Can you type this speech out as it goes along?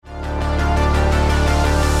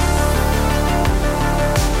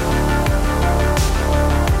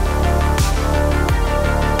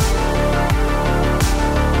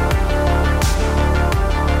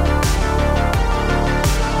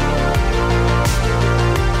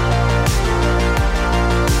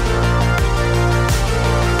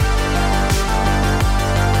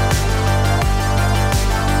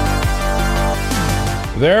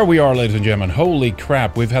There we are, ladies and gentlemen. Holy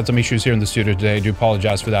crap, we've had some issues here in the studio today. I do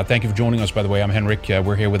apologize for that. Thank you for joining us, by the way. I'm Henrik.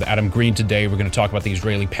 We're here with Adam Green today. We're going to talk about the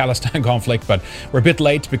Israeli-Palestine conflict, but we're a bit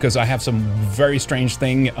late because I have some very strange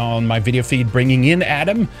thing on my video feed bringing in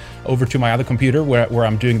Adam over to my other computer where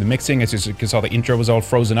I'm doing the mixing. As you saw, the intro was all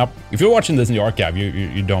frozen up. If you're watching this in the archive,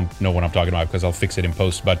 you don't know what I'm talking about because I'll fix it in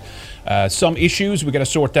post, but some issues, we got to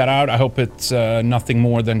sort that out. I hope it's nothing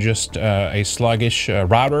more than just a sluggish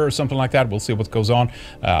router or something like that. We'll see what goes on.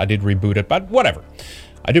 I did reboot it, but whatever.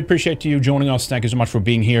 I do appreciate you joining us. Thank you so much for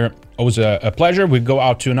being here. Always a pleasure. We go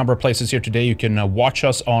out to a number of places here today. You can watch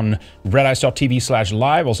us on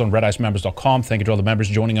redice.tv/live, also on redicemembers.com. Thank you to all the members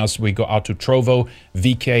joining us. We go out to Trovo,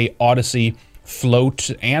 VK, Odyssey,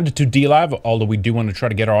 Float, and to DLive, although we do want to try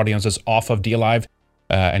to get our audiences off of DLive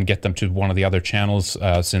and get them to one of the other channels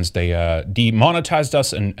since they demonetized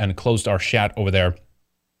us and closed our chat over there.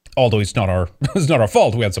 Although it's not our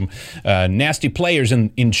fault. We had some nasty players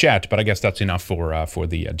in chat, but I guess that's enough for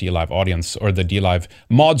the DLive audience or the DLive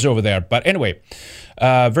mods over there. But anyway,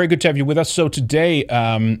 very good to have you with us. So today,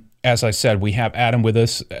 as I said, we have Adam with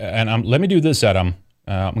us, and let me do this, Adam.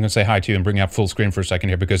 I'm going to say hi to you and bring you up full screen for a second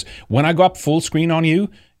here, because when I go up full screen on you,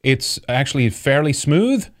 it's actually fairly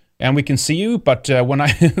smooth. And we can see you, but when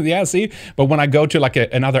I but when I go to like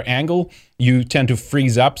another angle, you tend to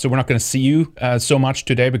freeze up. So we're not going to see you so much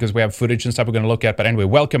today because we have footage and stuff we're going to look at. But anyway,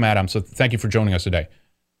 welcome, Adam. So thank you for joining us today.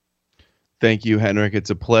 Thank you, Henrik.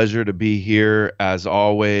 It's a pleasure to be here as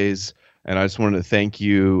always. And I just wanted to thank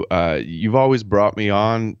you. You've always brought me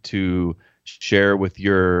on to share with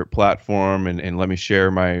your platform and let me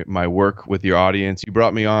share my work with your audience. You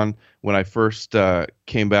brought me on when I first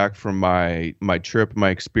came back from my trip, my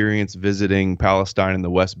experience visiting Palestine and the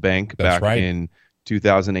West Bank back in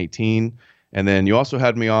 2018. And then you also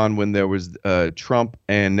had me on when there was Trump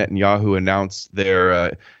and Netanyahu announced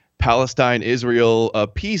their Palestine-Israel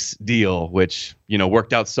peace deal, which,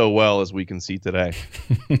 worked out so well, as we can see today.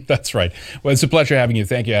 That's right. Well, it's a pleasure having you.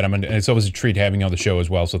 Thank you, Adam. And it's always a treat having you on the show as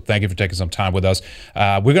well. So thank you for taking some time with us.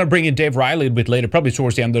 We're going to bring in Dave Reilly a bit later, probably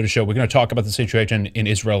towards the end of the show. We're going to talk about the situation in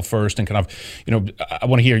Israel first and kind of, I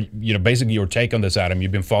want to hear, basically your take on this, Adam.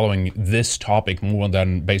 You've been following this topic more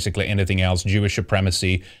than basically anything else, Jewish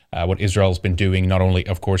supremacy, what Israel's been doing, not only,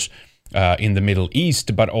 of course, in the Middle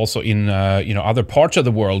East, but also in other parts of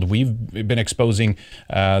the world. We've been exposing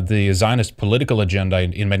the Zionist political agenda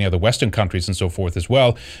in many other Western countries and so forth as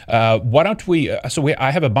well. Why don't we?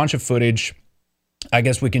 I have a bunch of footage. I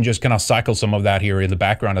guess we can just kind of cycle some of that here in the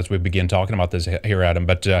background as we begin talking about this here, Adam.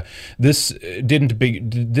 But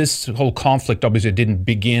this whole conflict obviously didn't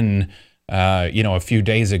begin a few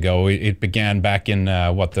days ago. It began back in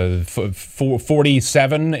the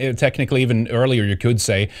 47, technically even earlier, you could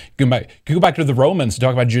say. You can go back to the Romans to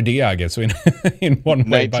talk about Judea, I guess, in one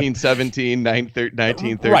way. 1917,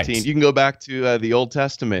 1913. Right. You can go back to the Old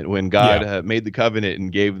Testament when God made the covenant and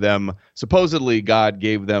gave them, supposedly God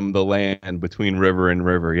gave them the land between river and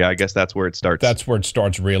river. Yeah, I guess that's where it starts. That's where it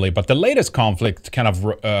starts, really. But the latest conflict kind of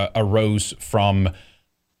arose from...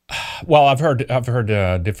 Well, I've heard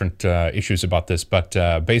different issues about this, but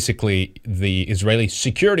basically the Israeli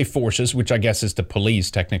security forces, which I guess is the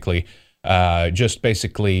police technically, just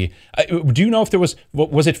basically, do you know if there was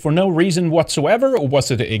it for no reason whatsoever, or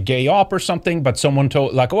was it a gay op or something? But someone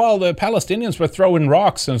told, like, well, the Palestinians were throwing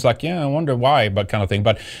rocks, and it's like, yeah, I wonder why, but kind of thing.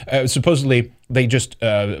 But supposedly they just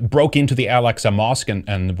broke into the Al-Aqsa Mosque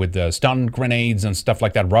and with stun grenades and stuff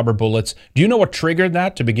like that, rubber bullets. Do you know what triggered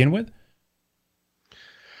that to begin with?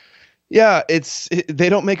 Yeah, they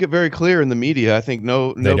don't make it very clear in the media. I think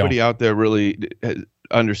nobody out there really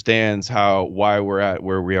understands why we're at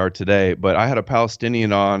where we are today. But I had a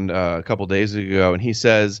Palestinian on a couple days ago, and he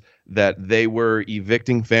says that they were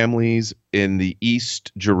evicting families in the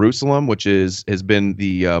East Jerusalem, which has been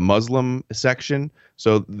the Muslim section.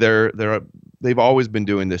 So they've always been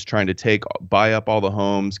doing this, trying to buy up all the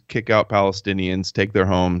homes, kick out Palestinians, take their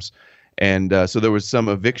homes, and so there was some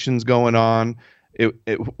evictions going on.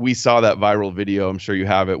 We saw that viral video, I'm sure you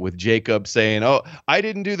have it, with Jacob saying, "Oh, I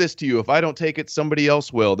didn't do this to you. If I don't take it, somebody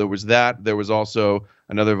else will." There was that. There was also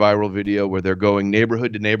another viral video where they're going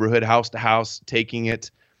neighborhood to neighborhood, house to house, taking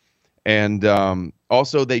it. And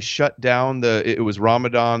also they shut down it was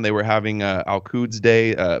Ramadan. They were having Al-Quds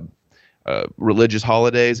Day, religious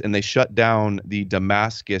holidays, and they shut down the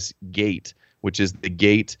Damascus Gate, which is the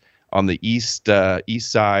gate on the east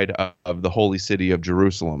side of the holy city of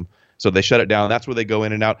Jerusalem. So they shut it down. That's where they go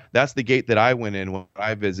in and out. That's the gate that I went in when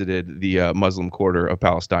I visited the Muslim quarter of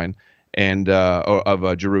Palestine and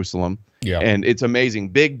of Jerusalem. Yeah. And it's amazing.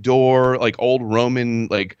 Big door, like old Roman,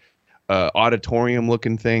 like auditorium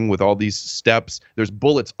looking thing with all these steps. There's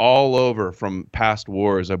bullets all over from past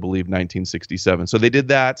wars, I believe 1967. So they did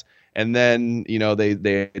that. And then, you know,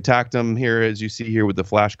 they attacked them here, as you see here, with the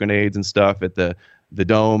flash grenades and stuff at the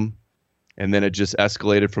dome. And then it just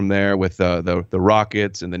escalated from there with the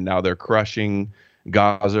rockets. And then now they're crushing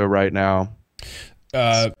Gaza right now.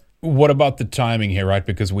 What about the timing here, right?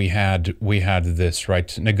 Because we had this,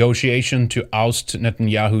 right, negotiation to oust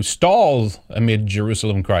Netanyahu stalled amid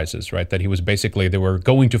Jerusalem crisis, right? That he was basically, they were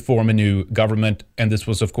going to form a new government, and this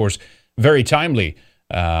was, of course, very timely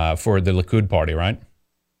for the Likud party, right?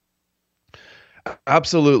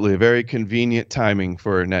 Absolutely, very convenient timing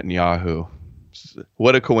for Netanyahu.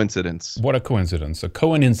 What a coincidence! What a coincidence! A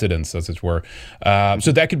coincidence, as it were.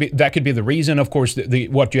 So that could be the reason. Of course,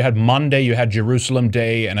 what you had Monday, you had Jerusalem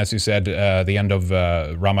Day, and as you said, the end of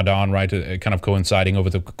Ramadan, right? Kind of coinciding over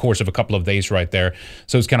the course of a couple of days, right there.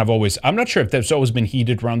 So it's kind of always. I'm not sure if there's always been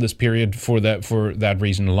heated around this period for that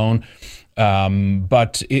reason alone.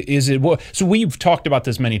 But is it? So we've talked about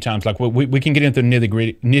this many times. Like we can get into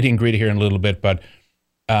nitty gritty here in a little bit, but.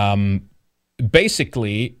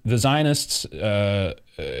 Basically, the Zionists,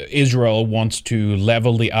 Israel wants to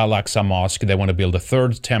level the Al-Aqsa Mosque. They want to build a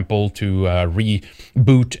third temple to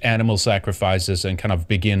reboot animal sacrifices and kind of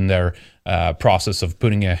begin their process of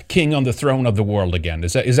putting a king on the throne of the world again.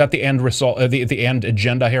 Is that the end result? The end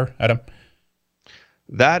agenda here, Adam?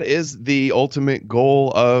 That is the ultimate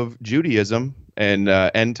goal of Judaism and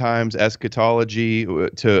end times eschatology,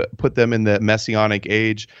 to put them in the Messianic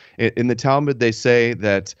age. In the Talmud, they say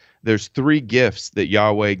that there's three gifts that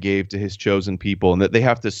Yahweh gave to his chosen people, and that they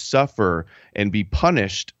have to suffer and be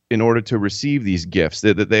punished in order to receive these gifts.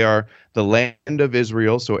 That they are the land of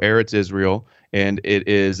Israel, so Eretz Israel, and it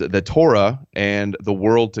is the Torah and the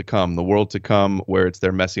world to come where it's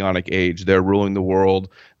their Messianic age. They're ruling the world.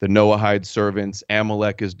 The Noahide servants,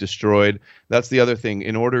 Amalek is destroyed. That's the other thing.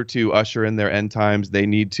 In order to usher in their end times, they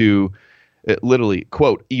need to literally,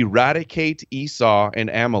 quote, eradicate Esau and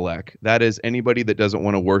Amalek. That is anybody that doesn't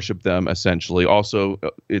want to worship them, essentially. Also,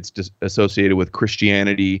 it's just associated with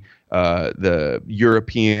Christianity, the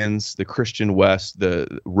Europeans, the Christian West, the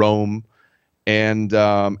Rome, and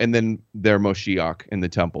then their Moshiach in the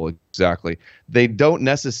temple. Exactly. They don't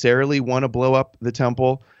necessarily want to blow up the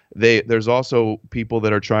temple. There's also people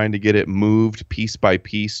that are trying to get it moved piece by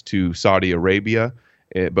piece to Saudi Arabia,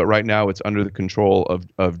 but right now it's under the control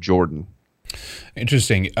of Jordan.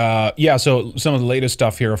 Interesting. Yeah, so some of the latest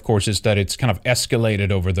stuff here, of course, is that it's kind of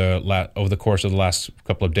escalated over the course of the last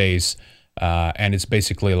couple of days. And it's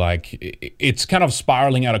basically like it's kind of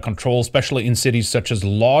spiraling out of control, especially in cities such as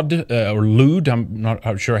Lod or Lud. I'm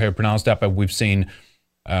not sure how you pronounce that, but we've seen,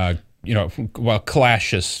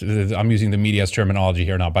 clashes. I'm using the media's terminology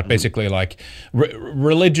here now, but basically like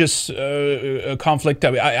religious conflict.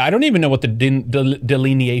 I don't even know what the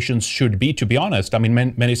delineations should be, to be honest. I mean,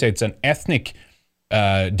 many say it's an ethnic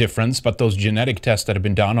difference, but those genetic tests that have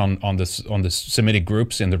been done on the Semitic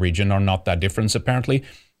groups in the region are not that different, apparently.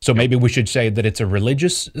 So maybe we should say that it's a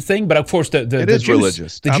religious thing, but of course the Jews,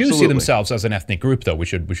 religious. The Jews see themselves as an ethnic group, though. We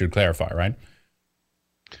should clarify, right?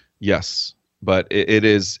 Yes, but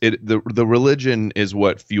the religion is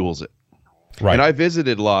what fuels it. Right. And I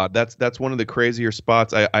visited Lod. That's one of the crazier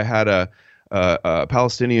spots. I had a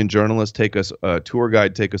Palestinian journalist a tour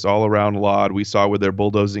guide take us all around Lod. We saw where they're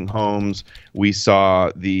bulldozing homes. We saw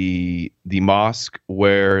the mosque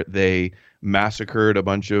where they massacred a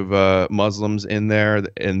bunch of Muslims in there,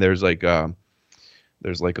 and there's like a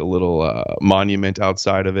little monument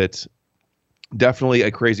outside of it. Definitely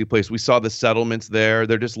a crazy place. We saw the settlements there.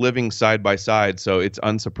 They're just living side by side, so it's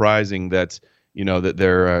unsurprising that that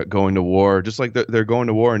they're going to war, just like they're going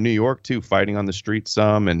to war in New York too, fighting on the streets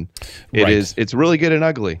some, and it's really getting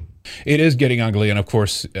ugly. It is getting ugly, and of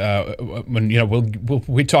course,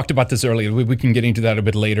 we talked about this earlier. We can get into that a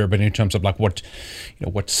bit later, but in terms of like what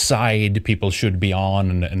side people should be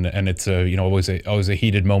on, and it's always a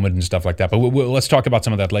heated moment and stuff like that. But let's talk about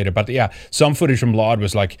some of that later. But yeah, some footage from Lod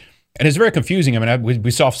was like. And it's very confusing. I mean,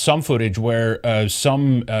 we saw some footage where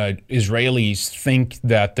some Israelis think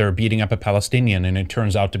that they're beating up a Palestinian, and it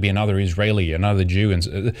turns out to be another Israeli, another Jew,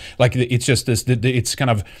 and like it's just this. It's kind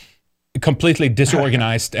of completely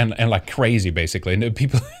disorganized and like crazy, basically. And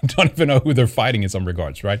people don't even know who they're fighting in some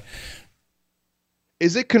regards, right?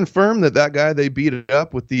 Is it confirmed that guy they beat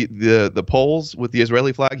up with the poles with the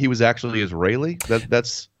Israeli flag, he was actually Israeli?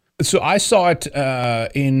 That's. So I saw it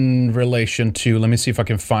in relation to, let me see if I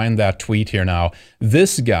can find that tweet here now.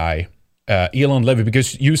 This guy, Elon Levy,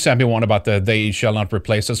 because you sent me one about they shall not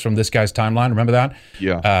replace us from this guy's timeline. Remember that?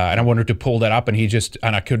 Yeah. And I wanted to pull that up, and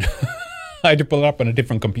I could I had to pull it up on a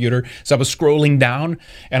different computer. So I was scrolling down,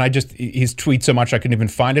 and his tweet so much I couldn't even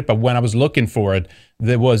find it. But when I was looking for it,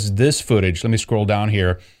 there was this footage. Let me scroll down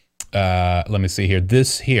here. Let me see here.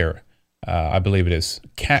 This here. I believe it is.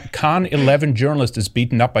 Khan 11 journalist is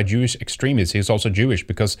beaten up by Jewish extremists. He's also Jewish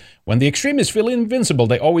because when the extremists feel invincible,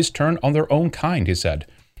 they always turn on their own kind, he said.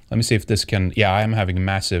 Let me see if this can... Yeah, I am having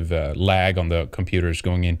massive lag on the computers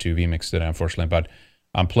going into vMix today, unfortunately, but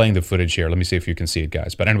I'm playing the footage here. Let me see if you can see it,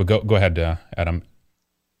 guys. But anyway, go ahead, Adam.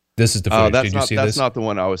 This is the footage. Did you see this? That's not the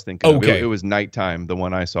one I was thinking of. It was nighttime, the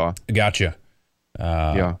one I saw. Gotcha.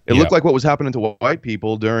 It looked like what was happening to white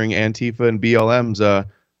people during Antifa and BLM's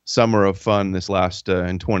summer of fun this last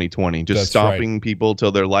in 2020, just stomping people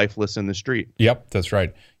till they're lifeless in the street. Yep, that's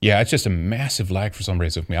right. Yeah, it's just a massive lag for some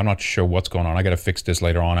reason with me. I'm not sure what's going on. I got to fix this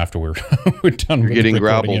later on after we're done. You're getting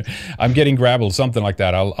grabbled. I'm getting grabbled, something like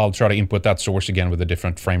that. I'll try to input that source again with a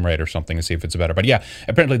different frame rate or something and see if it's better. But yeah,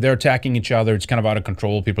 apparently they're attacking each other. It's kind of out of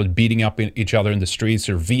control. People are beating up each other in the streets.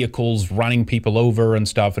 There are vehicles running people over and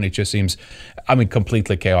stuff, and it just seems,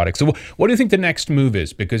 completely chaotic. So what do you think the next move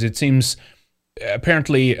is? Because it seems...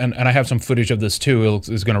 Apparently, and I have some footage of this too.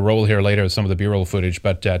 It's going to roll here later, some of the B-roll footage.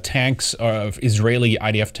 But tanks, Israeli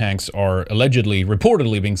IDF tanks, are allegedly,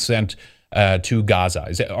 reportedly being sent to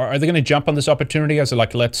Gaza. Are they going to jump on this opportunity as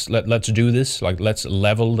like let's do this, like let's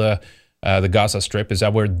level the Gaza Strip? Is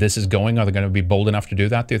that where this is going? Are they going to be bold enough to do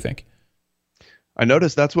that? Do you think? I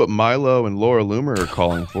noticed that's what Milo and Laura Loomer are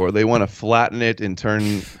calling for. They want to flatten it and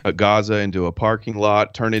turn Gaza into a parking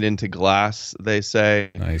lot, turn it into glass, they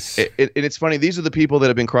say. Nice. It's funny. These are the people that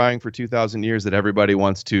have been crying for 2,000 years that everybody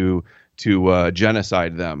wants to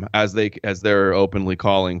genocide them, as they're openly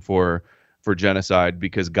calling for genocide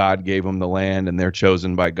because God gave them the land and they're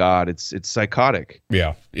chosen by God. It's psychotic.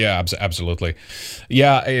 Yeah, absolutely.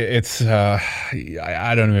 Yeah, it's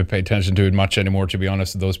I don't even pay attention to it much anymore, to be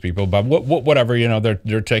honest, with those people. But whatever,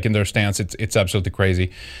 they're taking their stance. It's absolutely crazy.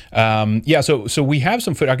 Yeah, so we have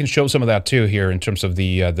some footage. I can show some of that too here in terms of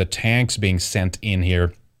the tanks being sent in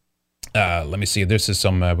here. Let me see. This is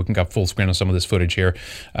some. We can get full screen on some of this footage here.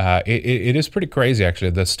 It is pretty crazy, actually,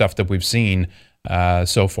 the stuff that we've seen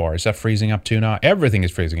so far. Is that freezing up too now? Everything is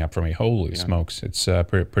freezing up for me. Holy smokes. It's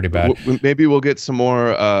pretty bad. Maybe we'll get some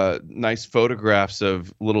more nice photographs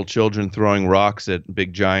of little children throwing rocks at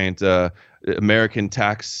big giant American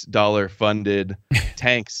tax dollar funded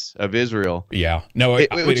tanks of Israel. Yeah. No,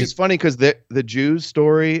 which is funny because the Jews'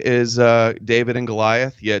 story is David and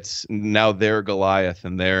Goliath, yet now they're Goliath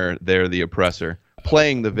and they're the oppressor.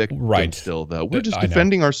 Playing the victim still, though. We're just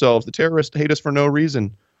defending ourselves. The terrorists hate us for no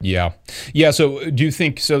reason. Yeah. So do you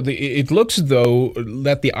think, it looks though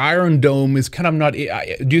that the Iron Dome is kind of not,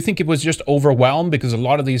 do you think it was just overwhelmed because a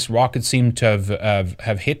lot of these rockets seem to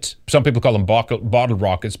have hit, some people call them bottle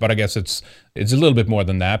rockets, but I guess it's a little bit more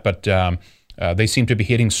than that, but they seem to be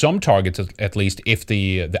hitting some targets at least if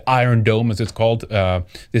the Iron Dome, as it's called,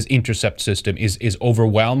 this intercept system is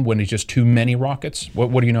overwhelmed when there's just too many rockets.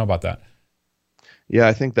 What do you know about that? Yeah,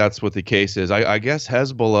 I think that's what the case is. I guess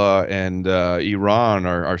Hezbollah and Iran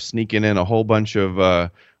are sneaking in a whole bunch of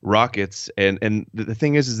rockets, and the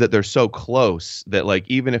thing is that they're so close that like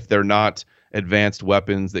even if they're not advanced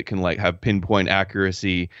weapons that can like have pinpoint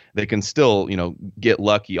accuracy, they can still get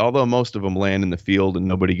lucky. Although most of them land in the field and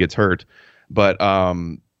nobody gets hurt, but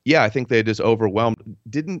yeah, I think they just overwhelmed.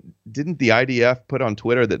 Didn't the IDF put on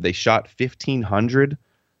Twitter that they shot 1,500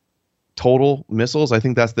 total missiles? I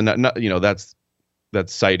think that's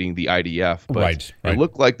that's citing the IDF, but right. It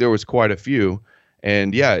looked like there was quite a few.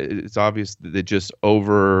 And yeah, it's obvious that it just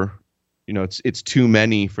it's too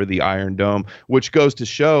many for the Iron Dome, which goes to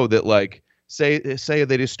show that like, say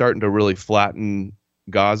they just starting to really flatten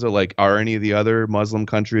Gaza, like are any of the other Muslim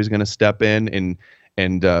countries going to step in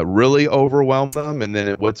and really overwhelm them? And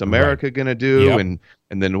then what's America going to do? Yep.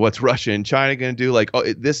 And then what's Russia and China going to do? Like,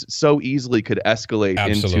 this so easily could escalate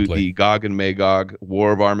into the Gog and Magog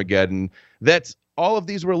war of Armageddon. That's all of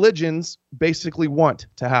these religions basically want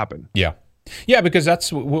to happen. Yeah, because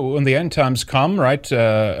that's when the end times come, right?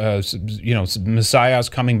 Messiah's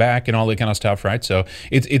coming back and all that kind of stuff, right? So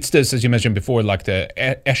it's this, as you mentioned before, like the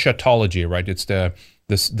eschatology, right? It's the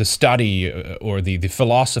study or the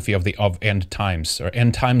philosophy of end times, or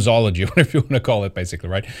end timesology, whatever you want to call it, basically,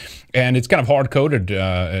 right? And it's kind of hard coded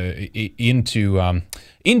into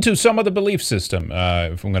some of the belief system,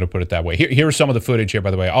 if I'm going to put it that way. Here's some of the footage here,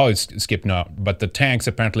 by the way. Oh, it's skipped now, but the tanks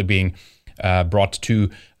apparently being brought to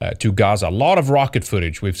Gaza. A lot of rocket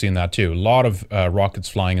footage. We've seen that too. A lot of rockets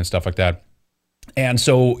flying and stuff like that. And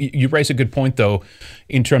so you raise a good point, though,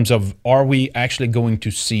 in terms of, are we actually going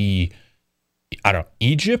to see I don't know,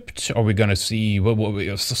 Egypt? Are we going to see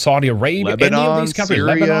Saudi Arabia? Lebanon, any of these countries?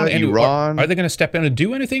 Syria, Lebanon, Iran. Are they going to step in and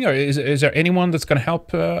do anything? Or is there anyone that's going to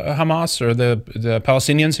help Hamas or the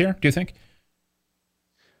Palestinians here, do you think?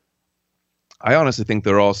 I honestly think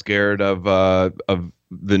they're all scared of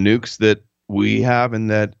the nukes that we have and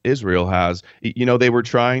that Israel has. You know, they were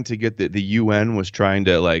trying to get the UN was trying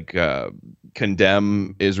to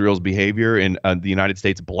condemn Israel's behavior, and the United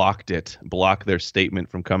States blocked their statement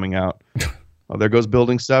from coming out. Oh, there goes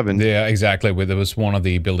Building 7. Yeah, exactly. There was one of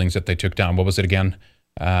the buildings that they took down. What was it again?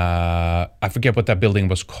 I forget what that building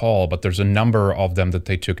was called, but there's a number of them that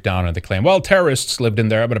they took down, and they claim, well, terrorists lived in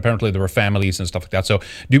there, but apparently there were families and stuff like that. So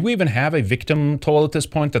do we even have a victim toll at this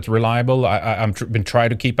point that's reliable? I've been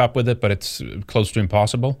trying to keep up with it, but it's close to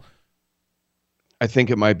impossible. I think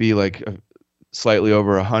it might be slightly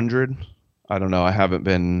over 100. I don't know. I haven't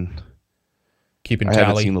been keeping tally. I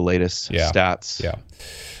haven't seen the latest stats.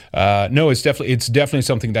 Yeah. No, it's definitely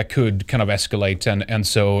something that could kind of escalate, and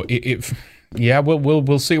so if. Yeah,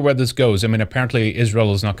 we'll see where this goes. I mean, apparently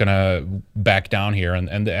Israel is not going to back down here,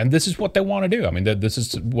 and this is what they want to do. I mean, this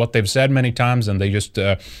is what they've said many times, and they just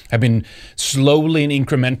have been slowly and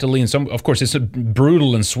incrementally. And some, of course, it's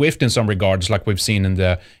brutal and swift in some regards, like we've seen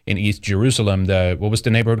in East Jerusalem. What was the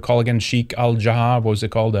neighborhood called again? Sheikh al-Jaha. What was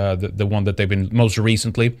it called? The one that they've been most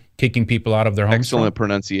recently kicking people out of their homes. Excellent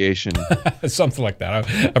pronunciation. Something like that.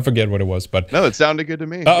 I forget what it was, but no, it sounded good to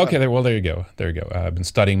me. Oh, okay. Well, there you go. I've been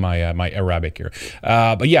studying my my Arabic here,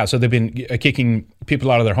 but yeah. So they've been kicking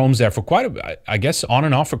people out of their homes there for I guess, on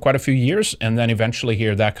and off for quite a few years, and then eventually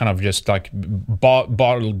here that kind of just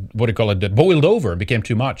bottled, what do you call it? Boiled over, became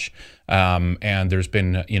too much, and there's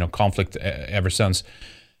been conflict ever since.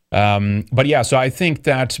 But yeah, so I think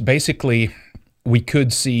that basically we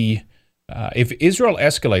could see. If Israel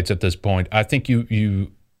escalates at this point, I think you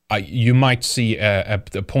might see a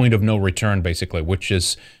point of no return, basically, which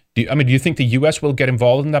is, do you think the U.S. will get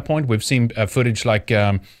involved in that point? We've seen footage like,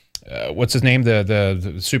 what's his name,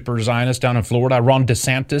 the super Zionist down in Florida, Ron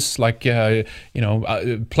DeSantis,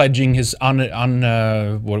 pledging his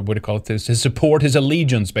what do you call it? His support, his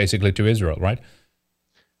allegiance, basically, to Israel, right?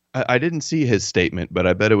 I didn't see his statement, but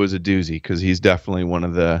I bet it was a doozy because he's definitely one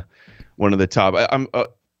of the top.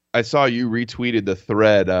 I saw you retweeted the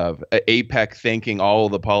thread of APEC thanking all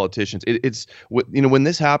of the politicians. It's when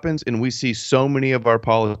this happens and we see so many of our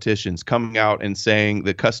politicians coming out and saying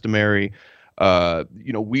the customary,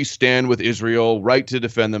 we stand with Israel, right to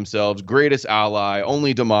defend themselves, greatest ally,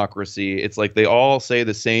 only democracy. It's like they all say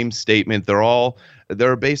the same statement.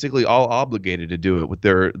 They're basically all obligated to do it with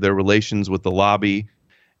their relations with the lobby.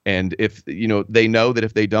 And if they know that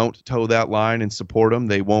if they don't toe that line and support them,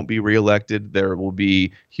 they won't be reelected. There will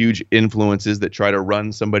be huge influences that try to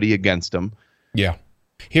run somebody against them. Yeah.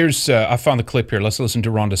 Here's I found the clip here. Let's listen to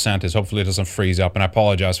Ron DeSantis. Hopefully it doesn't freeze up. And I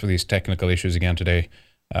apologize for these technical issues again today.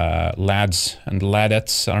 Lads and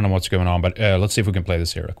ladettes, I don't know what's going on, but let's see if we can play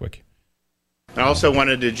this here real quick. I also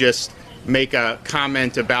wanted to just make a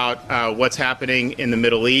comment about what's happening in the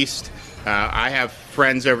Middle East. I have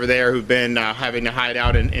friends over there who've been having to hide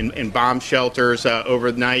out in bomb shelters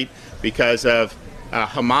overnight because of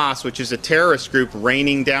Hamas, which is a terrorist group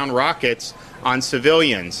raining down rockets on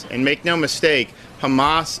civilians. And make no mistake,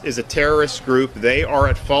 Hamas is a terrorist group. They are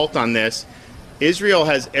at fault on this. Israel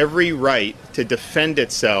has every right to defend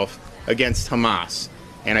itself against Hamas.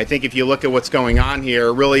 And I think if you look at what's going on here,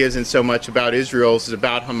 it really isn't so much about Israel. It's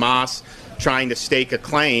about Hamas trying to stake a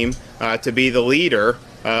claim to be the leader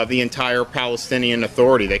of the entire Palestinian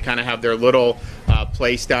Authority. They kind of have their little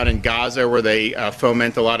place down in Gaza where they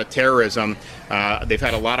foment a lot of terrorism. They've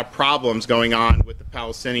had a lot of problems going on with the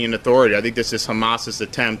Palestinian Authority. I think this is Hamas's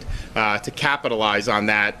attempt to capitalize on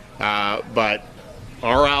that. But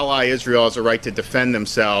our ally Israel has a right to defend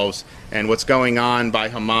themselves, and what's going on by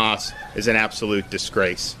Hamas is an absolute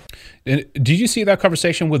disgrace. Did you see that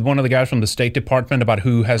conversation with one of the guys from the State Department about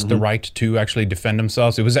who has the right to actually defend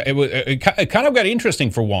themselves? It kind of got interesting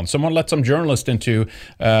for once. Someone let some journalist into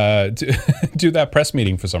to do that press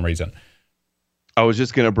meeting for some reason. I was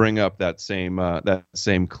just going to bring up that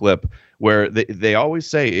same clip where they always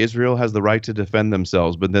say Israel has the right to defend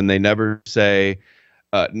themselves, but then they never say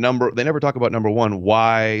they never talk about, number one,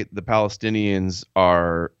 why the Palestinians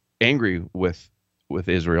are angry with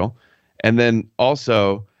Israel, and then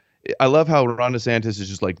also, I love how Ron DeSantis is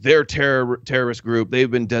just like, they're terrorist group.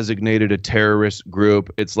 They've been designated a terrorist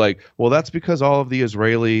group. It's like, well, that's because all of the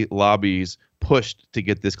Israeli lobbies pushed to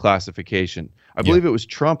get this classification. I believe it was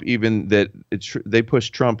Trump even they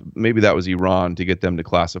pushed Trump. Maybe that was Iran to get them to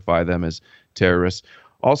classify them as terrorists.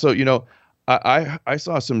 Also, I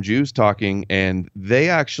saw some Jews talking, and they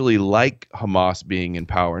actually like Hamas being in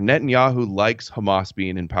power. Netanyahu likes Hamas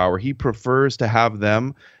being in power. He prefers to have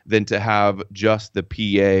them than to have just the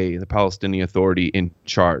PA, the Palestinian Authority, in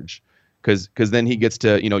charge, because then he gets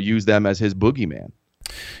to use them as his boogeyman.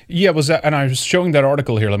 Yeah, and I was showing that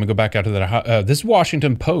article here. Let me go back out to that. This is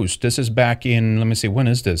Washington Post. This is back in, let me see, when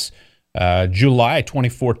is this? July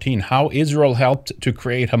 2014. How Israel helped to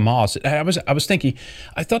create Hamas. I was thinking,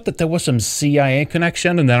 I thought that there was some CIA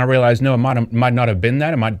connection, and then I realized no, it might not have been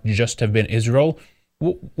that. It might just have been Israel.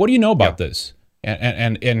 What do you know about this?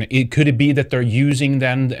 And could it be that they're using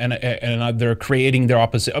then and they're creating their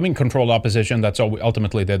opposition? I mean, controlled opposition. That's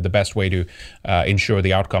ultimately the best way to ensure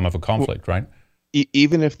the outcome of a conflict, right?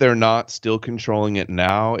 Even if they're not still controlling it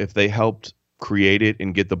now, if they helped create it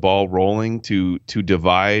and get the ball rolling to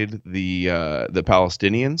divide the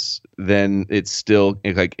Palestinians, then it's still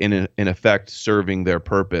like in effect serving their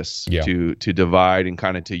purpose to divide and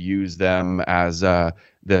kind of to use them as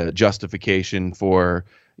the justification for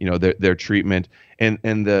their treatment. And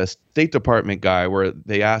the State Department guy, where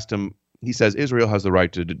they asked him, he says Israel has the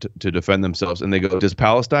right to defend themselves, and they go, does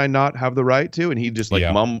Palestine not have the right to? And he just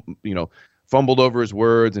fumbled over his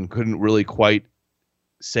words and couldn't really quite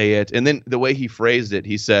say it. And then the way he phrased it,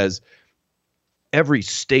 he says every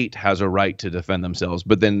state has a right to defend themselves,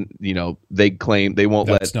 but then they claim they won't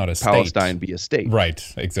let Palestine be a state. Right,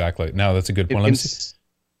 exactly. No, that's a good point.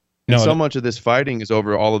 So much of this fighting is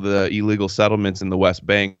over all of the illegal settlements in the West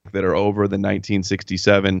Bank that are over the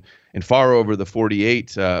 1967 and far over the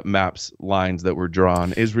 48 maps lines that were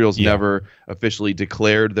drawn. Israel's never officially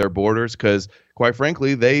declared their borders because, quite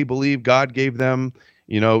frankly, they believe God gave them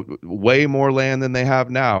way more land than they have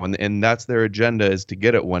now, and that's their agenda, is to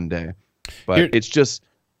get it one day. But it's just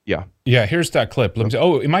here's that clip. Let me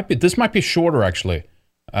see. This might be shorter actually.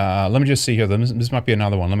 Let me just see here. This might be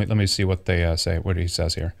another one. Let me see what they say, what he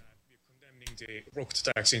says here. The rocket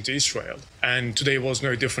attacks into Israel, and today was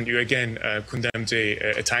no different. You again condemned the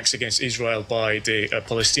attacks against Israel by the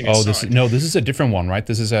Palestinian side. This is a different one, right?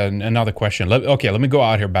 This is another question. Let me go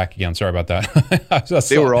out here back again. Sorry about that.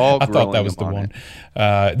 They were all. I thought that was the one.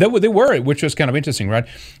 They were, which was kind of interesting, right?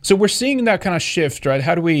 So we're seeing that kind of shift, right?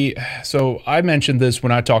 How do we? So I mentioned this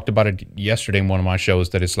when I talked about it yesterday in one of my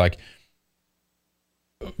shows, that it's like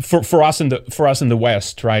for us in the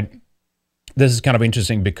West, right? This is kind of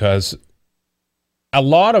interesting because a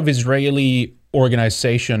lot of Israeli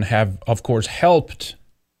organizations have, of course, helped,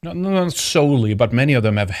 not solely, but many of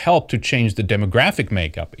them have helped to change the demographic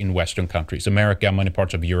makeup in Western countries, America, many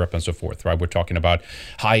parts of Europe, and so forth, right? We're talking about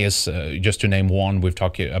Hayes, just to name one. We've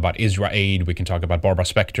talked about Israel Aid. We can talk about Barbara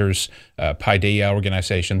Specter's Paideia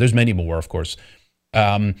organization. There's many more, of course.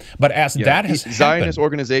 But as that has happened, Zionist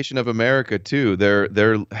Organization of America too,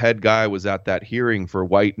 their head guy was at that hearing for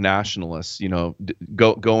white nationalists,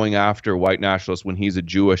 going after white nationalists when he's a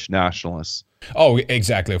Jewish nationalist. Oh,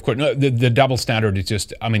 exactly. Of course, no, the double standard is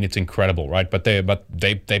just, I mean, it's incredible, right? But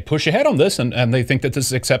they push ahead on this, and they think that this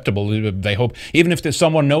is acceptable. They hope, even if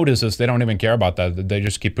someone notices, they don't even care about that. They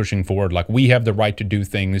just keep pushing forward, like we have the right to do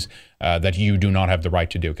things that you do not have the right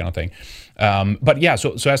to do, kind of thing. But yeah,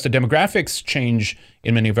 so as the demographics change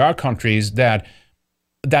in many of our countries, that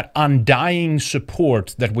undying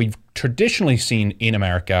support that we've traditionally seen in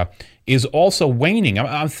America is also waning.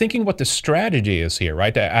 I'm thinking what the strategy is here,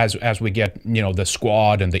 right? As we get, the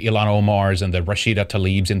Squad and the Ilhan Omars and the Rashida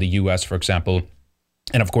Tlaibs in the U.S., for example.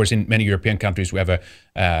 And of course, in many European countries, we have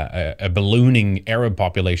a ballooning Arab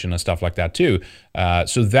population and stuff like that too.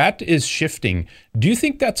 So that is shifting. Do you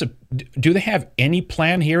think do they have any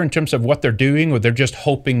plan here in terms of what they're doing, or they're just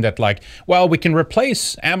hoping that, like, well, we can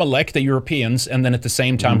replace Amalek, the Europeans, and then at the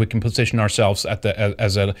same time we can position ourselves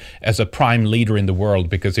as a prime leader in the world?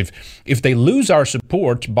 Because if they lose our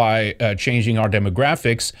support by changing our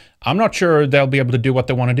demographics, I'm not sure they'll be able to do what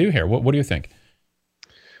they want to do here. What do you think?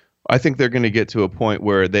 I think they're going to get to a point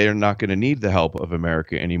where they are not going to need the help of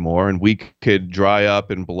America anymore, and we could dry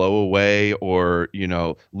up and blow away, or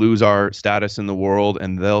lose our status in the world,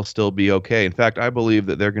 and they'll still be okay. In fact, I believe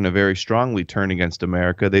that they're going to very strongly turn against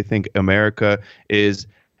America. They think America is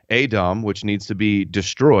Edom, which needs to be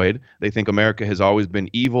destroyed. They think America has always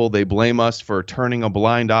been evil. They blame us for turning a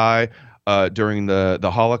blind eye during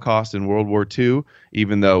the Holocaust and World War II,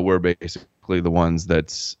 even though we're basically the ones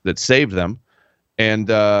that saved them. And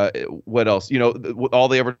what else? All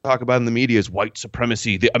they ever talk about in the media is white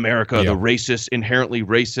supremacy, the racist, inherently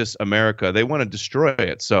racist America. They want to destroy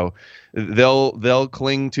it. So they'll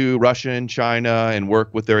cling to Russia and China and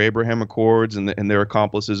work with their Abraham Accords and their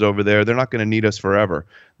accomplices over there. They're not going to need us forever.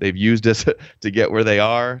 They've used us to get where they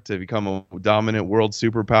are, to become a dominant world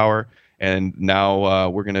superpower. And now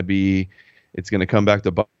we're going to be it's going to come back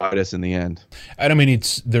to bite us in the end. And I mean,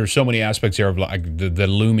 there's so many aspects here of like the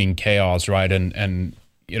looming chaos, right? And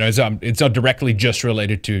you know, it's not directly just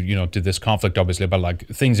related to, you know, to this conflict, obviously, but like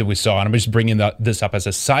things that we saw. And I'm just bringing this up as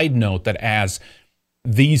a side note, that as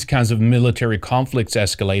these kinds of military conflicts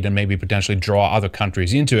escalate and maybe potentially draw other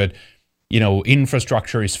countries into it, you know,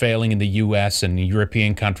 infrastructure is failing in the U.S. and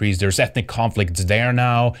European countries. There's ethnic conflicts there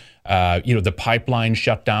now. You know, the pipeline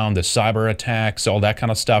shut down, the cyber attacks, all that kind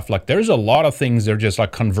of stuff. Like, there's a lot of things that are just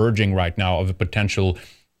like converging right now of a potential,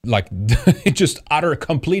 like, just utter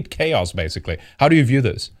complete chaos, basically. How do you view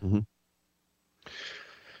this? Mm-hmm.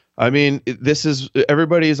 I mean,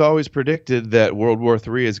 everybody has always predicted that World War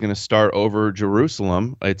III is going to start over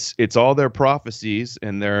Jerusalem. It's all their prophecies,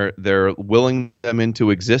 and they're willing them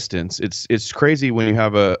into existence. It's crazy when you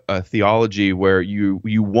have a theology where you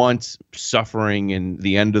want suffering and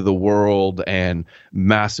the end of the world and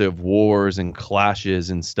massive wars and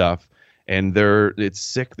clashes and stuff, and it's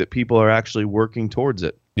sick that people are actually working towards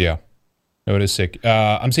it. Yeah. No, it is sick.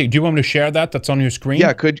 I'm saying, do you want me to share that? That's on your screen?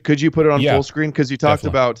 Yeah, could you put it on full screen? Because you talked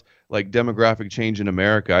about like demographic change in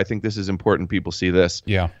America. I think this is important people see this.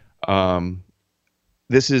 Yeah.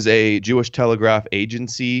 This is a Jewish Telegraph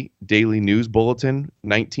Agency daily news bulletin,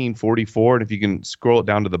 1944. And if you can scroll it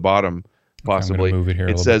down to the bottom, possibly, move it here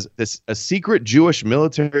it says a secret Jewish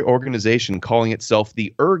military organization calling itself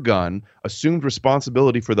the Irgun assumed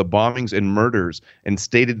responsibility for the bombings and murders and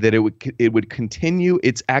stated that it would continue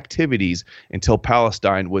its activities until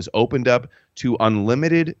Palestine was opened up to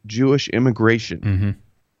unlimited Jewish immigration. Mm-hmm.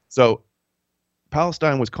 So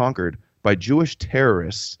Palestine was conquered by Jewish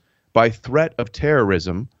terrorists by threat of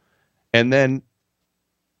terrorism, and then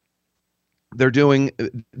they're doing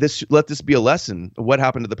this. Let this be a lesson of what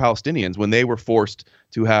happened to the Palestinians when they were forced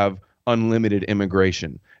to have unlimited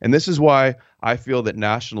immigration. And this is why I feel that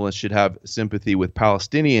nationalists should have sympathy with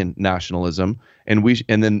Palestinian nationalism, and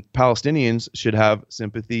then Palestinians should have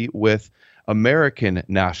sympathy with American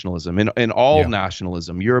nationalism and all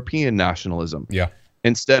nationalism, European nationalism. Yeah.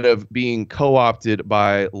 Instead of being co-opted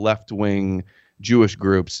by left-wing Jewish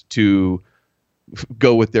groups to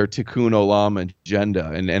go with their tikkun olam agenda,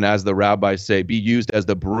 and as the rabbis say, be used as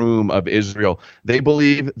the broom of Israel. They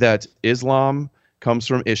believe that Islam comes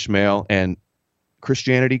from Ishmael and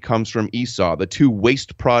Christianity comes from Esau, the two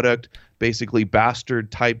waste product, basically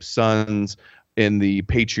bastard type sons in the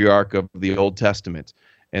patriarch of the Old Testament.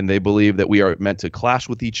 And they believe that we are meant to clash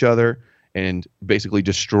with each other and basically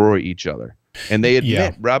destroy each other. And they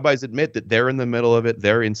admit, rabbis admit that they're in the middle of it,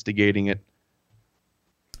 they're instigating it.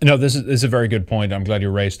 No, this is a very good point. I'm glad you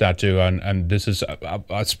raised that too. And this is,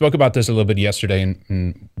 I spoke about this a little bit yesterday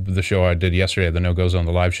in the show I did yesterday, the No Goes on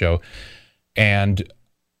the live show. And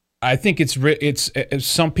I think it's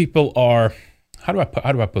some people are, how do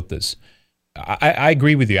I put this? I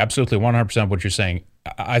agree with you absolutely 100% what you're saying.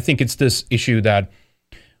 I think it's this issue that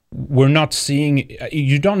we're not seeing.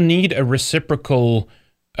 You don't need a reciprocal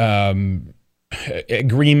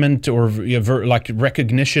agreement or like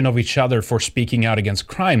recognition of each other for speaking out against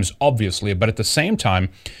crimes, obviously, but at the same time,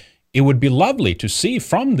 it would be lovely to see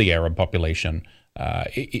from the Arab population,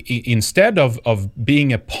 instead of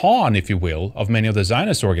being a pawn, if you will, of many of the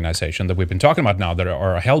Zionist organizations that we've been talking about now that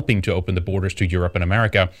are helping to open the borders to Europe and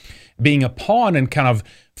America, being a pawn and kind of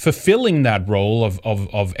fulfilling that role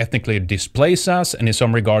of ethnically displace us. And in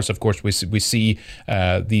some regards, of course, we see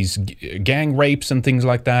these gang rapes and things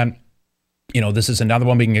like that. You know, this is another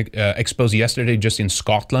one being exposed yesterday just in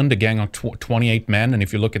Scotland, a gang of 28 men. And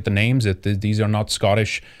if you look at the names, these are not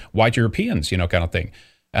Scottish white Europeans, you know, kind of thing.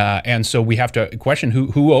 And so we have to question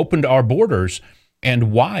who opened our borders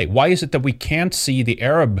and why. Why is it that we can't see the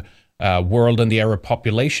Arab world and the Arab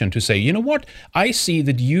population to say, you know what, I see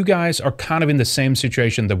that you guys are kind of in the same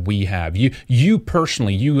situation that we have. You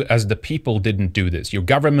personally, you as the people didn't do this. Your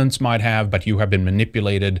governments might have, but you have been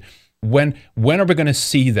manipulated. When are we going to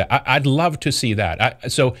see that? I'd love to see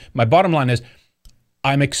that. So my bottom line is,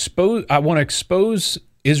 I want to expose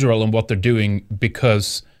Israel and what they're doing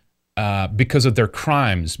because of their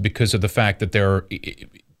crimes, because of the fact that they're,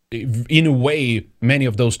 in a way, many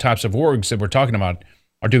of those types of orgs that we're talking about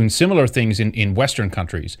are doing similar things in Western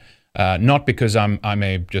countries. Not because I'm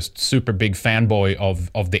a just super big fanboy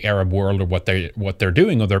of the Arab world or what they're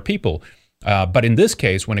doing or their people. But in this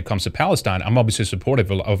case, when it comes to Palestine, I'm obviously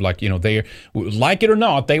supportive of like, you know, they, like it or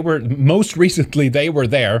not, they were, most recently they were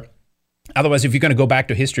there. Otherwise, if you're going to go back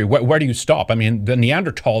to history, where do you stop? I mean, the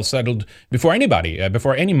Neanderthals settled before anybody,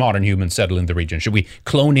 before any modern humans settled in the region. Should we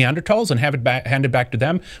clone Neanderthals and have it handed back to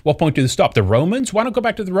them? What point do they stop? The Romans? Why not go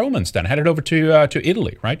back to the Romans then? Head it over to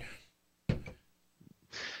Italy, right?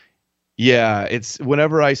 Yeah, it's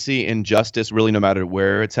whenever I see injustice, really, no matter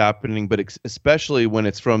where it's happening, but especially when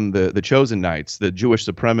it's from the chosen knights, the Jewish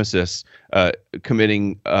supremacists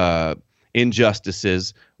committing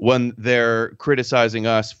injustices, when they're criticizing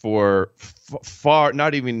us for far,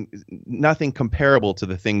 nothing comparable to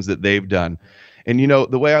the things that they've done. And,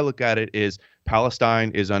 the way I look at it is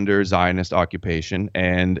Palestine is under Zionist occupation,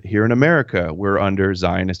 and here in America, we're under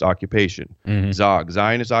Zionist occupation. ZOG,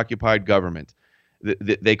 Zionist occupied government.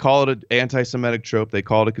 They call it an anti-Semitic trope. They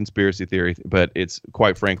call it a conspiracy theory, but it's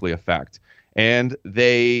quite frankly a fact. And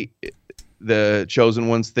the chosen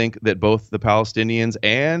ones think that both the Palestinians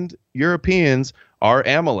and Europeans are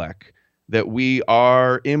Amalek, that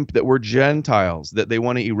that we're Gentiles, that they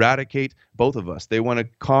want to eradicate both of us. They want to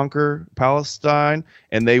conquer Palestine,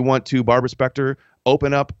 and they want to, Barbara Specter,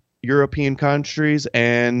 open up European countries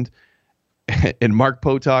and Mark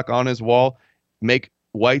Potok on his wall, make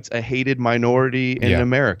whites a hated minority in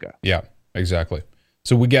America. Yeah, exactly.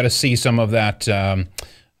 So we got to see some of that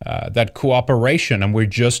that cooperation, and we're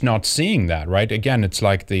just not seeing that, right? Again, it's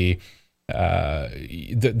like the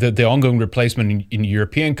ongoing replacement in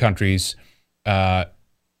European countries.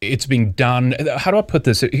 It's being done. How do I put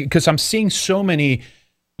this? Because I'm seeing so many,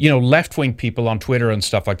 left-wing people on Twitter and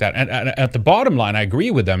stuff like that. And at the bottom line, I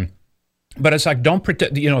agree with them. But it's like, don't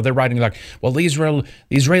pretend, they're writing like, well, the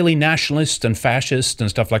Israeli nationalists and fascists and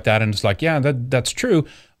stuff like that. And it's like, yeah, that's true.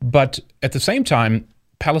 But at the same time,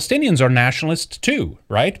 Palestinians are nationalists too,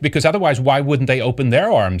 right? Because otherwise, why wouldn't they open their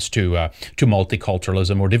arms to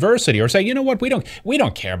multiculturalism or diversity, or say, you know what, we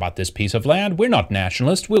don't care about this piece of land. We're not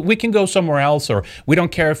nationalists. We can go somewhere else, or we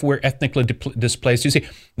don't care if we're ethnically displaced. You see,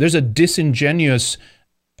 there's a disingenuous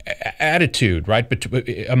attitude, right,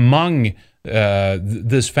 among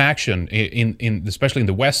this faction in especially in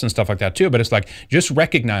the West and stuff like that too. But it's like, just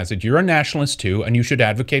recognize that you're a nationalist too, and you should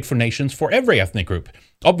advocate for nations for every ethnic group.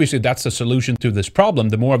 Obviously, that's the solution to this problem.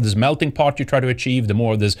 The more of this melting pot you try to achieve, the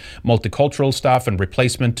more of this multicultural stuff and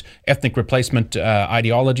ethnic replacement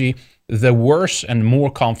ideology, the worse and more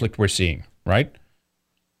conflict we're seeing, right?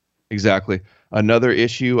 Exactly. Another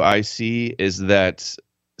issue I see is that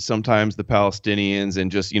sometimes the Palestinians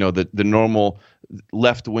and just, the normal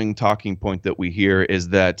left-wing talking point that we hear is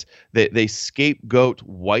that they scapegoat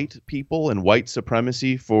white people and white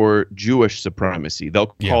supremacy for Jewish supremacy. They'll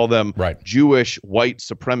call them Jewish white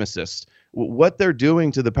supremacists. What they're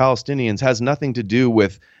doing to the Palestinians has nothing to do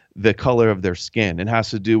with the color of their skin. It has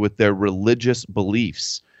to do with their religious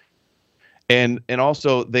beliefs. And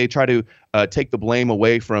also they try to take the blame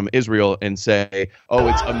away from Israel and say, oh,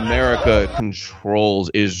 it's America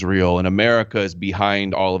controls Israel and America is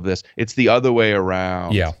behind all of this. It's the other way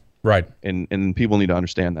around. Yeah, right. And people need to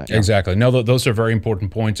understand that. Yeah. Exactly. No, those are very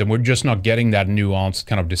important points, and we're just not getting that nuanced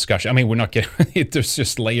kind of discussion. I mean, we're not getting there's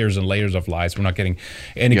just layers and layers of lies. We're not getting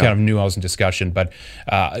any kind of nuance and discussion. But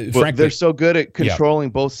frankly, they're so good at controlling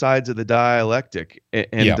both sides of the dialectic.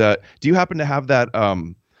 And do you happen to have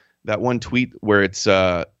that one tweet where it's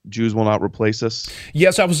Jews will not replace us?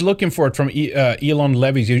 Yes, I was looking for it from Elon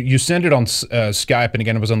Levy's. You sent it on Skype, and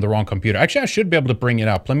again, it was on the wrong computer. Actually, I should be able to bring it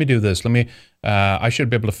up. Let me do this. I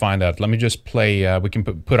should be able to find that. Let me just play. We can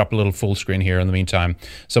put up a little full screen here in the meantime,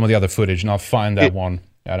 some of the other footage, and I'll find that one,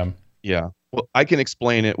 Adam. Yeah. Well, I can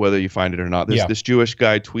explain it whether you find it or not. This Jewish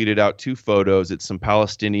guy tweeted out 2 photos. It's some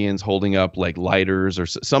Palestinians holding up like lighters or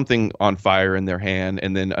something on fire in their hand,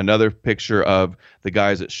 and then another picture of the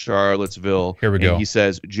guys at Charlottesville. Here we go. He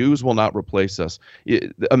says, Jews will not replace us.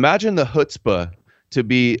 Imagine the chutzpah to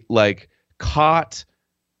be like caught.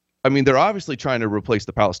 I mean, they're obviously trying to replace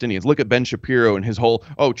the Palestinians. Look at Ben Shapiro and his whole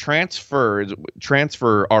transfer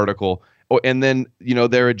article. And then,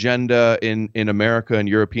 their agenda in America and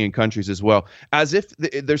European countries as well, as if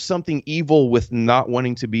there's something evil with not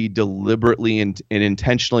wanting to be deliberately and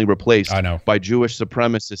intentionally replaced by Jewish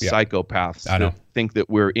supremacist psychopaths that think that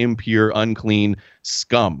we're impure, unclean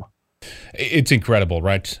scum. It's incredible,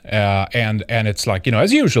 right? And it's like,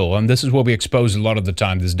 as usual, and this is what we expose a lot of the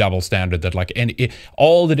time, this double standard that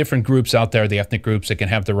all the different groups out there, the ethnic groups, they can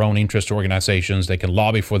have their own interest organizations, they can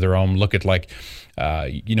lobby for their own. Look at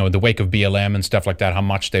in the wake of BLM and stuff like that, how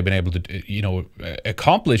much they've been able to,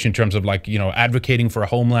 accomplish in terms of advocating for a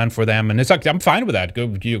homeland for them. And it's like, I'm fine with that.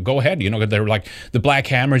 Go ahead. They're like the Black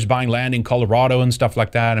Hammers buying land in Colorado and stuff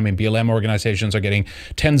like that. I mean, BLM organizations are getting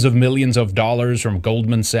tens of millions of dollars from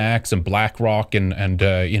Goldman Sachs and BlackRock and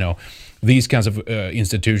these kinds of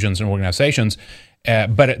institutions and organizations.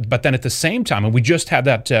 But then at the same time, and we just had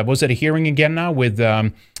that, was it a hearing again now with,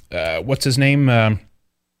 what's his name?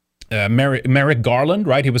 Merrick Garland,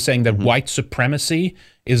 right? He was saying that white supremacy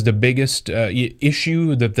is the biggest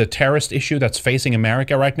issue, the terrorist issue that's facing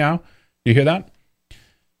America right now. You hear that?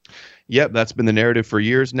 Yep, that's been the narrative for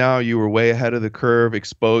years now. You were way ahead of the curve,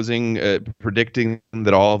 exposing, predicting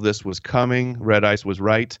that all of this was coming. Red Ice was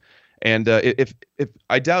right. And if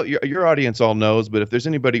I doubt your audience all knows, but if there's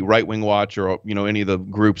anybody right-wing watch or any of the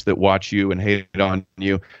groups that watch you and hate on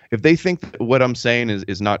you, if they think that what I'm saying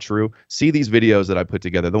is not true, see these videos that I put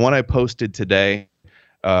together. The one I posted today,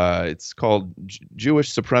 it's called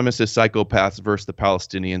Jewish Supremacist Psychopaths versus the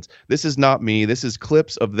Palestinians. This is not me. This is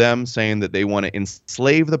clips of them saying that they want to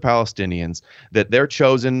enslave the Palestinians, that they're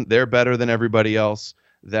chosen, they're better than everybody else,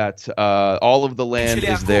 that all of the land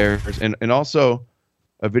is theirs, and also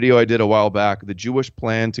a video I did a while back, The Jewish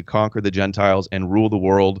Plan to Conquer the Gentiles and Rule the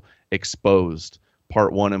World Exposed,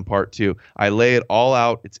 Part 1 and Part 2. I lay it all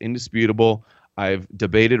out. It's indisputable. I've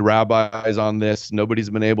debated rabbis on this.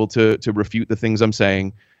 Nobody's been able to refute the things I'm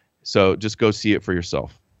saying. So just go see it for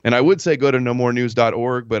yourself. And I would say go to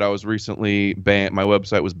nomorenews.org, but I was recently banned. My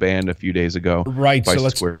website was banned a few days ago. Right. So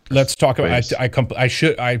let's talk about.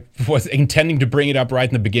 I was intending to bring it up right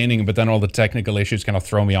in the beginning, but then all the technical issues kind of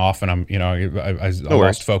throw me off, and I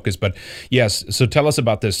lost focus. But yes. So tell us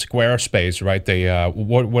about this Squarespace, right? They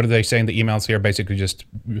what are they saying? The emails here basically just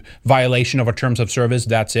violation of our terms of service.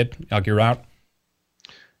 That's it. Like you're out.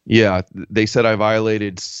 Yeah, they said I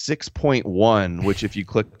violated 6.1, which if you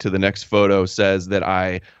click to the next photo says that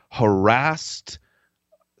I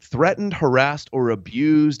threatened, harassed, or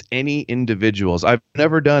abused any individuals. I've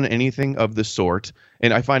never done anything of the sort,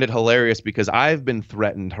 and I find it hilarious because I've been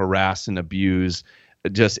threatened, harassed, and abused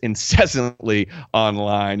just incessantly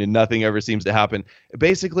online, and nothing ever seems to happen.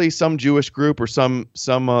 Basically, some Jewish group or some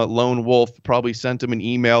lone wolf probably sent them an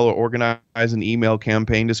email or organized an email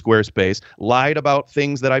campaign to Squarespace, lied about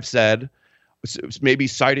things that I've said, maybe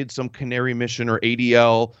cited some Canary Mission or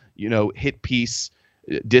ADL, hit piece,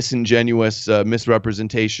 disingenuous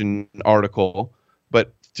misrepresentation article.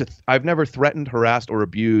 But I've never threatened, harassed, or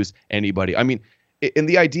abused anybody. I mean, and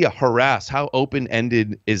the idea harass, how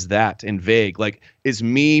open-ended is that and vague? Like, is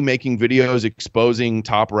me making videos exposing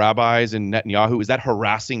top rabbis and Netanyahu, is that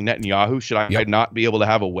harassing Netanyahu? Should I not be able to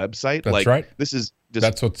have a website? That's right. This is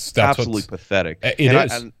just absolutely pathetic.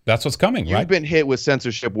 That's what's coming, right? You've been hit with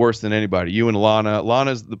censorship worse than anybody. You and Lana.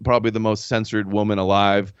 Lana's probably the most censored woman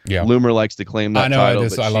alive. Yeah. Loomer likes to claim that title,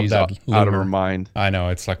 but she's out of her mind. I know.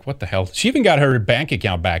 It's like, what the hell? She even got her bank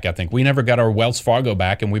account back, I think. We never got our Wells Fargo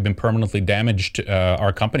back, and we've been permanently damaged,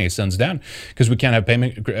 our company since then, because we can't have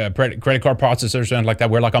payment credit card processors and like that.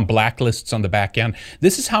 We're like on blacklists on the back end.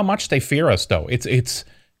 This is how much they fear us, though.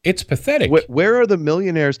 It's pathetic. Where are the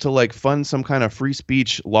millionaires to like fund some kind of free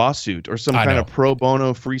speech lawsuit or some kind of pro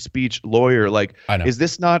bono free speech lawyer? Like, is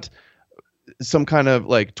this not some kind of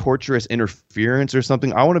like torturous interference or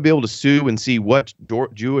something? I want to be able to sue and see what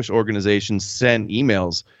Jewish organizations send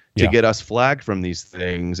emails to get us flagged from these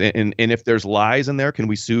things. And if there's lies in there, can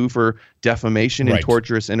we sue for defamation and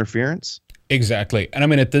torturous interference? Exactly. And I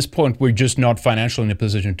mean, at this point, we're just not financially in a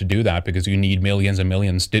position to do that because you need millions and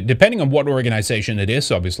millions, depending on what organization it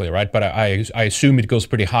is, obviously, right? But I assume it goes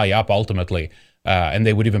pretty high up ultimately. And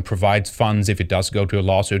they would even provide funds if it does go to a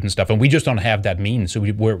lawsuit and stuff. And we just don't have that means. So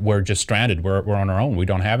we're just stranded. We're on our own. We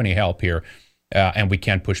don't have any help here. And we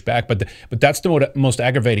can't push back. But that's the most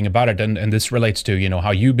aggravating about it. And this relates to,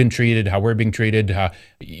 how you've been treated, how we're being treated,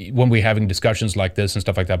 when we're having discussions like this and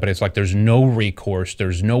stuff like that. But it's like there's no recourse.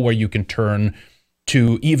 There's nowhere you can turn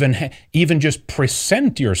to even just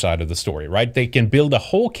present your side of the story, right? They can build a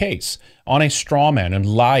whole case on a straw man and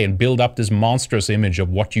lie and build up this monstrous image of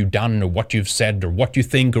what you've done or what you've said or what you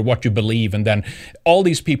think or what you believe, and then all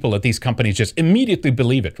these people at these companies just immediately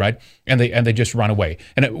believe it, right? And they just run away.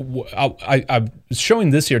 And I'm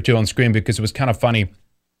showing this here too on screen because it was kind of funny.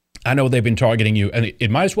 I know they've been targeting you, and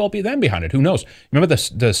it might as well be them behind it. Who knows? Remember the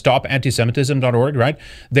StopAntisemitism.org, right?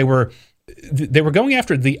 They were going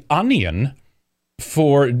after The Onion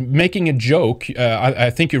for making a joke.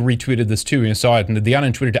 I think you retweeted this too, you saw it, and the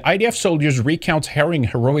Onion tweeted, IDF soldiers recounts harrowing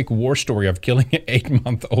heroic war story of killing an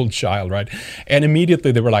 8-month-old child, right? And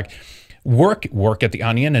immediately they were like, work at The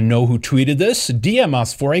Onion and know who tweeted this? DM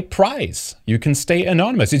us for a prize. You can stay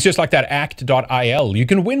anonymous. It's just like that act.il. You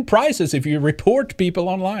can win prizes if you report people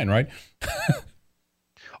online, right?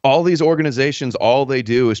 All these organizations, all they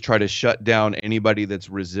do is try to shut down anybody that's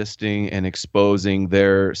resisting and exposing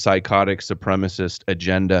their psychotic supremacist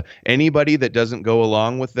agenda. Anybody that doesn't go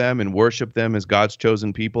along with them and worship them as God's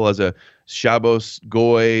chosen people, as a Shabbos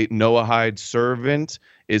Goy Noahide servant,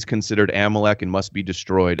 is considered Amalek and must be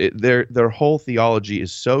destroyed. Their whole theology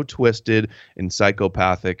is so twisted and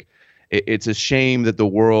psychopathic. It's a shame that the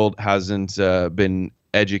world hasn't been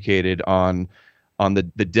educated on the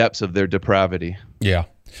depths of their depravity. Yeah.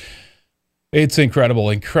 It's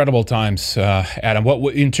incredible times, Adam.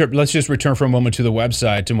 Let's just return for a moment to the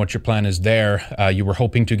website and what your plan is there. You were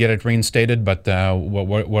hoping to get it reinstated, but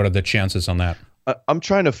what are the chances on that? I'm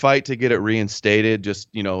trying to fight to get it reinstated,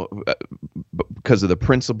 just because of the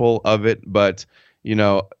principle of it. But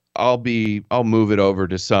I'll move it over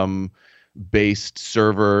to some based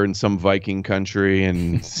server in some Viking country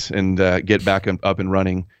and get back up and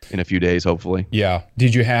running in a few days, hopefully. Yeah.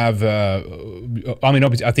 Did you have?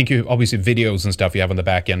 Obviously, I think you obviously videos and stuff you have on the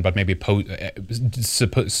back end, but maybe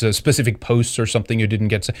specific posts or something you didn't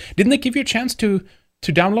get. Didn't they give you a chance to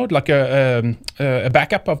download like a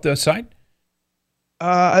backup of the site?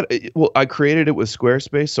 Well, I created it with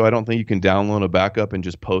Squarespace, so I don't think you can download a backup and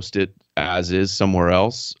just post it as is somewhere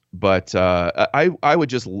else. But I would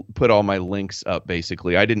just put all my links up,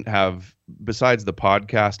 basically. I didn't have, besides the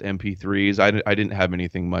podcast MP3s, I didn't have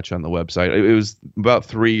anything much on the website. It was about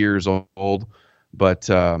 3 years old, but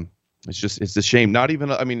it's a shame. Not even,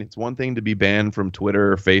 it's one thing to be banned from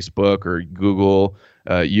Twitter or Facebook or Google,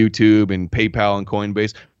 YouTube and PayPal and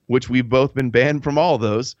Coinbase, which we've both been banned from all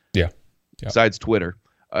those. Yeah. Besides Twitter.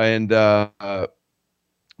 And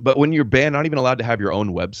but when you're banned, not even allowed to have your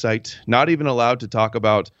own website, not even allowed to talk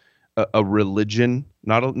about a religion,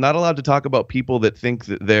 not allowed to talk about people that think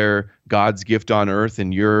that they're God's gift on earth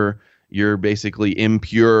and you're basically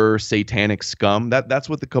impure satanic scum. That's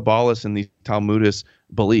what the Kabbalists and the Talmudists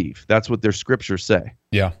believe. That's what their scriptures say.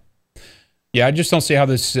 Yeah. Yeah, I just don't see how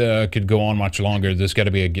this could go on much longer. There's got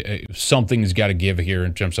to be something's got to give here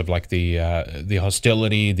in terms of like the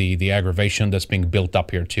hostility, the aggravation that's being built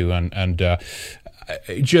up here too, and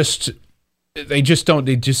it just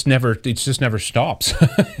never stops.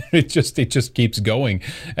 it just keeps going.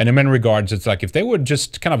 And in many regards, it's like if they would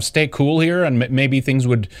just kind of stay cool here, and maybe things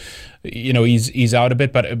would, ease out a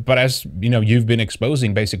bit. But as you've been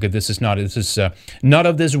exposing, basically, this is not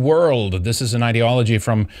of this world. This is an ideology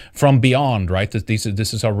from beyond, right? This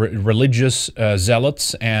is our religious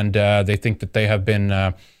zealots, and they think that they have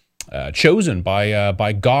been chosen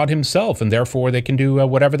by God Himself, and therefore they can do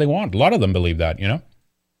whatever they want. A lot of them believe that,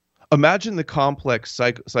 Imagine the complex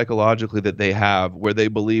psychologically that they have, where they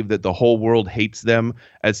believe that the whole world hates them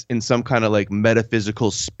as in some kind of like metaphysical,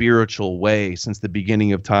 spiritual way since the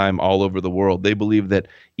beginning of time all over the world. They believe that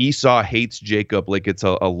Esau hates Jacob like it's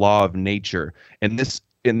a law of nature. And this,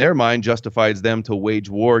 in their mind, justifies them to wage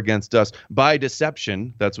war against us by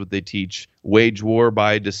deception. That's what they teach. Wage war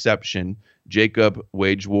by deception. Jacob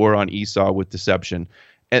waged war on Esau with deception.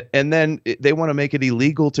 And then they want to make it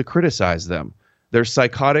illegal to criticize them. They're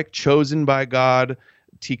psychotic, chosen by God,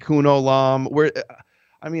 tikkun olam.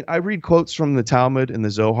 I read quotes from the Talmud and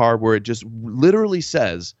the Zohar where it just literally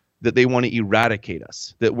says that they want to eradicate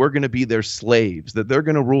us, that we're going to be their slaves, that they're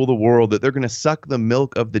going to rule the world, that they're going to suck the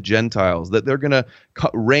milk of the Gentiles, that they're going to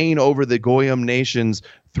reign over the Goyim nations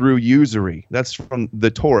through usury. That's from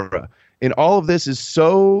the Torah. And all of this is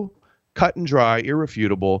so cut and dry,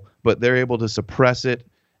 irrefutable, but they're able to suppress it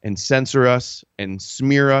and censor us and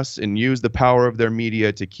smear us and use the power of their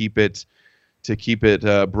media to keep it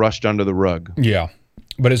brushed under the rug. Yeah,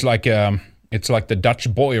 but it's like the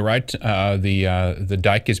Dutch boy, right? The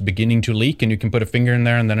dike is beginning to leak, and you can put a finger in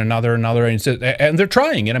there, and then another, and they're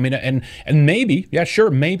trying it. And maybe, yeah, sure,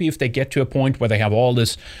 maybe if they get to a point where they have all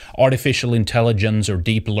this artificial intelligence or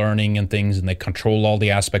deep learning and things, and they control all the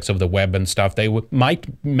aspects of the web and stuff, they might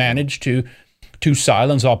manage to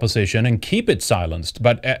silence opposition and keep it silenced.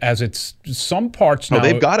 But as it's some parts now...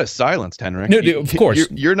 they've got us silenced, Henrik. No, of course.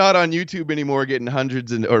 You're not on YouTube anymore getting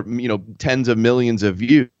hundreds or tens of millions of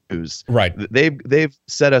views. Right. They've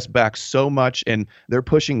set us back so much, and they're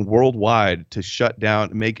pushing worldwide to shut down,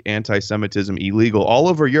 make anti-Semitism illegal all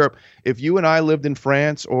over Europe. If you and I lived in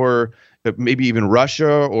France or maybe even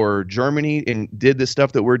Russia or Germany and did the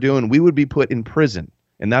stuff that we're doing, we would be put in prison.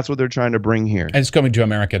 And that's what they're trying to bring here. And it's coming to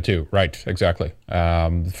America too, right? Exactly.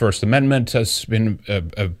 The First Amendment has been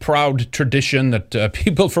a proud tradition that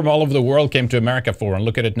people from all over the world came to America for. And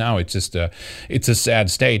look at it now; it's just it's a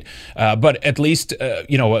sad state. But at least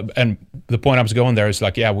and the point I was going there is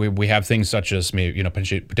like, yeah, we have things such as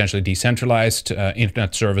potentially decentralized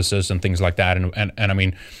internet services and things like that. And I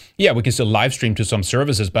mean, yeah, we can still live stream to some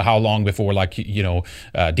services, but how long before, like,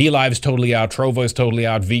 DLive is totally out, Trovo is totally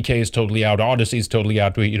out, VK is totally out, Odyssey is totally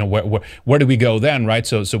out. Where do we go then, right?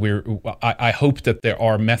 So I hope that there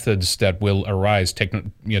are methods that will arise,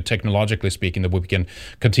 technologically speaking, that we can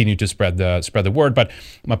continue to spread the word. But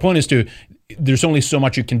my point is there's only so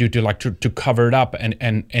much you can do to cover it up, and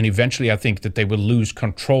eventually I think that they will lose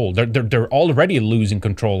control. They're already losing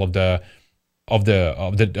control of the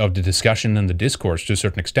discussion and the discourse to a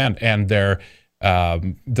certain extent, and they're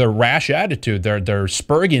their rash attitude, their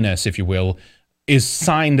spurginess, if you will, is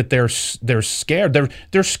sign that they're scared.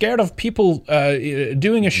 They're scared of people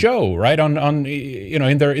doing a show, right, on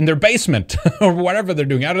in their basement or whatever they're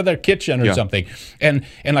doing, out of their kitchen or something. And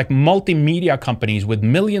like multimedia companies with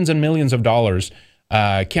millions and millions of dollars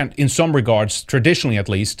can't, in some regards, traditionally at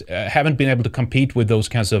least, haven't been able to compete with those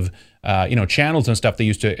kinds of channels and stuff that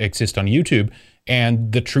used to exist on YouTube.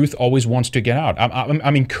 And the truth always wants to get out.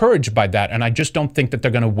 I'm encouraged by that, and I just don't think that they're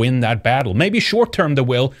going to win that battle. Maybe short term they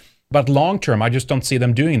will, but long term I just don't see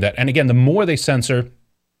them doing that. And again, the more they censor,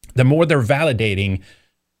 the more they're validating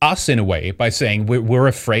us in a way by saying we're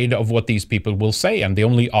afraid of what these people will say, and the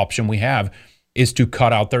only option we have is to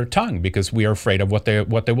cut out their tongue because we are afraid of what they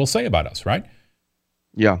will say about us, right?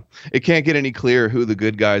 Yeah, it can't get any clearer who the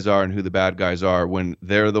good guys are and who the bad guys are when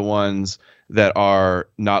they're the ones that are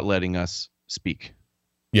not letting us speak.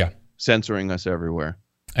 Yeah, censoring us everywhere.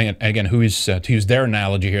 And again, to use their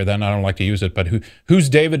analogy here, then I don't like to use it, but who's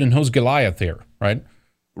David and who's Goliath here, right?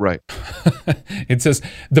 Right. It says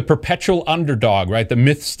the perpetual underdog, right? The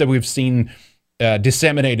myths that we've seen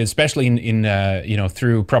disseminated, especially in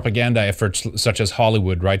through propaganda efforts such as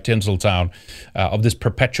Hollywood, right, Tinseltown, of this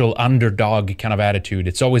perpetual underdog kind of attitude.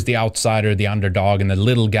 It's always the outsider, the underdog, and the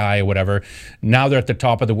little guy or whatever. Now they're at the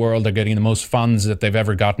top of the world. They're getting the most funds that they've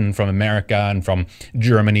ever gotten from America and from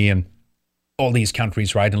Germany and all these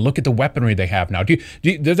countries, right? And look at the weaponry they have now.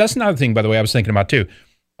 That's another thing, by the way, I was thinking about too.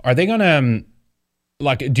 Are they going to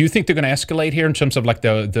do you think they're going to escalate here in terms of like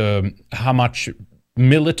the how much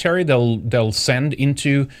military they'll send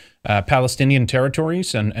into Palestinian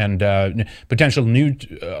territories and potential new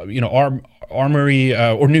armory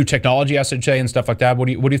or new technology, I should say, and stuff like that? What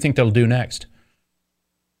do you think they'll do next?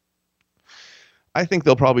 I think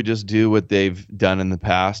they'll probably just do what they've done in the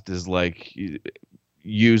past, is like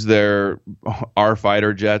use our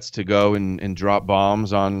fighter jets to go and drop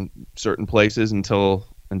bombs on certain places until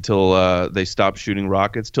they stop shooting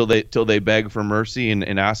rockets, till they beg for mercy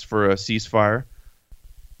and ask for a ceasefire.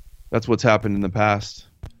 That's what's happened in the past.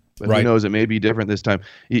 But right. Who knows? It may be different this time.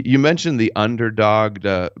 You mentioned the underdog,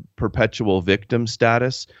 perpetual victim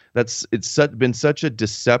status. It's been such a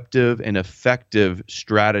deceptive and effective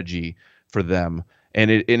strategy for them, and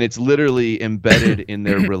it's literally embedded in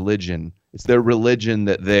their religion. It's their religion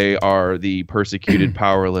that they are the persecuted,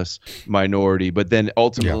 powerless minority. But then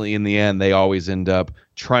ultimately, in the end, they always end up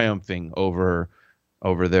triumphing over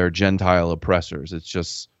their Gentile oppressors.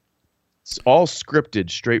 It's all scripted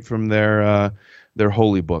straight from their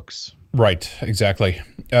holy books. Right, exactly.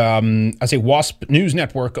 I say WASP News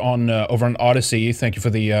Network over on Odyssey. Thank you for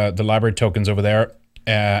the library tokens over there.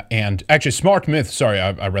 And actually, Smart Myth. Sorry,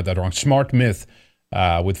 I read that wrong. Smart Myth.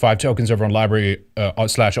 With 5 tokens over on library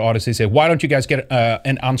 /Odyssey, say, why don't you guys get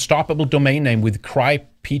an unstoppable domain name with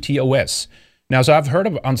cryptos? Now, so I've heard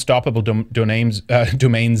of unstoppable domains,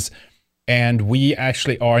 and we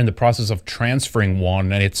actually are in the process of transferring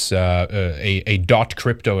one, and it's a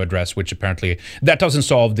 .crypto address, which apparently that doesn't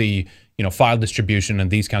solve the file distribution and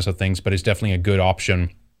these kinds of things, but it's definitely a good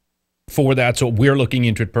option for that. So we're looking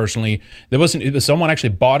into it personally. Someone actually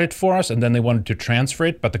bought it for us, and then they wanted to transfer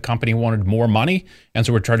it, but the company wanted more money, and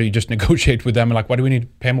so we're trying to just negotiate with them and like, why do we need to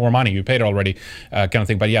pay more money? You paid it already, kind of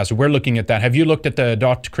thing. But yeah, so we're looking at that. Have you looked at the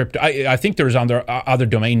 .crypto? I think there's other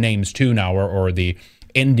domain names too now, or the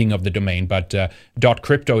ending of the domain, but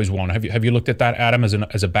 .crypto is one. Have you looked at that, Adam,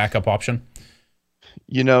 as a backup option?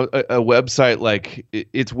 A website like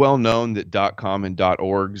it's well known that .com and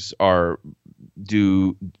 .orgs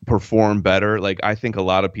do perform better. Like, I think a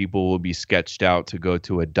lot of people will be sketched out to go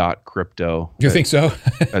to a .crypto. You think so?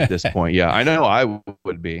 At this point, yeah, I know I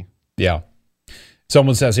would be. Yeah.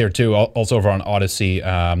 Someone says here too, also over on Odyssey,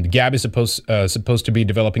 Gab is supposed to be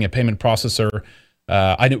developing a payment processor.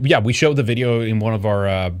 We showed the video in one of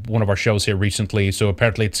our shows here recently. So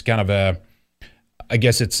apparently it's kind of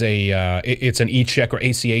it's an e-check or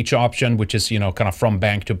ACH option, which is kind of from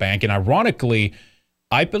bank to bank. And ironically,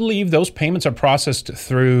 I believe those payments are processed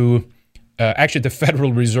through actually the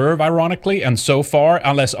Federal Reserve, ironically, and so far,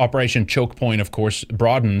 unless Operation Choke Point, of course,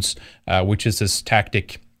 broadens, which is this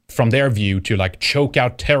tactic from their view to like choke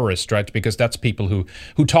out terrorists, right? Because that's people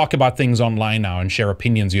who talk about things online now and share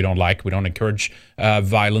opinions you don't like. We don't encourage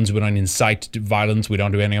violence. We don't incite violence. We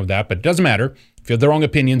don't do any of that. But it doesn't matter. If you have the wrong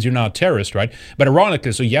opinions, you're not a terrorist, right? But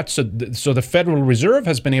ironically, so the Federal Reserve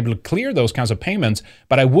has been able to clear those kinds of payments.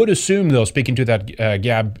 But I would assume, though, speaking to that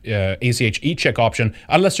Gab ACH e-check option,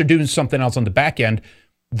 unless they're doing something else on the back end,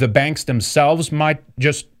 the banks themselves might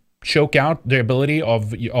just choke out the ability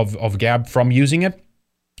of Gab from using it.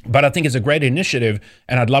 But I think it's a great initiative,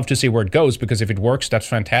 and I'd love to see where it goes, because if it works, that's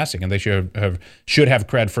fantastic, and they should have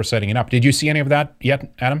cred for setting it up. Did you see any of that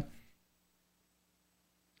yet, Adam?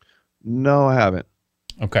 No, I haven't.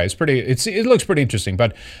 Okay, it looks pretty interesting.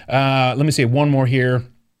 But let me see one more here.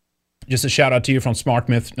 Just a shout out to you from Smart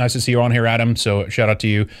Myth. Nice to see you on here, Adam. So shout out to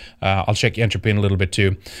you. I'll check Entropy in a little bit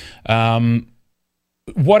too.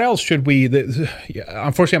 What else should we?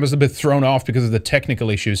 Unfortunately, I was a bit thrown off because of the technical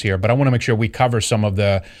issues here, but I want to make sure we cover some of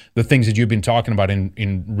the things that you've been talking about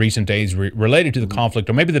in recent days related to the conflict,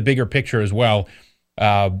 or maybe the bigger picture as well.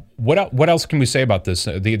 What else can we say about this,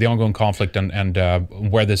 the ongoing conflict, and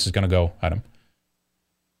where this is going to go, Adam?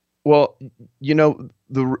 Well,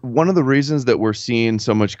 one of the reasons that we're seeing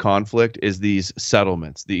so much conflict is these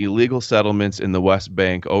settlements, the illegal settlements in the West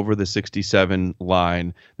Bank over the 67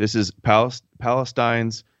 line. This is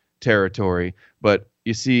Palestine's territory, but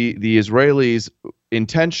you see, the Israelis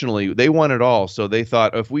intentionally, they want it all. So they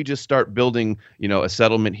thought, if we just start building, a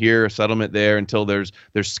settlement here, a settlement there, until they're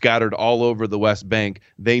scattered all over the West Bank,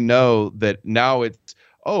 they know that now it's,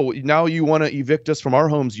 oh, now you want to evict us from our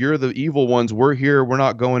homes. You're the evil ones. We're here. We're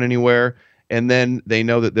not going anywhere. And then they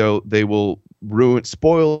know that they will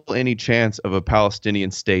spoil any chance of a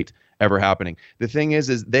Palestinian state ever happening. The thing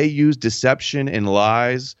is they use deception and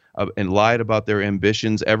lies and lied about their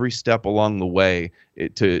ambitions every step along the way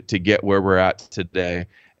to get where we're at today.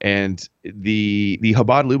 And the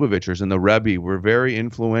Chabad Lubavitchers and the Rebbe were very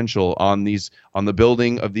influential on the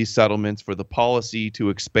building of these settlements, for the policy to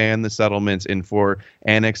expand the settlements and for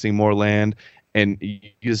annexing more land. And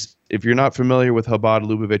if you're not familiar with Chabad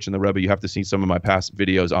Lubavitch and the Rebbe, you have to see some of my past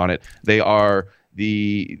videos on it. They are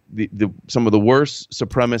some of the worst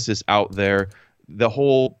supremacists out there. The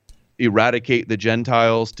whole eradicate the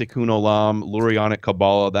Gentiles, Tikkun Olam, Lurianic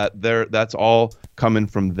Kabbalah, that's all coming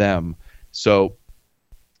from them. So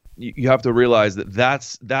you have to realize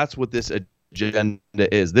that's what this agenda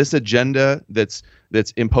is. This agenda that's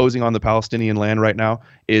imposing on the Palestinian land right now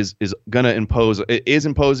is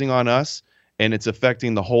imposing on us, and it's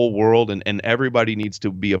affecting the whole world, and everybody needs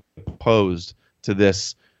to be opposed to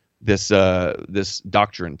this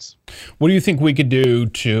doctrines. What do you think we could do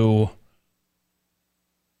to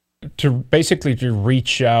basically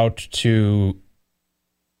reach out to,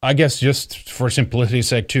 I guess, just for simplicity's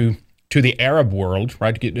sake, to the Arab world,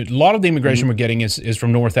 right? A lot of the immigration we're getting is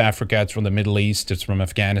from North Africa, it's from the Middle East, it's from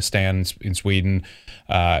Afghanistan, in Sweden.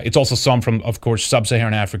 It's also some from, of course,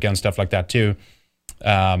 Sub-Saharan Africa and stuff like that too.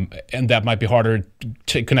 And that might be harder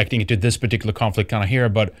connecting it to this particular conflict kind of here,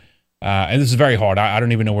 but and this is very hard. I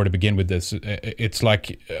don't even know where to begin with this. It's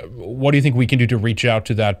like, what do you think we can do to reach out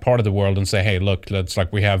to that part of the world and say, hey, look,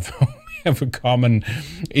 we have a common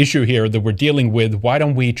issue here that we're dealing with. Why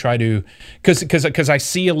don't we try to? Because I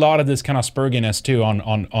see a lot of this kind of spurginess too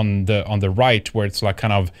on the right, where it's like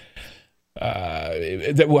kind of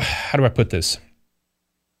how do I put this?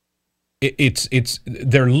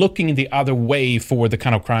 They're looking the other way for the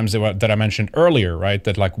kind of crimes that I mentioned earlier, right?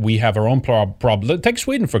 That like we have our own problem. Take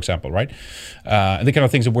Sweden, for example, right? And the kind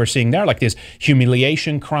of things that we're seeing there, like these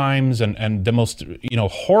humiliation crimes and the most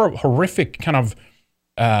horrific kind of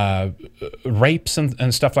rapes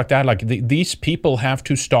and stuff like that. Like these people have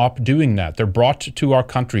to stop doing that. They're brought to our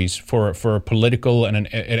countries for a political and an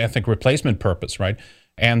ethnic replacement purpose, right?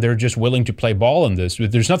 And they're just willing to play ball in this.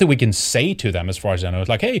 There's nothing we can say to them, as far as I know. It's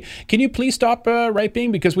like, hey, can you please stop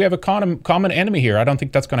raping? Because we have a common enemy here. I don't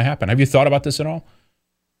think that's going to happen. Have you thought about this at all?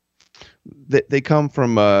 They come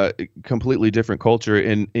from a completely different culture.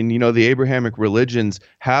 And the Abrahamic religions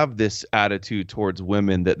have this attitude towards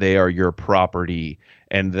women that they are your property,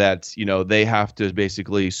 and that, they have to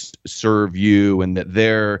basically serve you, and that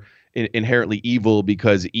they're inherently evil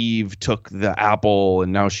because Eve took the apple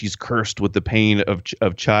and now she's cursed with the pain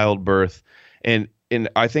of childbirth. And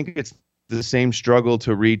I think it's the same struggle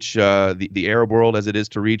to reach the Arab world as it is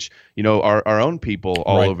to reach our own people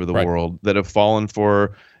all over the world that have fallen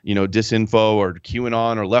for disinfo or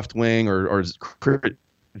QAnon or left wing or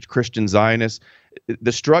Christian Zionists.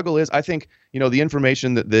 The struggle is, I think, the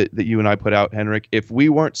information that you and I put out, Henrik, if we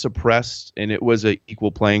weren't suppressed and it was an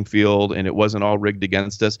equal playing field and it wasn't all rigged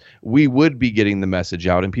against us, we would be getting the message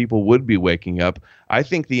out and people would be waking up. I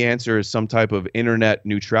think the answer is some type of internet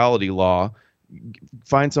neutrality law.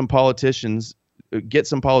 Find some politicians, get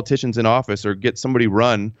some politicians in office, or get somebody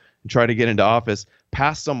run and try to get into office,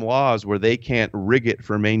 pass some laws where they can't rig it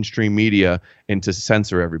for mainstream media and to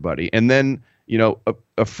censor everybody. And then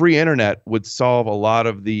a free internet would solve a lot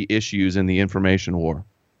of the issues in the information war.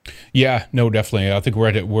 Yeah, no, definitely. I think we're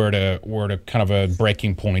at a kind of a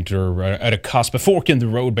breaking point, or at a cusp, a fork in the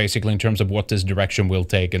road, basically, in terms of what this direction will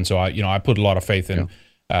take. And so I put a lot of faith in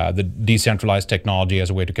the decentralized technology as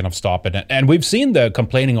a way to kind of stop it. And we've seen the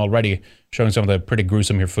complaining already, showing some of the pretty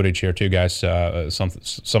gruesome here footage here too, guys. Some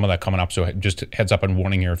of that coming up. So just heads up and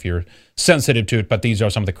warning here if you're sensitive to it. But these are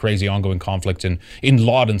some of the crazy ongoing conflicts in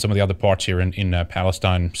Lod and some of the other parts here in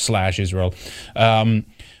Palestine/Israel.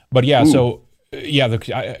 But yeah, so. Yeah,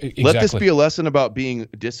 exactly. Let this be a lesson about being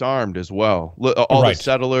disarmed as well. All the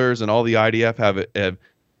settlers and all the IDF have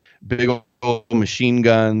big old machine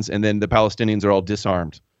guns, and then the Palestinians are all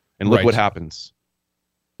disarmed. And look what happens.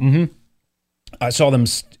 I saw them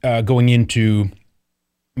going into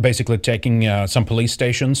basically taking some police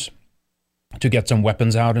stations to get some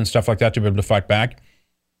weapons out and stuff like that to be able to fight back.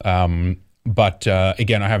 But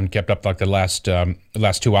again, I haven't kept up like the last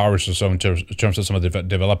 2 hours or so in terms of some of the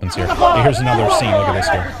developments here. Here's another scene. Look at this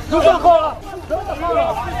here.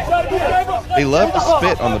 They love to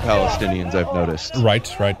spit on the Palestinians, I've noticed. Right,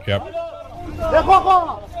 yep.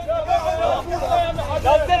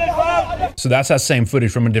 So that's that same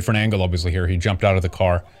footage from a different angle, obviously, here. He jumped out of the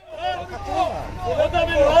car.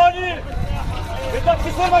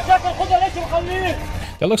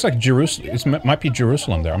 That looks like Jerusalem. It might be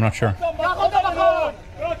Jerusalem there. I'm not sure.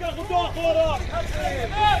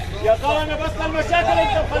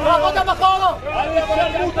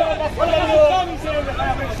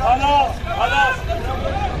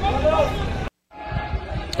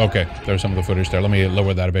 Okay, there's some of the footage there. Let me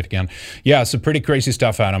lower that a bit again. Yeah, some pretty crazy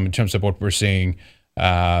stuff, Adam, in terms of what we're seeing.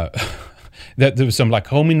 That there was some like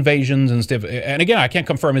home invasions and stuff. And again, I can't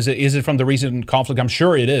confirm. Is it from the recent conflict? I'm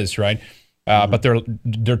sure it is, right? But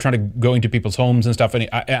they're trying to go into people's homes and stuff. And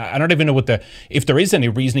I don't even know if there is any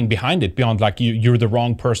reasoning behind it beyond like you're the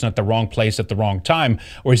wrong person at the wrong place at the wrong time,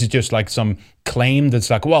 or is it just like some claim that's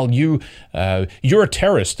like, well, you're a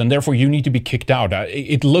terrorist and therefore you need to be kicked out.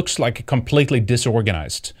 It looks like completely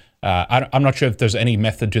disorganized. I'm not sure if there's any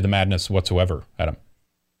method to the madness whatsoever, Adam.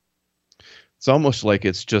 It's almost like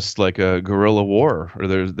it's just like a guerrilla war, or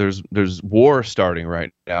there's war starting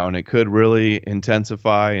right now, and it could really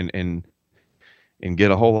intensify and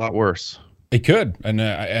get a whole lot worse. It could, and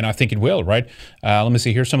I think it will, right? Let me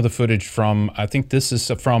see. Here's some of the footage from. I think this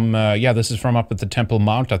is from. This is from up at the Temple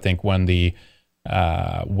Mount. I think when they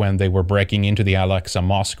were breaking into the Al-Aqsa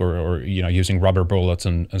Mosque, or using rubber bullets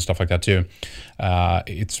and stuff like that too.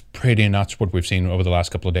 It's pretty nuts what we've seen over the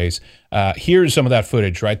last couple of days. Here's some of that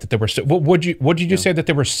footage, right? That they were. What did you say that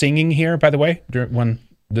they were singing here? By the way, when.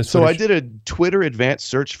 So I did a Twitter advanced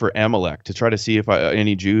search for Amalek to try to see if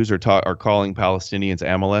any Jews are calling Palestinians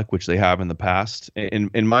Amalek, which they have in the past.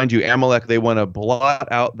 And mind you, Amalek, they want to blot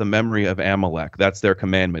out the memory of Amalek. That's their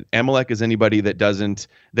commandment. Amalek is anybody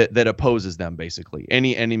that opposes them, basically.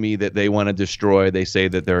 Any enemy that they want to destroy, they say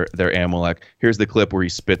that they're Amalek. Here's the clip where he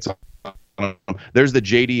spits on them. There's the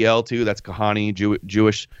JDL too. That's Kahani,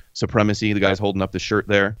 Jewish supremacy. The guy's holding up the shirt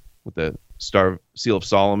there with the seal of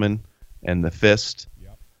Solomon and the fist.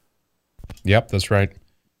 Yep, that's right.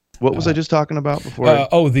 What was I just talking about before?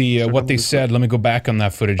 What they said. Let me go back on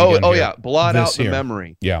that footage again. Yeah, blot out the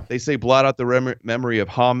memory. Yeah. They say blot out the memory of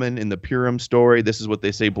Haman in the Purim story. This is what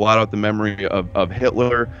they say, blot out the memory of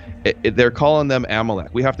Hitler. They're calling them Amalek.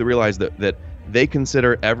 We have to realize that they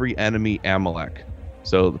consider every enemy Amalek.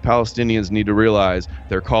 So the Palestinians need to realize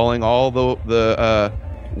they're calling all the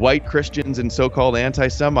white Christians and so-called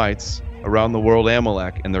anti-Semites around the world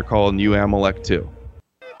Amalek, and they're calling you Amalek too.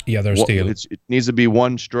 Yeah, they're still. It needs to be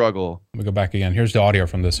one struggle. Let me go back again. Here's the audio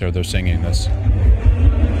from this here. They're singing this.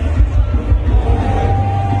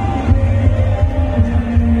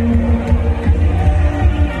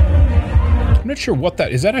 I'm not sure what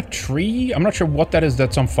that is. That a tree? I'm not sure what that is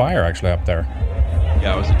that's on fire actually up there.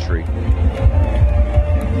 Yeah, it was a tree.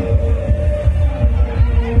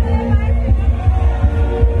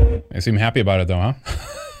 They seem happy about it though, huh?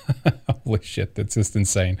 Holy shit, that's just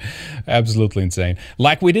insane. Absolutely insane.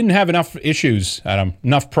 Like we didn't have enough issues, Adam,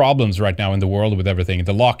 enough problems right now in the world with everything.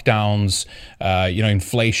 The lockdowns,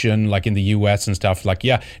 inflation, like in the US and stuff. Like,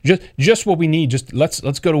 yeah, just what we need. Just let's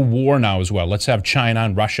go to war now as well. Let's have China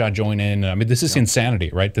and Russia join in. I mean, this is insanity,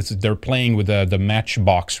 right? They're playing with the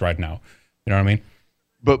matchbox right now. You know what I mean?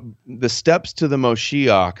 But the steps to the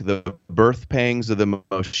Moshiach, the birth pangs of the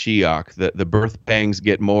Moshiach, the birth pangs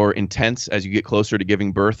get more intense as you get closer to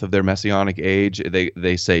giving birth of their messianic age.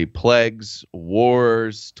 They say plagues,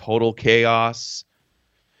 wars, total chaos,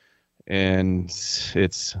 and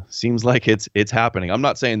it seems like it's happening. I'm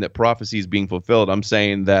not saying that prophecy is being fulfilled. I'm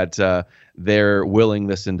saying that they're willing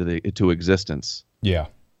this into existence. Yeah,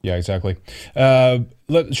 exactly.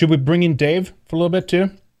 Should we bring in Dave for a little bit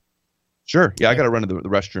too? Sure. Yeah, I got to run to the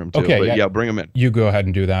restroom too. Okay. But yeah, bring him in. You go ahead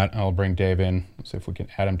and do that. I'll bring Dave in. Let's see if we can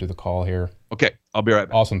add him to the call here. Okay. I'll be right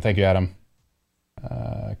back. Awesome. Thank you, Adam.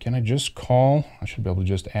 Can I just call? I should be able to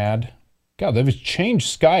just add. God, they've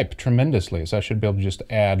changed Skype tremendously, so I should be able to just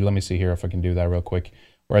add. Let me see here if I can do that real quick.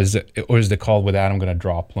 Or is the call with Adam going to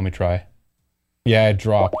drop? Let me try. Yeah, it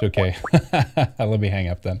dropped. Okay. Let me hang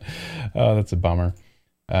up then. Oh, that's a bummer.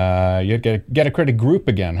 You get a credit group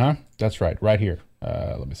again, huh? That's right here.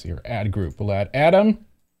 Let me see here. Add group. We'll add Adam,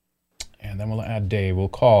 and then we'll add Dave. We'll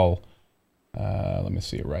call. Let me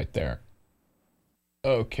see it right there.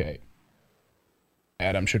 Okay.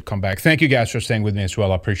 Adam should come back. Thank you guys for staying with me as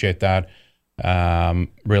well. I appreciate that.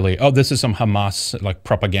 Really. Oh, this is some Hamas like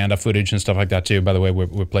propaganda footage and stuff like that too. By the way,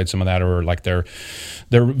 we played some of that, or like their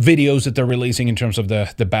videos that they're releasing in terms of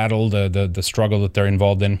the battle, the struggle that they're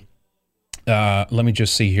involved in. Let me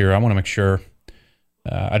just see here. I want to make sure.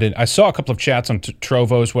 I saw a couple of chats on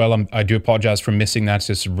Trovo as well. I do apologize for missing that. It's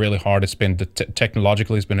just really hard. It's been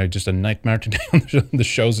technologically, it's been just a nightmare today on the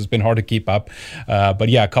shows. It's been hard to keep up. But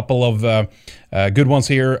yeah, a couple of good ones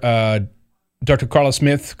here. Dr. Carla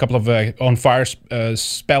Smith, a couple of on fire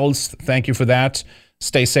spells. Thank you for that.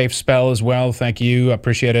 Stay safe spell as well. Thank you.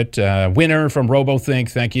 Appreciate it. Winner from RoboThink.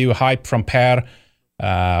 Thank you. Hype from Per.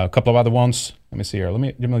 A couple of other ones. Let me see here. Let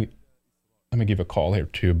me give a call here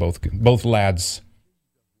to both lads.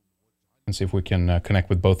 And see if we can connect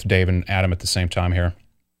with both Dave and Adam at the same time here.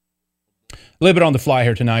 A little bit on the fly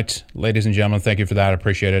here tonight. Ladies and gentlemen, thank you for that. I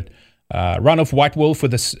appreciate it. Run of White Wolf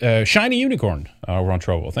with this shiny unicorn over on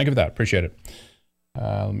Trovo. Thank you for that. Appreciate it.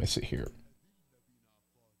 Let me see here.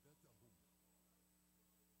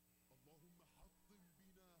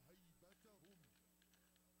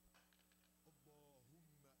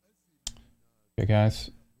 Okay,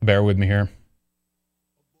 guys. Bear with me here.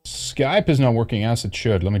 Skype is not working as it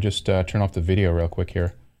should. Let me just turn off the video real quick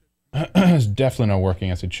here. It's definitely not working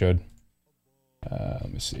as it should.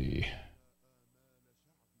 Let me see.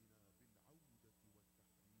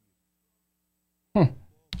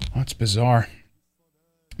 That's bizarre.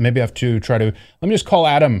 Maybe I have to try to... Let me just call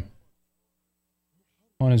Adam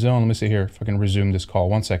on his own. Let me see here if I can resume this call.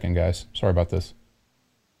 1 second, guys. Sorry about this.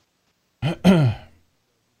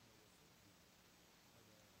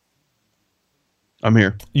 I'm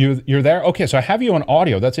here. You're there? Okay, so I have you on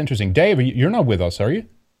audio. That's interesting. Dave, you're not with us, are you?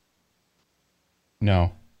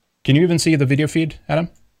 No. Can you even see the video feed, Adam?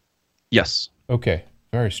 Yes. Okay.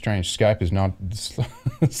 Very strange. Skype is not...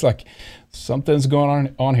 It's like something's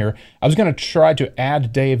going on here. I was going to try to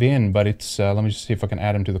add Dave in, but it's... let me just see if I can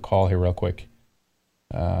add him to the call here real quick.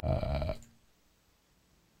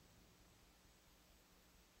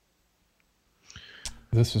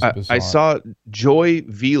 This is bizarre. I saw Joy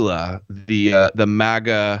Vila, the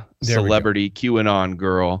MAGA celebrity QAnon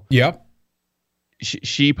girl. Yep.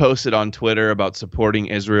 She posted on Twitter about supporting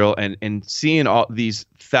Israel and seeing all these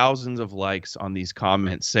thousands of likes on these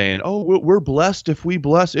comments saying, "Oh, we're blessed if we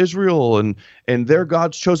bless Israel and they're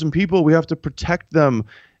God's chosen people. We have to protect them."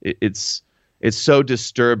 It's so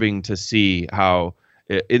disturbing to see how.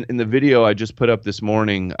 In the video I just put up this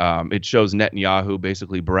morning, it shows Netanyahu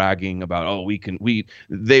basically bragging about,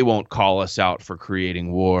 they won't call us out for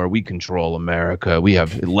creating war. We control America.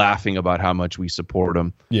 Laughing about how much we support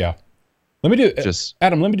them. Yeah. Let me do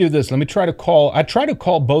Adam. Let me do this. Let me try to call. I try to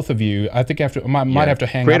call both of you. I think I might have to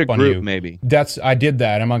hang up on you. Maybe. I did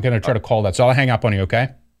that. I'm not going to try to call that. So I'll hang up on you. Okay.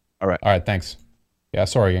 All right. All right. Thanks. Yeah,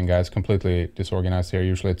 sorry again, guys. Completely disorganized here.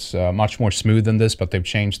 Usually it's much more smooth than this, but they've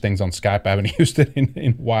changed things on Skype. I haven't used it in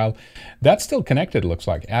a while. That's still connected, it looks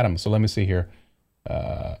like. Adam, so let me see here.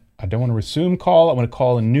 I don't want to resume call. I want to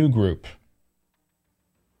call a new group.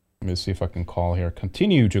 Let me see if I can call here.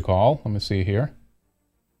 Continue to call. Let me see here.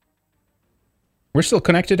 We're still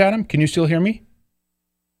connected, Adam? Can you still hear me?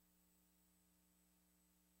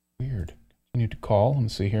 Weird. Continue to call. Let me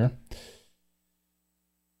see here.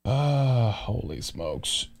 Holy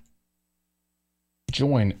smokes.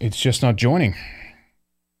 Join. It's just not joining.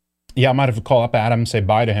 Yeah, I might have to call up Adam, say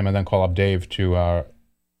bye to him, and then call up Dave to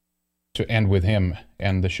end with him,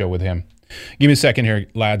 end the show with him. Give me a second here,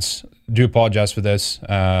 lads. Do apologize for this.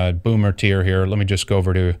 Boomer tier here. Let me just go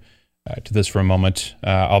over to this for a moment.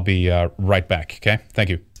 I'll be right back, okay? Thank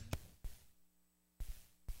you.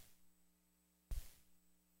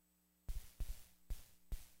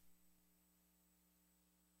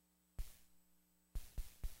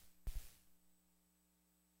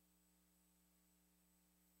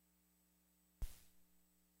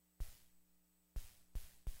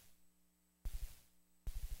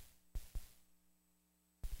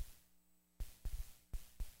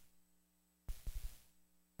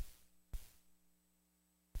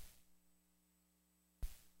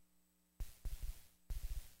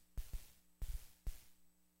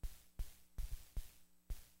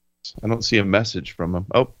 is. I don't see a message from him.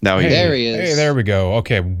 Oh, now hey, there he is. Hey, there we go.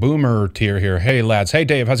 Okay, Boomer tier here. Hey, lads. Hey,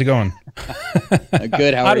 Dave. How's it going?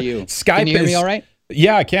 Good. How are you? Skype can you hear me all right?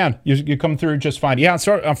 Yeah, I can. You come through just fine. Yeah,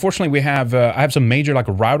 so unfortunately, we have I have some major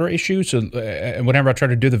router issues. So whenever I try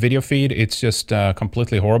to do the video feed, it's just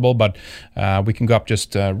completely horrible. But we can go up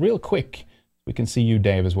just real quick. We can see you,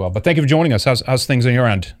 Dave, as well. But thank you for joining us. How's things on your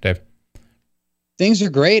end, Dave? Things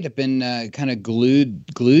are great. I've been kind of glued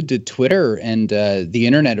to Twitter and the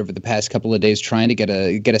internet over the past couple of days, trying to get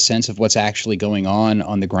a sense of what's actually going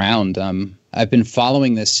on the ground. I've been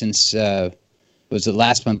following this since was it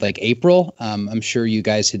last month, like April? I'm sure you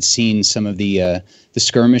guys had seen some of the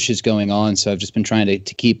skirmishes going on, so I've just been trying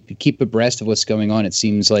to keep abreast of what's going on. It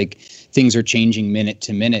seems like things are changing minute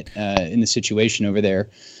to minute in the situation over there.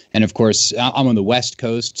 And of course, I'm on the West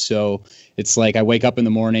Coast, so it's like I wake up in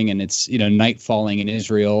the morning and it's night falling in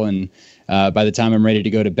Israel, and by the time I'm ready to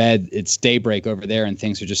go to bed, it's daybreak over there, and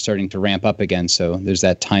things are just starting to ramp up again. So there's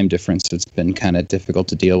that time difference that's been kind of difficult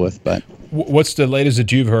to deal with. But what's the latest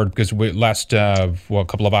that you've heard? Because we last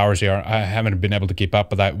couple of hours here, I haven't been able to keep up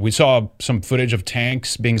with that. We saw some footage of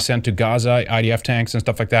tanks being sent to Gaza, IDF tanks and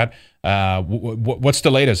stuff like that. What's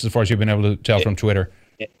the latest as far as you've been able to tell from Twitter?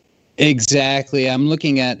 Exactly. I'm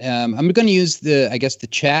looking at. I'm going to use the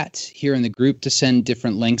chat here in the group to send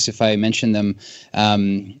different links if I mention them.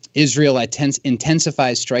 Israel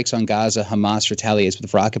intensifies strikes on Gaza. Hamas retaliates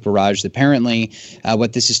with rocket barrage. Apparently,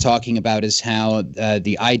 what this is talking about is how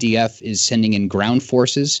the IDF is sending in ground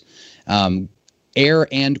forces, air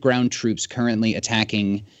and ground troops currently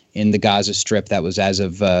attacking in the Gaza Strip. That was as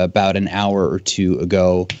of about an hour or two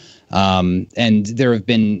ago. And there have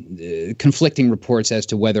been conflicting reports as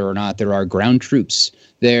to whether or not there are ground troops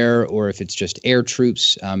there or if it's just air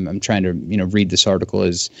troops. I'm trying to read this article.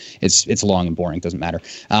 It's long and boring. Doesn't matter.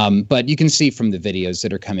 But you can see from the videos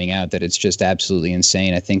that are coming out that it's just absolutely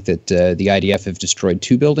insane. I think that the IDF have destroyed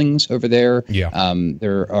 2 buildings over there. Yeah.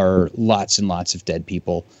 There are lots and lots of dead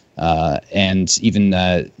people and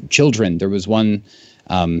even children. There was one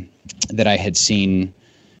that I had seen.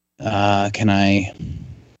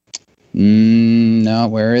 No,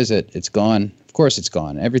 where is it? It's gone. Of course it's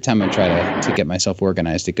gone. Every time I try to get myself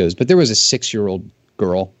organized, it goes. But there was a 6-year-old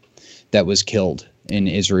girl that was killed in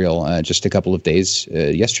Israel just a couple of days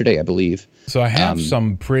yesterday, I believe. So I have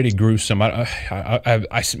some pretty gruesome.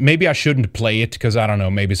 Maybe I shouldn't play it because I don't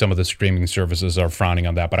know. Maybe some of the streaming services are frowning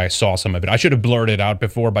on that. But I saw some of it. I should have blurred it out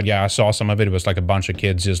before. But yeah, I saw some of it. It was like a bunch of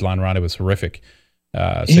kids just lying around. It was horrific.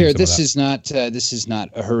 Here, this is not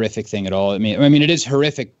a horrific thing at all. I mean, it is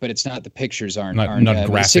horrific, but it's not. The pictures aren't not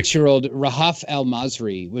graphic. 6-year-old Rahaf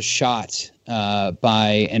al-Masri was shot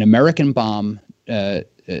by an American bomb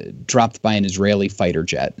dropped by an Israeli fighter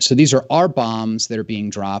jet. So these are our bombs that are being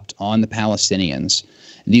dropped on the Palestinians.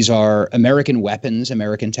 These are American weapons,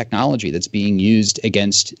 American technology that's being used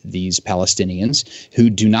against these Palestinians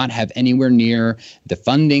who do not have anywhere near the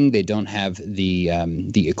funding. They don't have the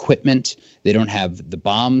equipment. They don't have the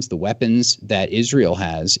bombs, the weapons that Israel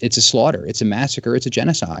has. It's a slaughter. It's a massacre. It's a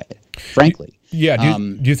genocide, frankly. Yeah.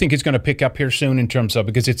 Do you think it's going to pick up here soon in terms of,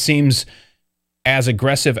 because it seems as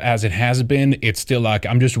aggressive as it has been, it's still like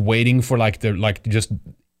I'm just waiting for just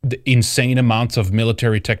the insane amounts of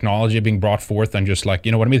military technology being brought forth and just what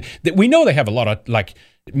I mean? We know they have a lot of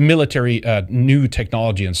military new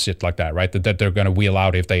technology and shit like that, right? That they're going to wheel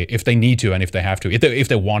out if they need to and if they have to, if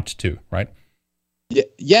they want to, right?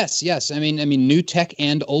 Yes. I mean, new tech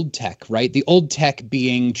and old tech, right? The old tech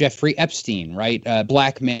being Jeffrey Epstein, right?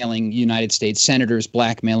 Blackmailing United States senators,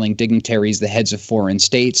 blackmailing dignitaries, the heads of foreign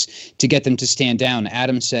states, to get them to stand down.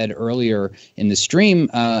 Adam said earlier in the stream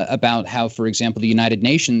about how, for example, the United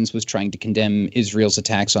Nations was trying to condemn Israel's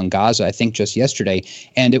attacks on Gaza, I think just yesterday,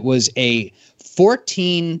 and it was a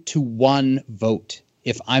 14-1 vote,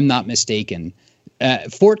 if I'm not mistaken.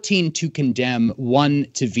 14 to condemn, 1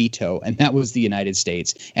 to veto, and that was the United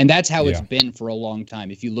States. And that's how it's been for a long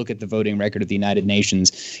time. If you look at the voting record of the United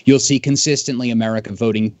Nations, you'll see consistently America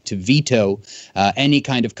voting to veto any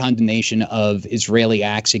kind of condemnation of Israeli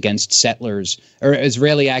acts against settlers or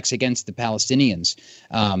Israeli acts against the Palestinians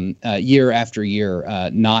year after year,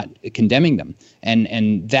 not condemning them.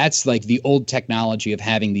 And that's like the old technology of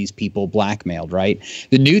having these people blackmailed, right?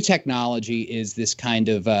 The new technology is this kind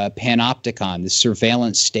of panopticon, this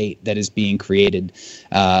surveillance state that is being created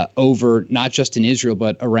over not just in Israel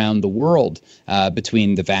but around the world,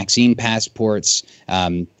 between the vaccine passports,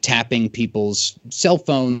 tapping people's cell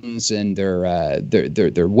phones and their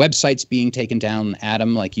websites being taken down,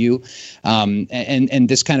 Adam, like you, and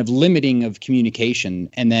this kind of limiting of communication.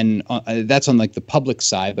 And then that's on like the public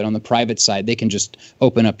side, but on the private side, they can just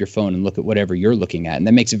open up your phone and look at whatever you're looking at, and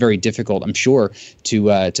that makes it very difficult, I'm sure,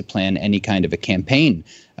 to plan any kind of a campaign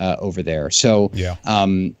over there. So, yeah.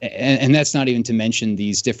 And that's not even to mention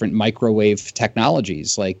these different microwave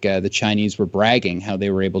technologies. Like the Chinese were bragging how they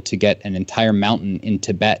were able to get an entire mountain in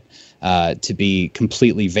Tibet to be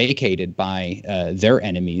completely vacated by their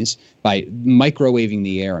enemies by microwaving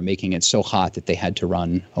the air and making it so hot that they had to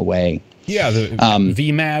run away. Yeah, the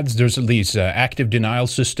VMADs, there's these active denial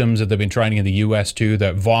systems that they've been trying in the U.S. too,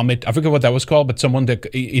 that vomit. I forget what that was called, but someone that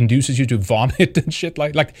induces you to vomit and shit.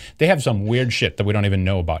 Like they have some weird shit that we don't even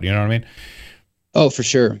know about. You know what I mean? Oh, for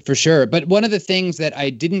sure, for sure. But one of the things that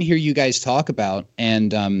I didn't hear you guys talk about,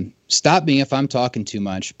 and stop me if I'm talking too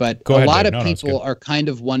much, but a lot of people are kind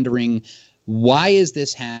of wondering, why is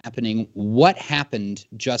this happening? What happened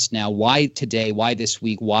just now? Why today? Why this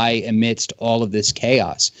week? Why amidst all of this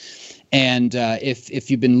chaos? And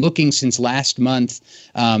if you've been looking since last month,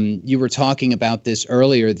 you were talking about this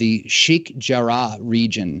earlier, the Sheikh Jarrah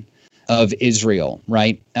region of Israel,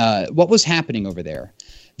 right? What was happening over there?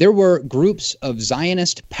 There were groups of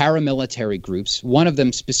Zionist paramilitary groups, one of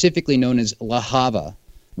them specifically known as Lahava,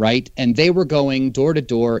 right? And they were going door to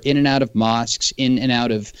door, in and out of mosques, in and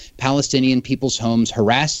out of Palestinian people's homes,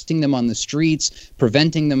 harassing them on the streets,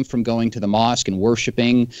 preventing them from going to the mosque and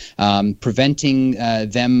worshiping, preventing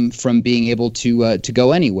them from being able to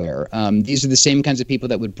go anywhere. These are the same kinds of people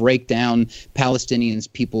that would break down Palestinians'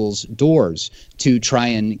 people's doors to try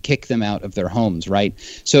and kick them out of their homes, right?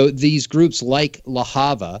 So these groups like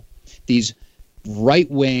Lahava, these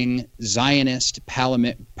right-wing Zionist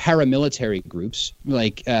paramilitary groups,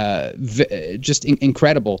 like just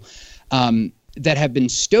incredible, that have been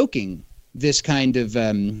stoking this kind of,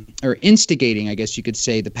 or instigating, I guess you could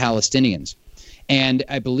say, the Palestinians. And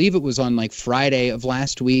I believe it was on like Friday of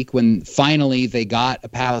last week when finally they got a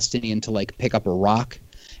Palestinian to like pick up a rock.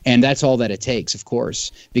 And that's all that it takes, of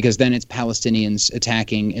course, because then it's Palestinians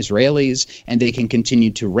attacking Israelis, and they can continue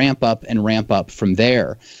to ramp up from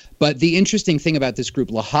there. But the interesting thing about this group,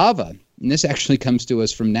 Lahava, and this actually comes to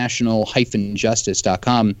us from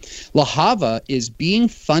national-justice.com, Lahava is being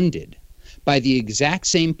funded by the exact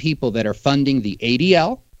same people that are funding the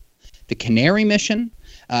ADL, the Canary Mission,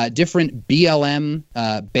 different BLM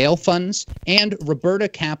bail funds, and Roberta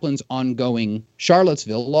Kaplan's ongoing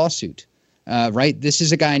Charlottesville lawsuit. Right? This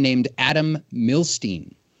is a guy named Adam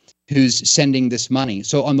Milstein who's sending this money.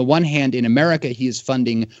 So on the one hand, in America, he is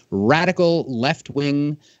funding radical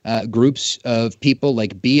left-wing groups of people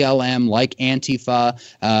like BLM, like Antifa,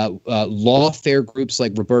 lawfare groups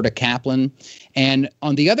like Roberta Kaplan. And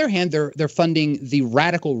on the other hand, they're funding the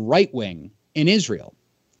radical right wing in Israel.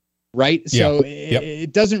 Right? So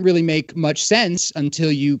it doesn't really make much sense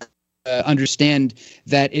until you understand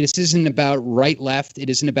that this isn't about right-left. It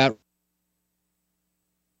isn't about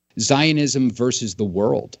Zionism versus the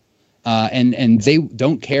world. And they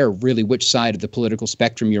don't care really which side of the political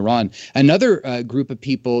spectrum you're on. Another group of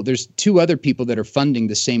people, there's two other people that are funding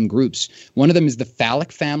the same groups. One of them is the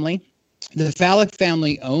Falak family. The Falak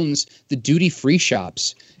family owns the duty-free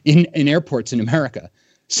shops in airports in America.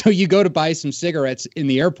 So you go to buy some cigarettes in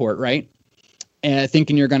the airport, right?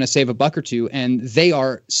 Thinking you're going to save a buck or two, and they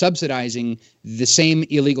are subsidizing the same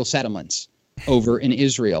illegal settlements over in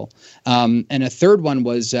Israel. And a third one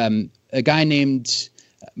was a guy named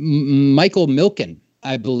Michael Milken,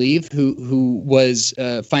 I believe, who was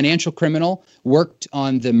a financial criminal, worked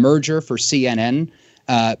on the merger for CNN,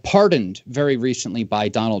 pardoned very recently by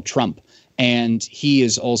Donald Trump. And he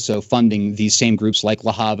is also funding these same groups like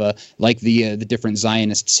Lahava, like the different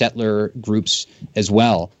Zionist settler groups as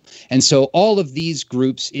well. And so all of these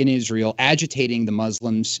groups in Israel agitating the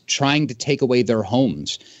Muslims, trying to take away their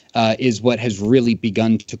homes, is what has really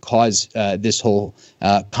begun to cause this whole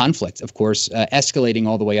conflict, of course, escalating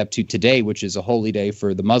all the way up to today, which is a holy day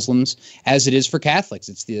for the Muslims, as it is for Catholics.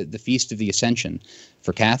 It's the Feast of the Ascension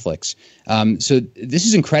for Catholics. So this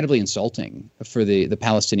is incredibly insulting for the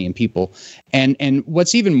Palestinian people. And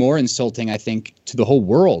what's even more insulting, I think, to the whole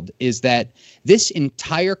world is that this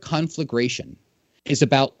entire conflagration is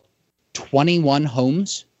about 21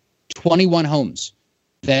 homes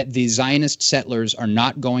that the Zionist settlers are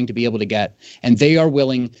not going to be able to get. And they are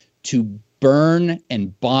willing to burn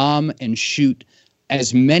and bomb and shoot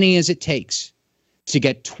as many as it takes to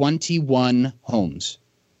get 21 homes.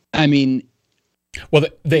 I mean, Well,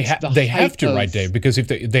 they have to, right, Dave? Because if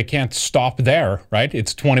they can't stop there, right?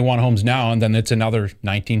 It's 21 homes now, and then it's another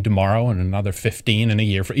 19 tomorrow, and another 15 in a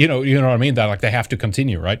year. You know what I mean? That like they have to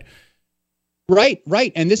continue, right? Right.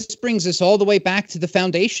 And this brings us all the way back to the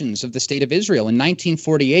foundations of the state of Israel. In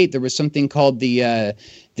 1948, there was something called come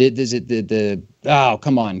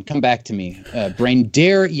back to me, brain,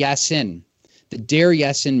 Der Yassin. The Der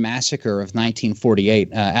Yassin massacre of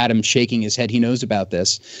 1948. Adam's shaking his head. He knows about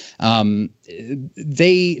this.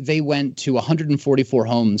 They went to 144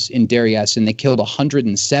 homes in Der Yassin. They killed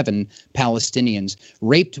 107 Palestinians,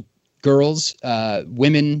 raped girls,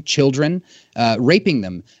 women, children, raping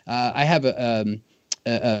them. I have a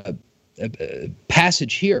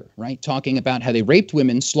passage here, right, talking about how they raped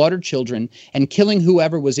women, slaughtered children, and killing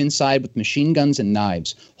whoever was inside with machine guns and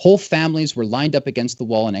knives. Whole families were lined up against the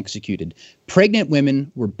wall and executed. Pregnant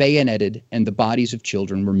women were bayoneted, and the bodies of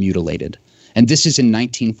children were mutilated. And this is in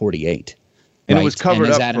 1948. And right? It was covered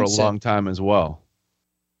up for a long time as well.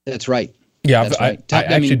 That's right. Yeah, That's right. I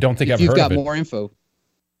actually don't think I've heard of it. You've got more info.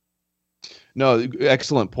 No,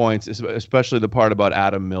 excellent points, especially the part about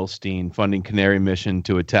Adam Milstein funding Canary Mission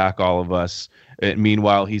to attack all of us.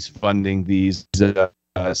 Meanwhile, he's funding these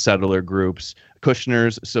settler groups.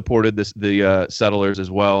 Kushner's supported the settlers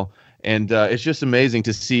as well. And it's just amazing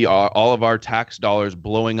to see all of our tax dollars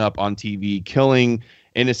blowing up on TV, killing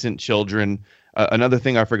innocent children. Another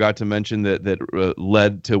thing I forgot to mention that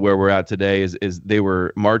led to where we're at today is they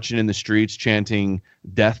were marching in the streets chanting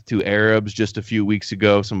 "Death to Arabs" just a few weeks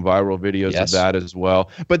ago. Some viral videos of that as well.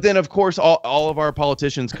 But then, of course, all of our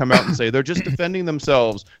politicians come out and say they're just defending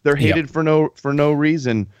themselves. They're hated for no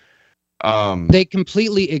reason. They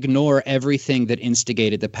completely ignore everything that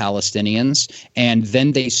instigated the Palestinians, and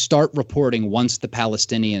then they start reporting once the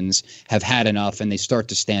Palestinians have had enough and they start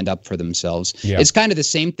to stand up for themselves. Yeah. It's kind of the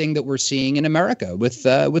same thing that we're seeing in America with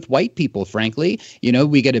white people, frankly. You know,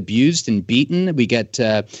 we get abused and beaten. We get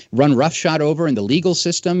run roughshod over in the legal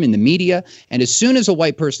system, in the media. And as soon as a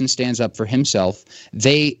white person stands up for himself,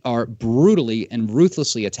 they are brutally and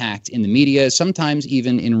ruthlessly attacked in the media, sometimes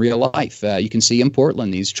even in real life. You can see in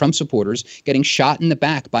Portland, these Trump supporters getting shot in the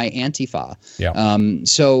back by Antifa. Yeah.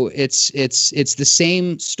 So it's the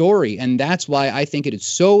same story, and that's why I think it is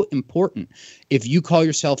so important. If you call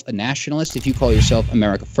yourself a nationalist, if you call yourself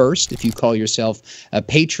America First, if you call yourself a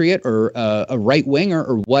patriot or a right winger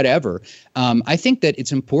or whatever, I think that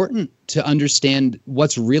it's important to understand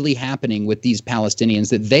what's really happening with these Palestinians,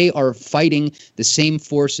 that they are fighting the same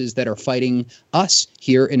forces that are fighting us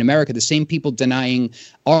here in America. The same people denying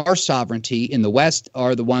our sovereignty in the West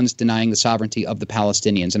are the ones denying the sovereignty of the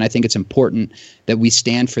Palestinians. And I think it's important that we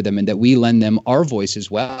stand for them and that we lend them our voice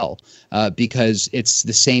as well, because it's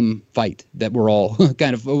the same fight that we're all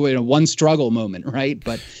kind of in a one struggle moment, right?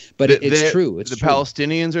 But it's true. It's true.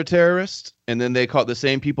 Palestinians are terrorists, and then the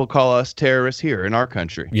same people call us terrorists here in our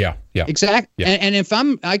country. Yeah. Exactly. Yeah. And if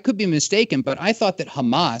I could be mistaken, but I thought that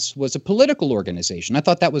Hamas was a political organization. I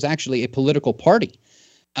thought that was actually a political party.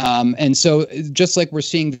 And so just like we're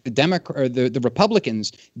seeing the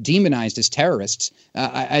Republicans demonized as terrorists,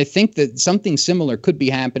 I think that something similar could be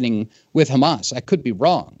happening with Hamas. I could be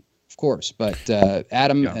wrong, of course, but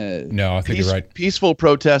Adam. No, I think you're right. Peaceful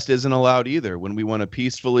protest isn't allowed either. When we want to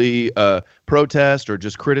peacefully protest or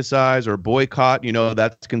just criticize or boycott,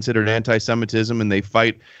 that's considered anti-Semitism, and they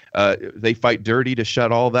fight dirty to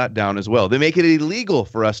shut all that down as well. They make it illegal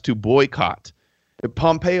for us to boycott.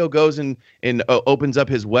 Pompeo goes and opens up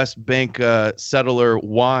his West Bank settler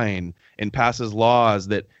wine and passes laws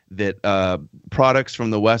that products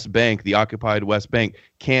from the West Bank, the occupied West Bank,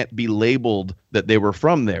 can't be labeled that they were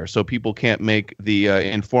from there. So people can't make the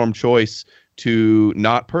informed choice to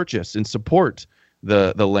not purchase and support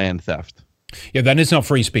the land theft. Yeah, that is not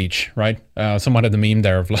free speech, right? Someone had the meme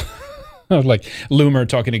there of like Loomer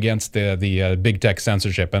talking against the big tech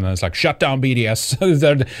censorship, and then it's like, shut down BDS.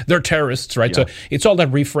 they're terrorists, right? Yeah. So it's all that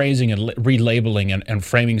rephrasing and relabeling and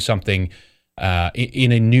framing something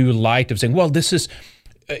in a new light of saying, well, this is,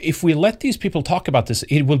 if we let these people talk about this,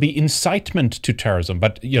 it will be incitement to terrorism.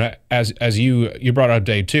 But as you brought up,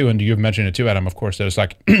 Dave, too, and you've mentioned it too, Adam, of course, there's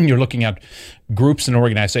like you're looking at groups and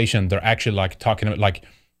organizations. They're actually like talking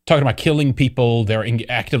about killing people. They're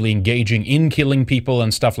actively engaging in killing people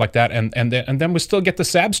and stuff like that. And then we still get the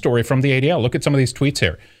sad story from the ADL. Look at some of these tweets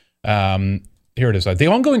here. Here it is. The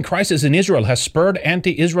ongoing crisis in Israel has spurred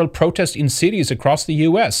anti-Israel protests in cities across the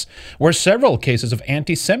U.S., where several cases of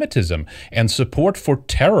anti-Semitism and support for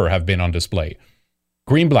terror have been on display.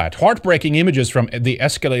 Greenblatt, heartbreaking images from the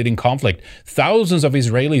escalating conflict. Thousands of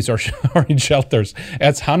Israelis are in shelters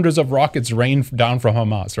as hundreds of rockets rain down from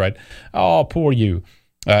Hamas, right? Oh, poor you.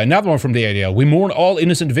 Another one from the ADL. We mourn all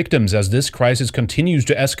innocent victims as this crisis continues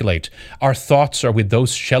to escalate. Our thoughts are with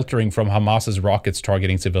those sheltering from Hamas's rockets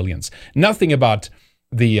targeting civilians. Nothing about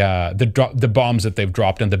the bombs that they've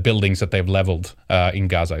dropped and the buildings that they've leveled in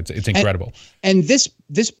Gaza. It's incredible. And this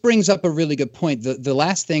brings up a really good point. The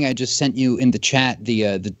last thing I just sent you in the chat,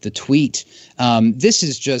 the tweet. This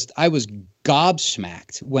is just, I was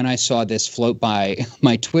gobsmacked when I saw this float by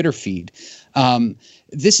my Twitter feed.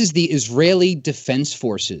 This is the Israeli Defense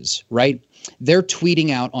Forces, right? They're tweeting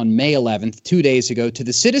out on May 11th, 2 days ago, to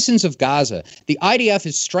the citizens of Gaza, the IDF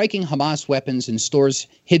is striking Hamas weapons and stores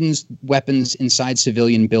hidden weapons inside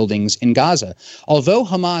civilian buildings in Gaza. Although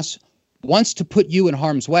Hamas wants to put you in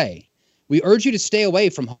harm's way, we urge you to stay away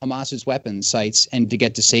from Hamas's weapons sites and to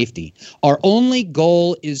get to safety. Our only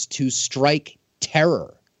goal is to strike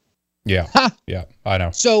terror. Yeah, yeah, I know.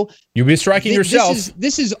 So you'll be striking yourself.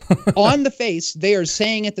 This is on the face. They are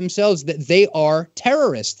saying it themselves that they are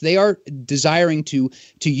terrorists. They are desiring to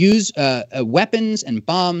use weapons and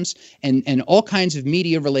bombs and all kinds of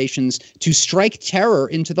media relations to strike terror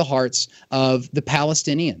into the hearts of the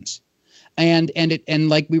Palestinians. And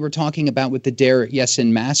like we were talking about with the Deir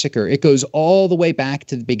Yassin massacre, it goes all the way back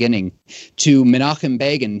to the beginning, to Menachem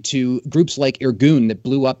Begin, to groups like Irgun that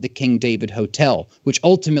blew up the King David Hotel, which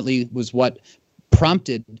ultimately was what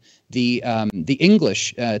prompted the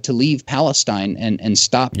English to leave Palestine and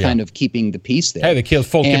stop kind of keeping the peace there. Hey, they killed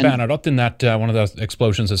Folke Bernadotte in that one of those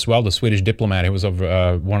explosions as well. The Swedish diplomat who was of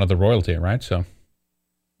one of the royalty, right? So.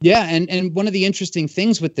 Yeah, and one of the interesting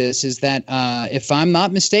things with this is that, if I'm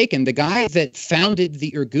not mistaken, the guy that founded the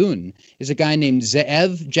Irgun is a guy named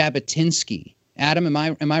Ze'ev Jabotinsky. Adam,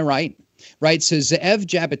 am I right? Right. So Ze'ev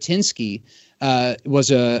Jabotinsky was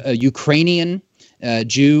a Ukrainian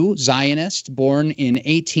Jew, Zionist, born in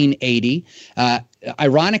 1880.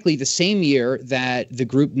 Ironically, the same year that the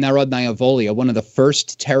group Narodnaya Volia, one of the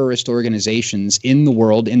first terrorist organizations in the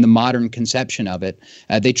world, in the modern conception of it,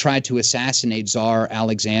 they tried to assassinate Tsar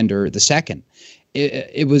Alexander II.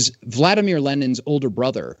 It was Vladimir Lenin's older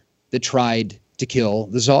brother that tried to kill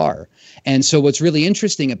the Tsar. And so what's really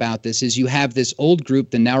interesting about this is you have this old group,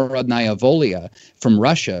 the Narodnaya Volia, from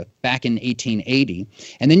Russia back in 1880.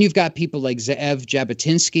 And then you've got people like Ze'ev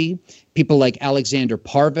Jabotinsky, people like Alexander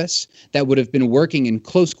Parvus, that would have been working in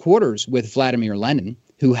close quarters with Vladimir Lenin,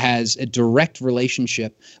 who has a direct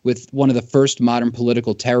relationship with one of the first modern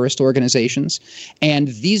political terrorist organizations. And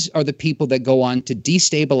these are the people that go on to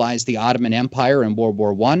destabilize the Ottoman Empire in World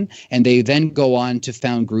War I, and they then go on to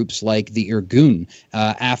found groups like the Irgun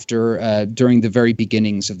during the very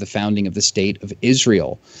beginnings of the founding of the State of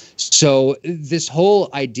Israel. So this whole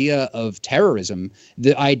idea of terrorism,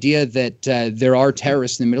 the idea that there are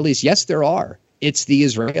terrorists in the Middle East, yes, there are. It's the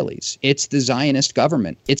Israelis. It's the Zionist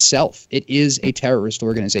government itself. It is a terrorist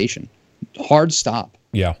organization. Hard stop.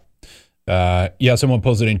 Yeah. Yeah, someone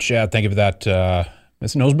posted in chat. Thank you for that.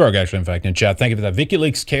 It's Nosberg, actually, in fact, in chat. Thank you for that.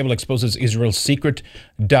 WikiLeaks cable exposes Israel's secret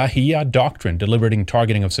Dahiya doctrine, deliberating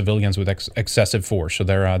targeting of civilians with excessive force. So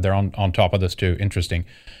they're on top of this, too. Interesting.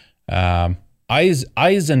 Eisenkot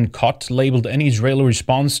labeled any Israeli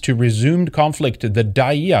response to resumed conflict the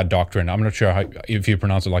Dahiya doctrine. I'm not sure if you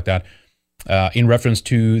pronounce it like that. In reference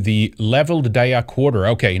to the leveled Dahiya quarter,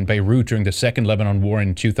 in Beirut during the Second Lebanon War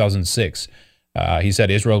in 2006. He said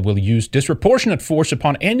Israel will use disproportionate force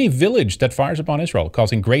upon any village that fires upon Israel,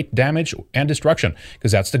 causing great damage and destruction,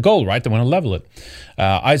 because that's the goal, right? They want to level it.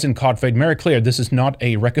 Eisenkot made very clear this is not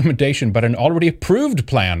a recommendation, but an already approved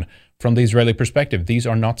plan from the Israeli perspective. These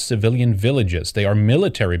are not civilian villages. They are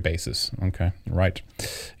military bases. Okay, right.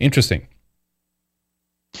 Interesting.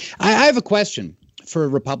 I have a question for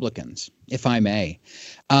Republicans, if I may.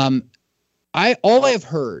 All I have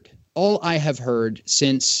heard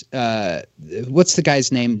since what's the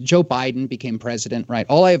guy's name? Joe Biden became president, right?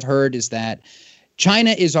 All I have heard is that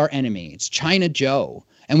China is our enemy. It's China Joe.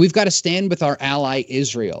 And we've got to stand with our ally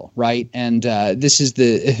Israel, right? And this is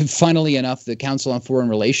funnily enough, the Council on Foreign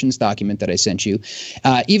Relations document that I sent you.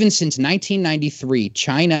 Even since 1993,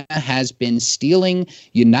 China has been stealing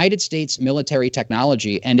United States military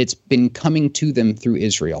technology, and it's been coming to them through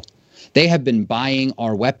Israel. They have been buying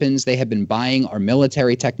our weapons. They have been buying our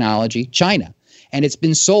military technology, China. And it's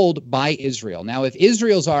been sold by Israel. Now, if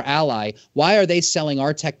Israel's our ally, why are they selling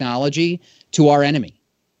our technology to our enemy?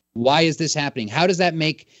 Why is this happening? How does that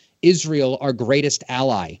make Israel our greatest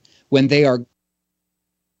ally when they are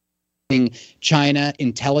giving China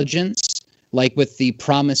intelligence, like with the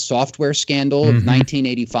Promise software scandal of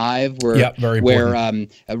 1985, where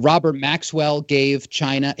Robert Maxwell gave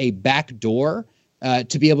China a back door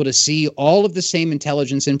to be able to see all of the same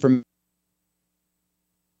intelligence information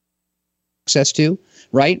access to,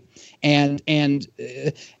 right? And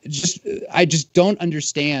I just don't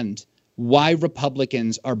understand why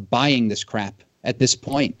Republicans are buying this crap at this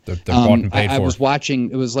point. They're bought and paid for. I was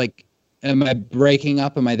watching. It was like, am I breaking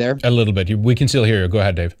up? Am I there? A little bit. We can still hear you. Go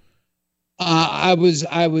ahead, Dave. It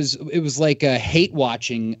was like hate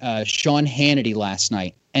watching Sean Hannity last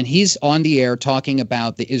night. And he's on the air talking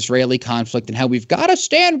about the Israeli conflict and how we've got to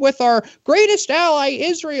stand with our greatest ally,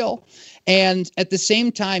 Israel. And at the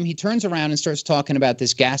same time, he turns around and starts talking about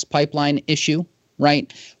this gas pipeline issue,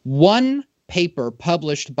 right? One paper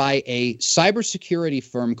published by a cybersecurity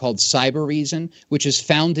firm called Cybereason, which is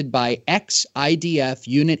founded by ex-IDF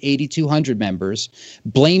Unit 8200 members,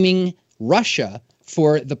 blaming Russia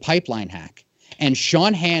for the pipeline hack. And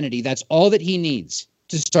Sean Hannity, that's all that he needs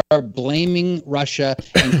to start blaming Russia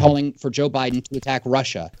and calling for Joe Biden to attack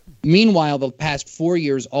Russia. Meanwhile, the past 4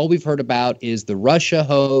 years, all we've heard about is the Russia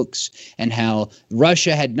hoax and how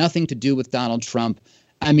Russia had nothing to do with Donald Trump.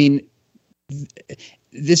 I mean,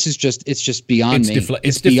 this is it's just beyond me.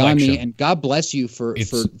 It's beyond me. And God bless you for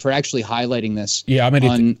actually highlighting this. Yeah, I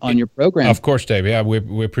mean, on your program. Of course, Dave. Yeah,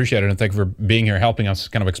 we appreciate it, and thank you for being here, helping us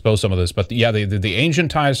kind of expose some of this. But yeah, the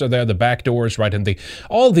ancient ties are there, the back doors, right, and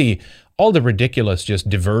all the ridiculous just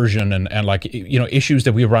diversion and like, you know, issues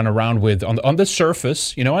that we run around with on the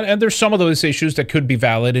surface, you know, and there's some of those issues that could be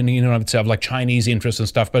valid and, you know, itself, like Chinese interests and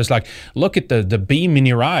stuff, but it's like, look at the beam in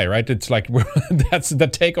your eye, right? It's like, that's the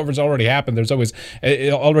takeover's already happened. There's always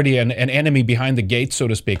already an enemy behind the gate, so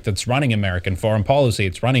to speak, that's running American foreign policy.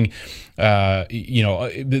 It's running, you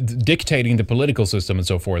know, dictating the political system and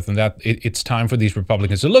so forth. And that it's time for these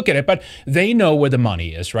Republicans to look at it, but they know where the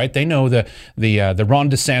money is, right? They know the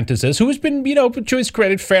Ron DeSantis is, who's been, you know, to his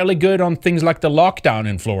credit, fairly good on things like the lockdown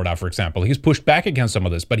in Florida, for example. He's pushed back against some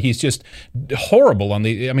of this, but he's just horrible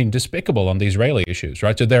despicable on the Israeli issues,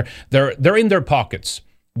 right? So they're in their pockets.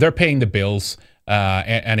 They're paying the bills,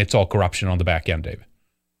 and it's all corruption on the back end, David.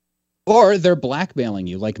 Or they're blackmailing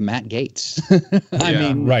you like Matt Gaetz. I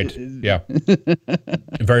mean, right. Yeah.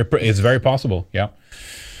 It's very possible. Yeah.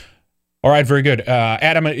 All right. Very good.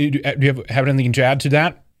 Adam, do you have anything to add to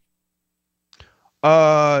that?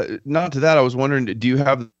 Not to that. I was wondering, do you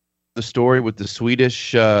have the story with the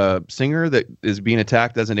Swedish singer that is being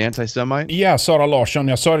attacked as an anti-Semite? Yeah, Sara Larsson.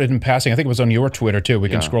 I saw it in passing. I think it was on your Twitter too. We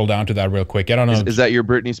can scroll down to that real quick. I don't know. Is that your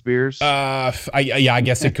Britney Spears? I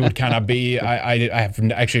guess it could kind of be. I have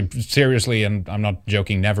actually, seriously, and I'm not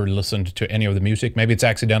joking, never listened to any of the music. Maybe it's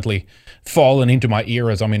accidentally fallen into my ear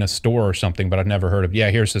as I'm in a store or something, but I've never heard of.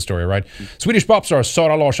 Yeah, here's the story, right? Swedish pop star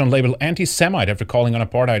Sara Larsson labeled anti-Semite after calling on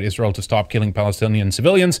apartheid Israel to stop killing Palestinian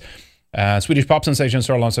civilians. Swedish pop sensation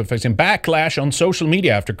Sara Larsson facing backlash on social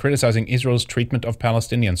media after criticizing Israel's treatment of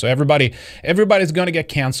Palestinians. So everybody's going to get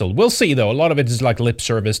canceled. We'll see, though. A lot of it is like lip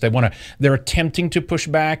service. They're attempting to push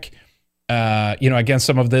back, you know, against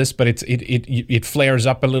some of this, but it flares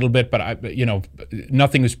up a little bit. But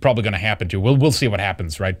nothing is probably going to happen to. We'll see what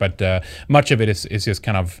happens, right? But much of it is just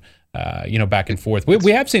kind of you know, back and forth.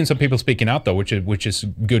 We have seen some people speaking out though, which is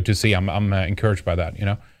good to see. I'm encouraged by that. You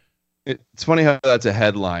know. It's funny how that's a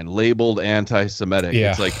headline, labeled anti-Semitic. Yeah.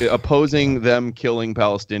 It's like opposing them killing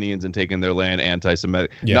Palestinians and taking their land,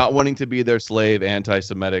 anti-Semitic. Yep. Not wanting to be their slave,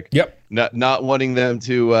 anti-Semitic. Yep. Not wanting them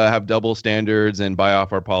to have double standards and buy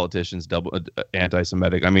off our politicians,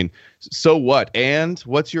 anti-Semitic. I mean, so what? And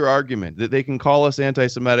what's your argument? That they can call us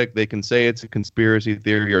anti-Semitic, they can say it's a conspiracy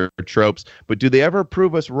theory or tropes, but do they ever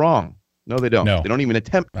prove us wrong? No, they don't. No. They don't even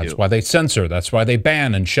attempt to. That's why they censor. That's why they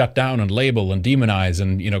ban and shut down and label and demonize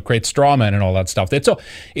and, you know, create straw men and all that stuff.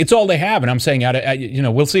 It's all they have. And I'm saying, you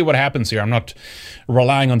know, we'll see what happens here. I'm not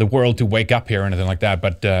relying on the world to wake up here or anything like that.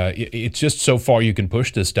 But it's just so far you can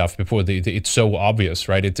push this stuff before it's so obvious,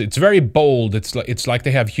 right? It's very bold. It's like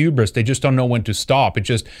they have hubris. They just don't know when to stop. It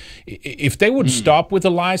just, if they would stop with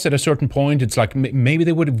the lies at a certain point, it's like maybe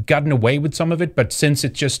they would have gotten away with some of it. But since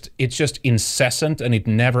it's just incessant and it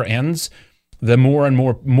never ends, the more and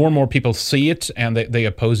more people see it and they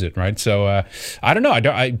oppose it, right? So I don't know.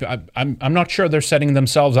 I'm not sure they're setting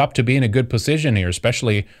themselves up to be in a good position here,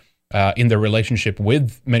 especially in their relationship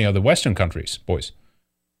with many other Western countries, boys.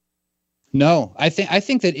 No, I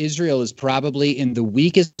think that Israel is probably in the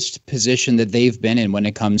weakest position that they've been in when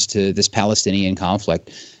it comes to this Palestinian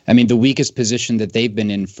conflict. I mean, the weakest position that they've been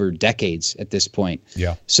in for decades at this point.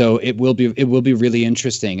 Yeah. So it will be really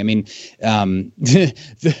interesting. I mean, the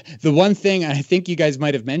one thing, I think you guys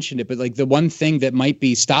might have mentioned it, but like the one thing that might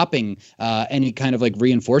be stopping any kind of like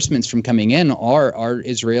reinforcements from coming in are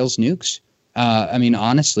Israel's nukes. I mean,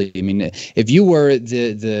 honestly, I mean, if you were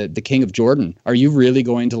the king of Jordan, are you really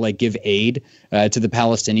going to like give aid to the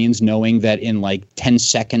Palestinians, knowing that in like 10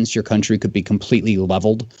 seconds your country could be completely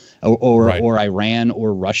leveled, or Iran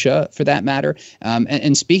or Russia for that matter.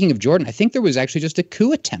 And speaking of Jordan, I think there was actually just a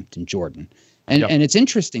coup attempt in Jordan. And it's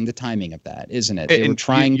interesting, the timing of that, isn't it? They were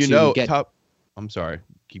trying to get I'm sorry.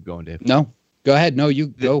 Keep going, Dave. No, go ahead. No, you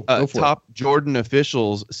go for top it. Jordan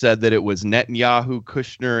officials said that it was Netanyahu,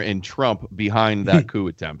 Kushner, and Trump behind that coup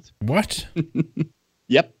attempt. What?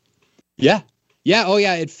 Yep. Yeah. Yeah. Oh,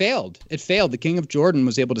 yeah. It failed. The king of Jordan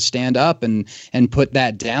was able to stand up and put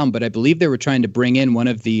that down. But I believe they were trying to bring in one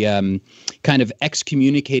of the kind of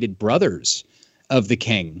excommunicated brothers of the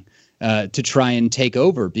king to try and take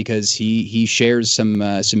over, because he shares some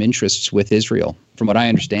interests with Israel, from what I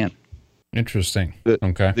understand. Interesting.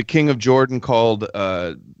 Okay. The king of Jordan called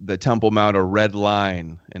the Temple Mount a red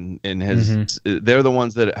line, and they're the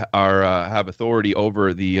ones that are have authority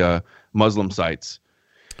over the Muslim sites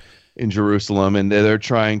in Jerusalem, and they're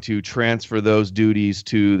trying to transfer those duties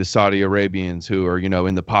to the Saudi Arabians, who are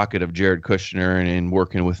in the pocket of Jared Kushner and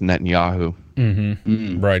working with Netanyahu.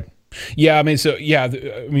 Right. Yeah, I mean,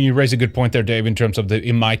 you raise a good point there, Dave, in terms of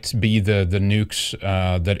it might be the nukes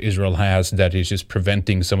that Israel has that is just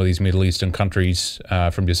preventing some of these Middle Eastern countries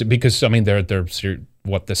from just, because I mean they're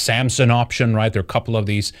the Samson option, right? There are a couple of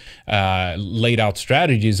these laid out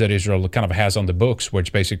strategies that Israel kind of has on the books,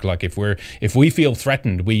 which basically like if we feel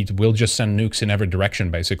threatened, we'll just send nukes in every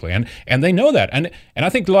direction, basically, and they know that, and I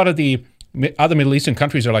think a lot of the other Middle Eastern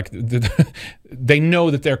countries are like, they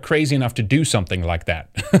know that they're crazy enough to do something like that.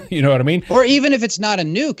 You know what I mean? Or even if it's not a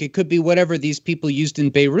nuke, it could be whatever these people used in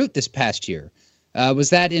Beirut this past year.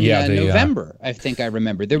 Was that in November? I think I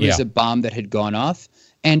remember. There was a bomb that had gone off,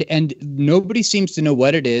 and nobody seems to know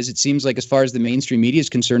what it is. It seems like, as far as the mainstream media is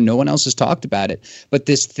concerned, no one else has talked about it. But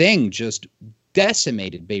this thing just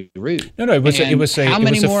decimated Beirut. No, it was a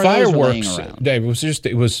fireworks.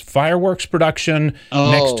 It was fireworks production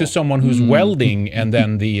next to someone who's welding, and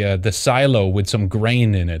then the silo with some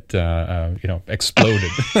grain in it, exploded.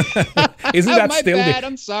 Isn't that still?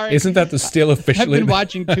 I'm sorry. Isn't that still officially? I've been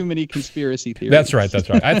watching too many conspiracy theories. That's right.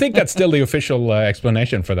 I think that's still the official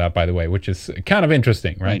explanation for that, by the way, which is kind of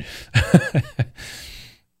interesting, right?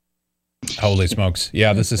 Holy smokes!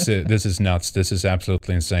 Yeah, this is nuts. This is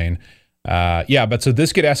absolutely insane. But so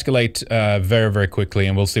this could escalate very, very quickly,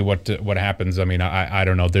 and we'll see what happens. I mean, I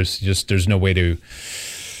don't know. There's no way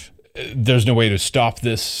to stop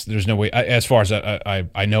this. There's no way, as far as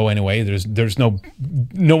I know anyway. There's no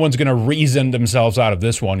one's going to reason themselves out of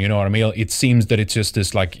this one. You know what I mean? It seems that it's just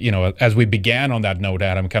this, like, as we began on that note,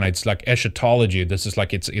 Adam, kind of, it's like eschatology. This is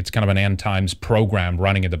like it's kind of an end times program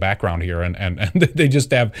running in the background here, and they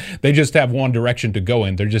just have one direction to go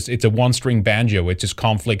in. It's a one string banjo. It's just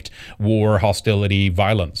conflict, war, hostility,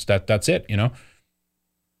 violence. That's it.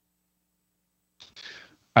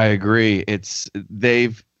 I agree.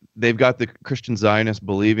 They've got the Christian Zionists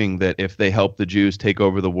believing that if they help the Jews take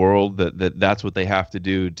over the world, that's what they have to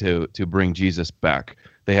do to bring Jesus back.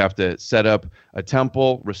 They have to set up a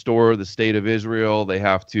temple, restore the state of Israel. They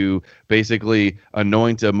have to basically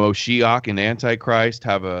anoint a Moshiach, an Antichrist,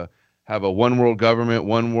 have a one world government,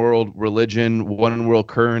 one world religion, one world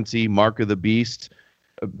currency, mark of the beast,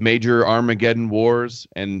 major Armageddon wars,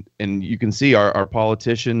 and you can see our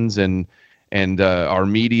politicians and our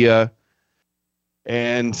media.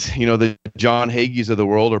 And the John Hagees of the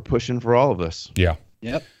world are pushing for all of this. Yeah.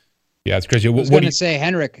 Yep. Yeah, it's crazy. I was going to say,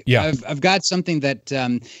 Henrik, I've got something that,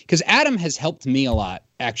 because Adam has helped me a lot,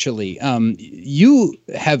 actually. You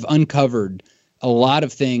have uncovered a lot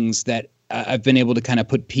of things that I've been able to kind of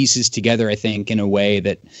put pieces together, I think, in a way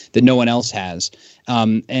that no one else has.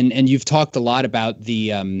 And you've talked a lot about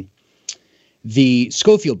the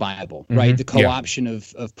Scofield Bible, right? The co-option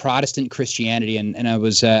of Protestant Christianity, and I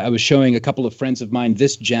was showing a couple of friends of mine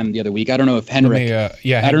this gem the other week. I don't know if Henrik,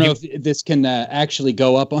 I don't know if this can actually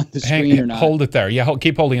go up on the screen or not. Hold it there. Yeah,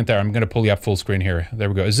 keep holding it there. I'm going to pull you up full screen here. There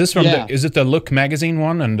we go. Is this from is it the Look magazine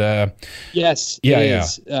one? And yes, it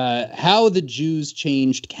is. How the Jews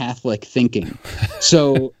changed Catholic thinking.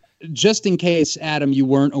 So, just in case, Adam, you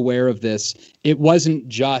weren't aware of this, it wasn't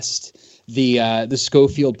just the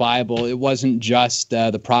Scofield Bible. It wasn't just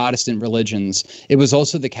the Protestant religions. It was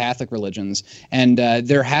also the Catholic religions. And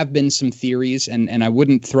there have been some theories, and I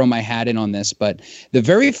wouldn't throw my hat in on this, but the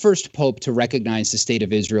very first pope to recognize the state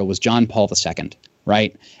of Israel was John Paul II,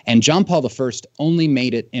 right? And John Paul I only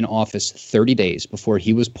made it in office 30 days before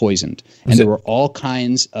he was poisoned. And there were all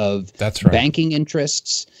kinds of banking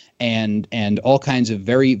interests and all kinds of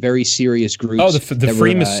very, very serious groups. Oh, the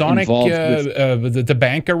Freemasonic, the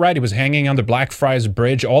banker, right? He was hanging on the Blackfriars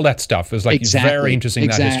Bridge. All that stuff is like very interesting.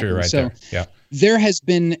 That history right there. Yeah. There has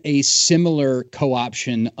been a similar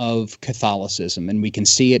co-option of Catholicism, and we can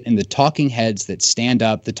see it in the talking heads that stand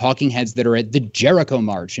up, the talking heads that are at the Jericho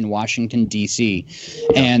March in Washington, D.C.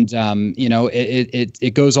 And, you know,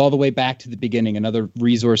 it goes all the way back to the beginning. Another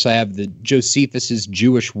resource I have, the Josephus's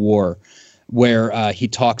Jewish War, where he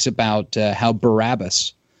talks about how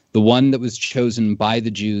Barabbas, the one that was chosen by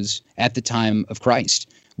the Jews at the time of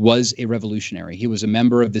Christ, was a revolutionary. He was a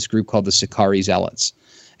member of this group called the Sicarii Zealots.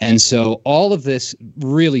 And so all of this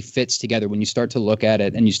really fits together when you start to look at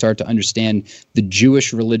it and you start to understand the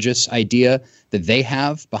Jewish religious idea that they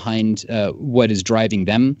have behind what is driving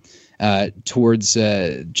them towards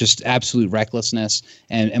just absolute recklessness.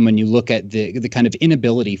 And when you look at the kind of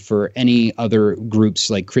inability for any other groups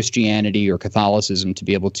like Christianity or Catholicism to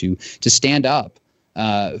be able to stand up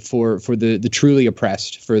for the truly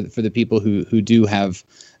oppressed, for the people who do have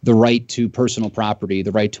the right to personal property,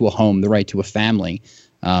 the right to a home, the right to a family.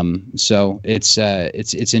 So it's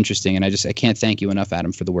interesting, and I can't thank you enough,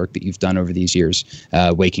 Adam, for the work that you've done over these years,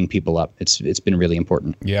 waking people up. It's been really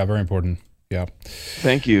important. Yeah, very important. Yeah.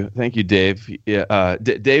 Thank you, Dave. Yeah,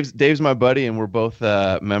 Dave's my buddy, and we're both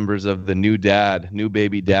members of the New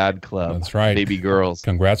Baby Dad Club. That's right, baby girls.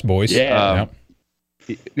 Congrats, boys. Yeah.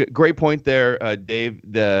 Great point there, Dave.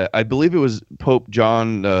 I believe it was Pope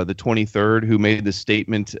John the 23rd who made the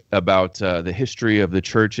statement about the history of the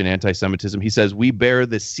church and anti-Semitism. He says, "We bear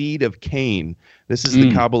the seed of Cain." This is the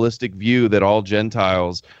Kabbalistic view that all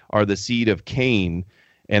Gentiles are the seed of Cain,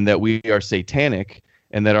 and that we are satanic,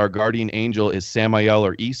 and that our guardian angel is Samael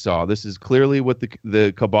or Esau. This is clearly what the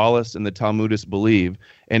Kabbalists and the Talmudists believe.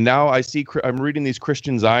 And now I'm reading these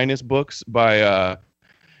Christian Zionist books by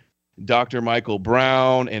Dr. Michael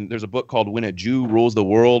Brown, and there's a book called When a Jew Rules the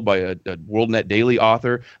World by a WorldNet Daily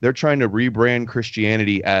author. They're trying to rebrand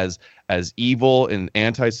Christianity as evil and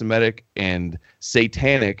anti-Semitic and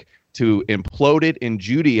satanic, to implode it and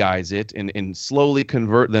Judaize it and slowly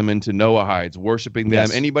convert them into Noahides, worshiping them.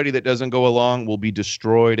 Yes. Anybody that doesn't go along will be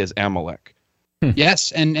destroyed as Amalek.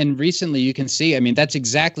 Yes, and recently you can see, I mean, that's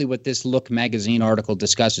exactly what this Look magazine article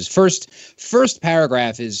discusses. First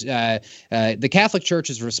paragraph is the Catholic Church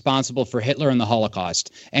is responsible for Hitler and the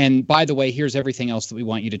Holocaust. And by the way, here's everything else that we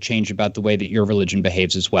want you to change about the way that your religion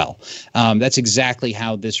behaves as well. That's exactly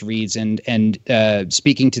how this reads. And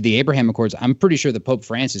speaking to the Abraham Accords, I'm pretty sure that Pope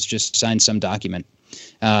Francis just signed some document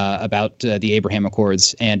about the Abraham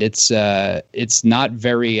Accords, and it's not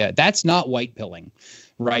very that's not white pilling.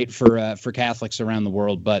 Right, for Catholics around the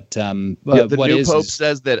world, but the new Pope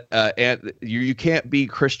says that you can't be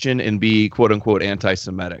Christian and be quote unquote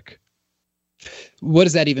anti-Semitic. What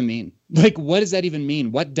does that even mean? Like, what does that even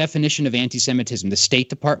mean? What definition of anti-Semitism? The State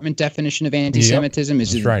Department definition of anti-Semitism?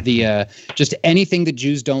 Is it right. Just anything that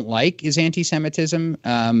Jews don't like is anti-Semitism?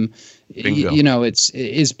 You know,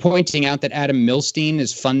 is pointing out that Adam Milstein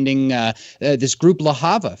is funding this group La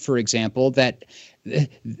Hava, for example, that.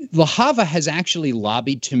 La Hava has actually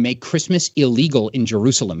lobbied to make Christmas illegal in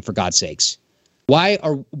Jerusalem, for God's sakes. Why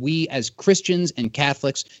are we as Christians and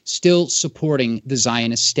Catholics still supporting the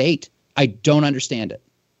Zionist state? I don't understand it.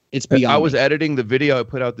 It's beyond I was me. editing the video I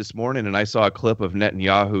put out this morning, and I saw a clip of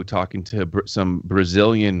Netanyahu talking to some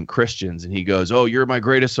Brazilian Christians, and he goes, "Oh, you're my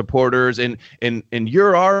greatest supporters, and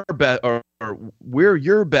you're our best, or we're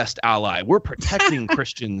your best ally. We're protecting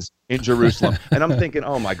Christians in Jerusalem." And I'm thinking,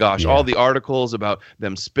 oh my gosh, all the articles about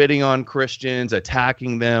them spitting on Christians,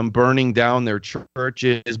 attacking them, burning down their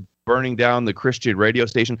churches, burning down the Christian radio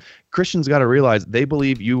station. Christians got to realize they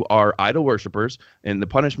believe you are idol worshipers, and the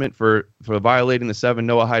punishment for violating the 7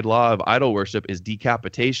 Noahide law of idol worship is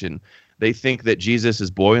decapitation. They think that Jesus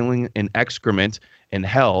is boiling in excrement in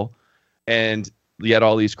hell, and yet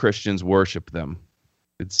all these Christians worship them.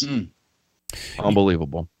 It's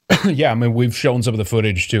unbelievable. Yeah, I mean, we've shown some of the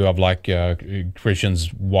footage too of like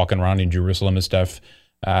Christians walking around in Jerusalem and stuff.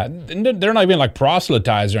 They're not even like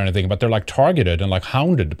proselytized or anything, but they're like targeted and like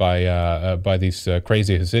hounded by these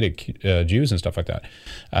crazy Hasidic Jews and stuff like that.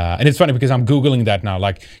 And it's funny because I'm Googling that now,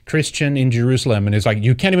 like Christian in Jerusalem, and it's like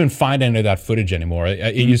you can't even find any of that footage anymore.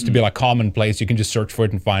 It used to be like commonplace. You can just search for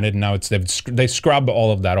it and find it, and now they scrub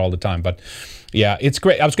all of that all the time. But yeah, it's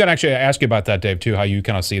great. I was going to actually ask you about that, Dave, too, how you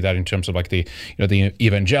kind of see that in terms of like the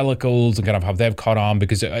evangelicals and kind of how they've caught on,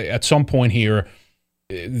 because at some point here,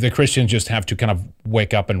 the Christians just have to kind of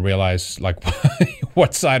wake up and realize like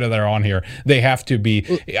what side are they on here. They have to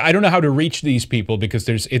be. I don't know how to reach these people because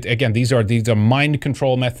again, these are mind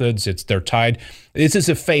control methods. They're tied. This is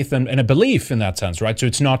a faith and a belief in that sense, right? So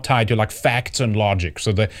it's not tied to like facts and logic.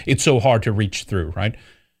 So it's so hard to reach through, right?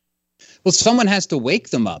 Well, someone has to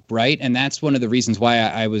wake them up, right? And that's one of the reasons why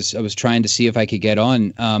I was trying to see if I could get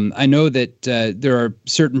on. I know that there are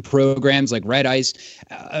certain programs like Red Ice.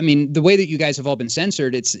 I mean, the way that you guys have all been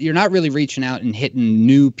censored, you're not really reaching out and hitting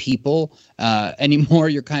new people anymore.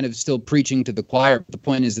 You're kind of still preaching to the choir. The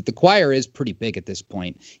point is that the choir is pretty big at this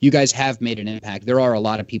point. You guys have made an impact. There are a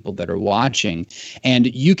lot of people that are watching,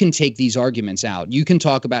 and you can take these arguments out. You can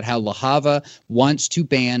talk about how Lahava wants to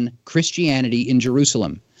ban Christianity in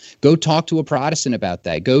Jerusalem. Go talk to a Protestant about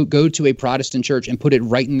that. Go to a Protestant church and put it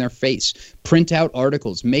right in their face. Print out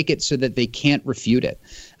articles. Make it so that they can't refute it.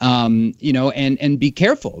 And be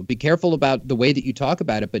careful. Be careful about the way that you talk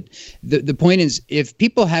about it. But the point is, if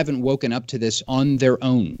people haven't woken up to this on their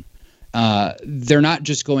own, they're not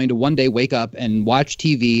just going to one day wake up and watch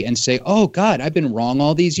TV and say, "Oh God, I've been wrong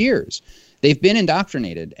all these years." They've been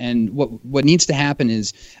indoctrinated, and what needs to happen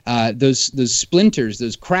is those splinters,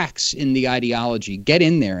 those cracks in the ideology, get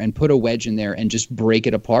in there and put a wedge in there and just break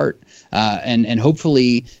it apart, and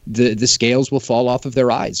hopefully the scales will fall off of their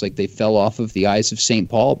eyes like they fell off of the eyes of St.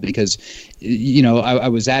 Paul. Because I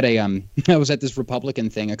was at this Republican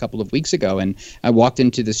thing a couple of weeks ago, and I walked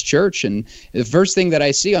into this church, and the first thing that I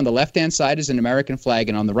see on the left-hand side is an American flag,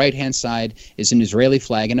 and on the right-hand side is an Israeli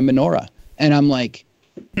flag and a menorah, and I'm like,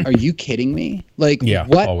 are you kidding me? Like,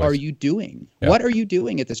 what always. Are you doing? Yeah. What are you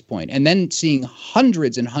doing at this point? And then seeing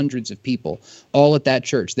hundreds and hundreds of people all at that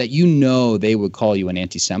church that they would call you an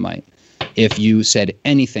anti-Semite if you said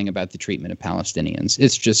anything about the treatment of Palestinians.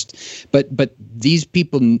 It's just, but these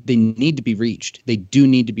people, they need to be reached. They do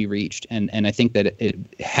need to be reached. And I think that it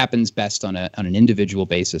happens best on an individual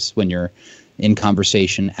basis when you're in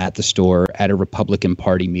conversation at the store, at a Republican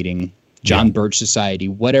Party meeting, John Birch Society,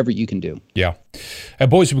 whatever you can do. Yeah.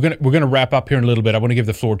 Boys, we're gonna wrap up here in a little bit. I want to give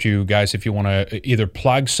the floor to you guys if you want to either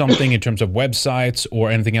plug something in terms of websites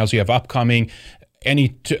or anything else you have upcoming.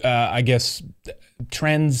 Any, I guess,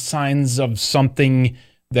 trends, signs of something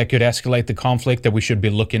that could escalate the conflict that we should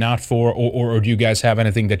be looking out for, or do you guys have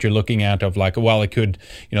anything that you're looking at of like, well, it could,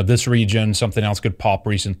 this region, something else could pop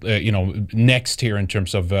next here in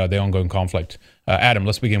terms of the ongoing conflict? Adam,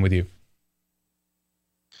 let's begin with you.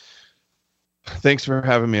 Thanks for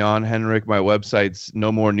having me on, Henrik. My website's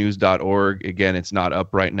nomorenews.org. Again, it's not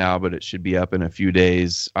up right now, but it should be up in a few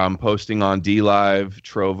days. I'm posting on DLive,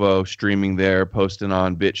 Trovo, streaming there, posting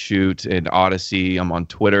on BitChute and Odyssey. I'm on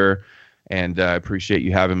Twitter, and I appreciate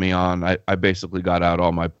you having me on. I basically got out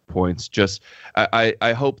all my points. Just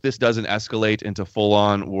I hope this doesn't escalate into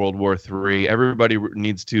full-on World War III. Everybody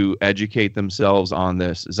needs to educate themselves on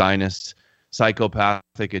this Zionist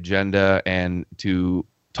psychopathic agenda and to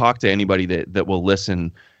talk to anybody that will listen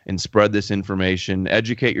and spread this information.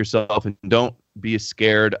 Educate yourself and don't be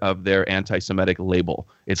scared of their anti-Semitic label.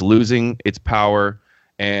 It's losing its power,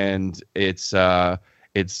 and it's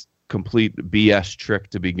complete BS trick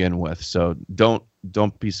to begin with. So don't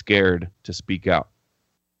be scared to speak out.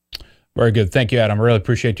 Very good. Thank you, Adam. I really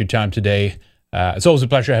appreciate your time today. It's always a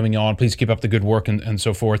pleasure having you on. Please keep up the good work and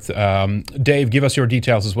so forth. Dave, give us your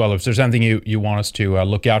details as well. If there's anything you want us to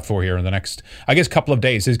look out for here in the next, I guess, couple of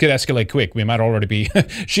days. This could escalate quick. We might already be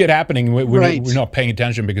shit happening. We're not paying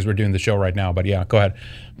attention because we're doing the show right now. But yeah, go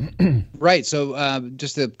ahead. Right. So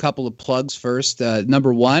just a couple of plugs first.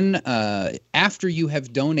 Number one, after you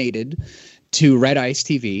have donated to Red Ice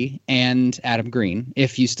TV and Adam Green,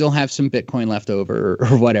 if you still have some Bitcoin left over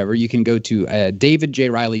or whatever, you can go to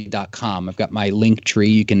davidjreilly.com. I've got my link tree.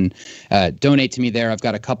 You can donate to me there. I've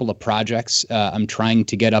got a couple of projects I'm trying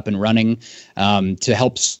to get up and running to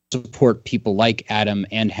help support people like Adam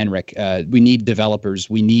and Henrik. We need developers.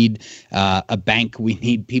 We need a bank. We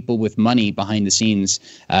need people with money behind the scenes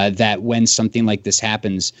that when something like this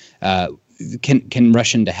happens, can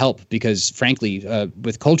rush in to help, because frankly,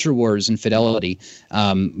 with culture wars and Fidelity,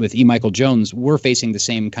 with E. Michael Jones, we're facing the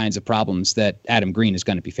same kinds of problems that Adam Green is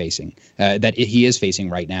going to be facing, that he is facing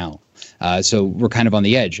right now. So we're kind of on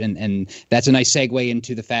the edge. And that's a nice segue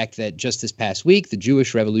into the fact that just this past week, the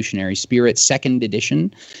Jewish Revolutionary Spirit 2nd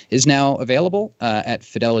edition is now available at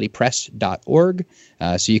fidelitypress.org.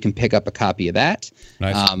 So you can pick up a copy of that,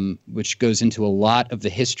 nice. Which goes into a lot of the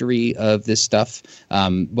history of this stuff.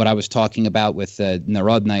 What I was talking about with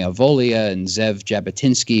Narodnaya Volia and Zev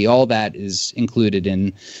Jabotinsky, all that is included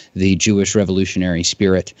in the Jewish Revolutionary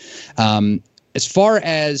Spirit. As far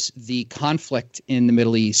as the conflict in the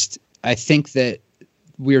Middle East, I think that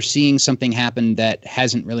we're seeing something happen that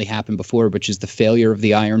hasn't really happened before, which is the failure of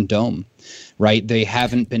the Iron Dome. Right, they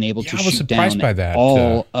haven't been able to shoot down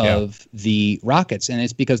all of the rockets, and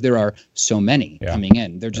it's because there are so many coming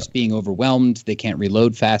in. They're just being overwhelmed. They can't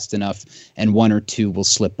reload fast enough, and one or two will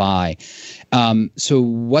slip by. So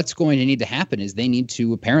what's going to need to happen is they need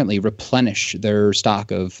to apparently replenish their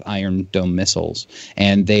stock of Iron Dome missiles,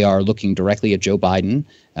 and they are looking directly at Joe Biden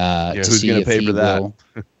to see if he will.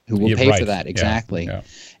 Who will pay for that, exactly. Yeah.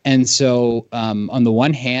 And so on the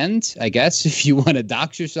one hand, I guess if you want to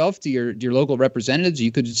dox yourself to your local representatives,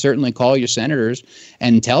 you could certainly call your senators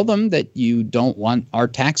and tell them that you don't want our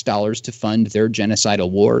tax dollars to fund their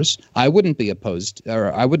genocidal wars. I wouldn't be opposed,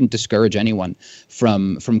 or I wouldn't discourage anyone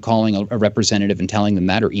from calling a representative and telling them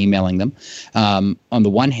that, or emailing them on the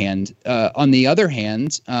one hand. On the other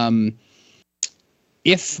hand,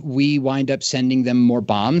 if we wind up sending them more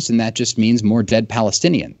bombs, and that just means more dead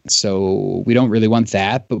Palestinians. So we don't really want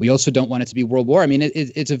that, but we also don't want it to be world war. I mean,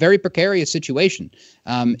 it's a very precarious situation.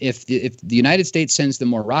 If the United States sends them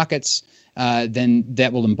more rockets, then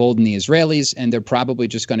that will embolden the Israelis, and they're probably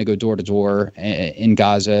just going to go door to door in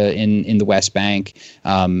Gaza, in the West Bank,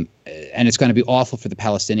 and it's going to be awful for the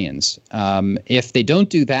Palestinians. If they don't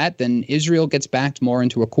do that, then Israel gets backed more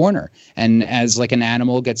into a corner, and as like an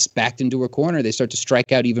animal gets backed into a corner, they start to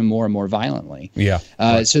strike out even more and more violently. Yeah.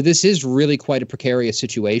 Right. So this is really quite a precarious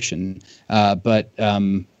situation. But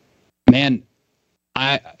man,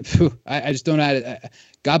 I just don't know.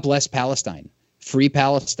 God bless Palestine. Free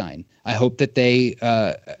Palestine. I hope that they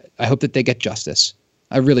get justice.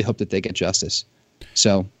 I really hope that they get justice.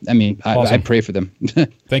 So, I mean, awesome. I pray for them.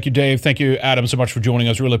 Thank you, Dave. Thank you, Adam, so much for joining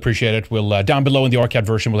us. Really appreciate it. We'll down below in the archive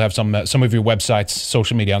version, we'll have some of your websites,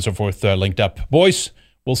 social media, and so forth linked up. Boys,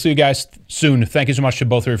 we'll see you guys soon. Thank you so much to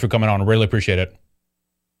both of you for coming on. Really appreciate it.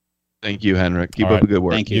 Thank you, Henrik. Keep up the good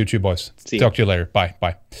work. Thank you. You too, boys. Talk to you later. Bye.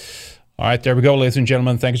 Bye. All right, there we go, ladies and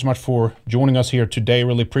gentlemen. Thank you so much for joining us here today.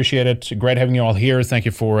 Really appreciate it. Great having you all here. Thank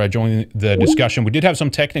you for joining the discussion. We did have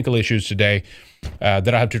some technical issues today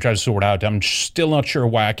that I have to try to sort out. I'm still not sure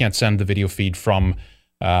why I can't send the video feed from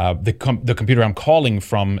the computer I'm calling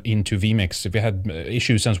from into vMix. If you had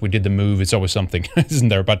issues since we did the move, it's always something, isn't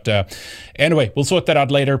there? But anyway, we'll sort that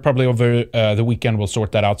out later. Probably over the weekend, we'll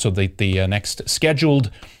sort that out so that the next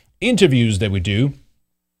scheduled interviews that we do,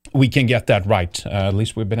 we can get that right. At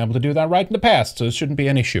least we've been able to do that right in the past, so it shouldn't be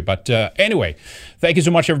an issue. But anyway, thank you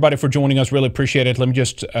so much, everybody, for joining us. Really appreciate it. Let me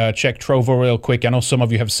just check Trovo real quick. I know some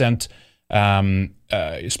of you have sent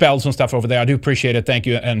spells and stuff over there. I do appreciate it. Thank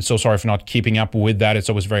you, and so sorry for not keeping up with that. It's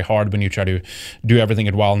always very hard when you try to do everything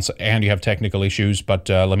at once and you have technical issues. But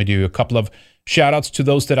let me do a couple of shout-outs to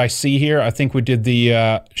those that I see here. I think we did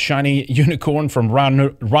the Shiny Unicorn from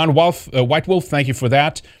Ron White Wolf. Thank you for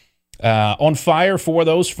that. On Fire, for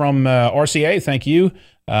those from RCA, thank you.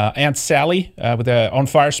 Aunt Sally with the On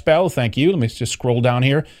Fire spell, thank you. Let me just scroll down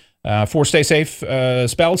here. 4 Stay Safe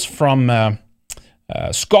spells from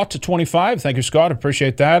Scott25. Thank you, Scott.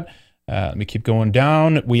 Appreciate that. Let me keep going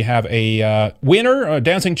down. We have a winner,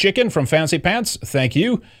 Dancing Chicken from Fancy Pants. Thank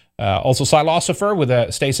you. Also, Philosopher with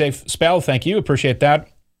a Stay Safe spell. Thank you. Appreciate that.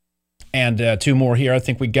 And 2 more here. I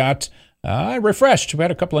think we got... I refreshed. We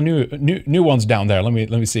had a couple of new ones down there. Let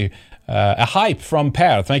me see. A hype from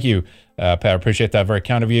Per. Thank you, Per. Appreciate that. Very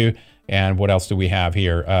kind of you. And what else do we have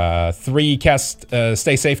here? 3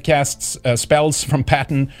 Stay Safe casts spells from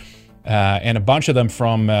Patton, and a bunch of them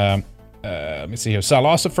from. Let me see here.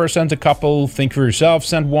 Philosopher sent a couple. Think for Yourself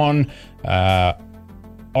sent 1.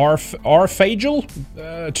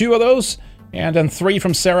 Arfagel, 2 of those. And then 3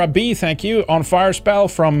 from Sarah B. Thank you. On Fire spell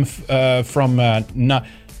from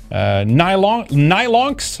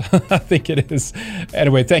Nylonks, I think it is.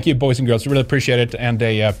 Anyway, thank you, boys and girls. Really appreciate it. And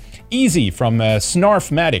a Easy from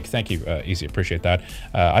Snarfmatic. Thank you, Easy. Appreciate that.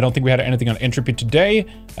 I don't think we had anything on Entropy today.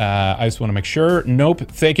 I just want to make sure. Nope.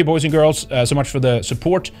 Thank you, boys and girls, so much for the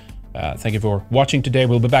support. Thank you for watching today.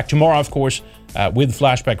 We'll be back tomorrow, of course, with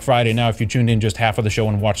Flashback Friday. Now, if you tuned in just half of the show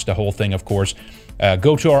and watched the whole thing, of course,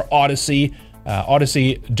 go to our Odyssey.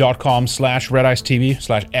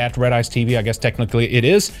 Odyssey.com/RedIceTV/@RedIceTV, I guess technically it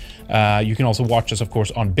is. You can also watch us, of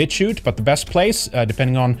course, on BitChute, but the best place,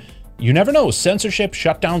 depending on, you never know, censorship,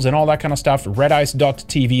 shutdowns, and all that kind of stuff,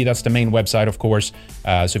 redice.tv, that's the main website, of course.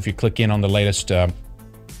 So if you click in on the latest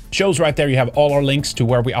shows right there, you have all our links to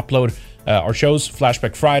where we upload our shows,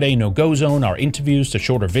 Flashback Friday, No Go Zone, our interviews, the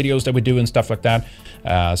shorter videos that we do and stuff like that.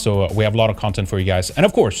 So we have a lot of content for you guys. And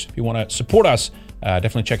of course, if you want to support us,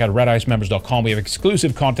 definitely check out redicemembers.com. We have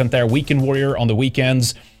exclusive content there. Weekend Warrior on the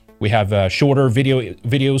weekends. We have shorter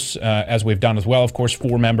videos as we've done as well. Of course,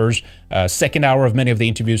 4 members. Second hour of many of the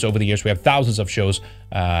interviews over the years. We have thousands of shows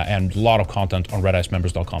and a lot of content on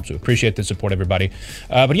redicemembers.com. So appreciate the support, everybody.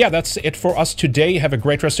 But yeah, that's it for us today. Have a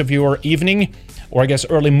great rest of your evening, or I guess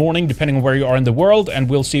early morning, depending on where you are in the world. And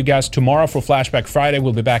we'll see you guys tomorrow for Flashback Friday.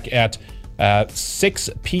 We'll be back at 6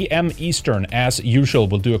 p.m. Eastern as usual.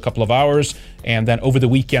 We'll do a couple of hours, and then over the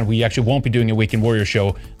weekend we actually won't be doing a Weekend Warrior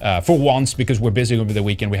show for once, because we're busy over the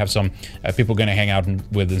weekend. We have some people going to hang out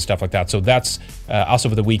with and stuff like that. So that's us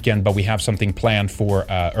over the weekend, but we have something planned for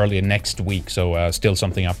early next week. So still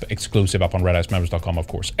something up exclusive up on redicemembers.com, of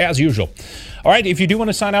course, as usual. All right, if you do want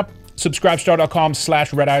to sign up,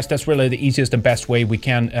 subscribestar.com/redice. That's really the easiest and best way we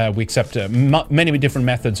can. We accept many different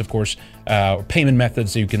methods, of course, payment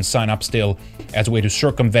methods, so you can sign up still as a way to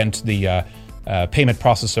circumvent the payment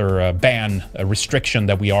processor ban restriction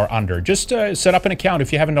that we are under. Just set up an account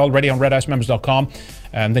if you haven't already on redicemembers.com,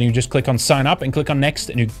 and then you just click on sign up and click on next,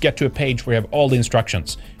 and you get to a page where you have all the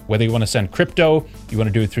instructions. Whether you want to send crypto, you want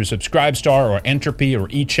to do it through Subscribestar or Entropy or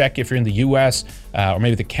eCheck if you're in the US, or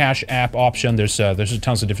maybe the Cash App option. There's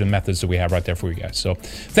tons of different methods that we have right there for you guys. So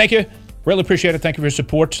thank you, really appreciate it. Thank you for your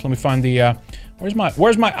support. Let me find the where's my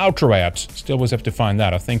outro at? Still always have to find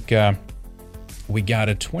that. I think we got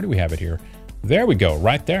it. Where do we have it here? There we go,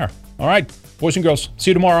 right there. All right, boys and girls,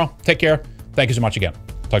 see you tomorrow. Take care. Thank you so much again.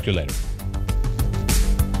 Talk to you later.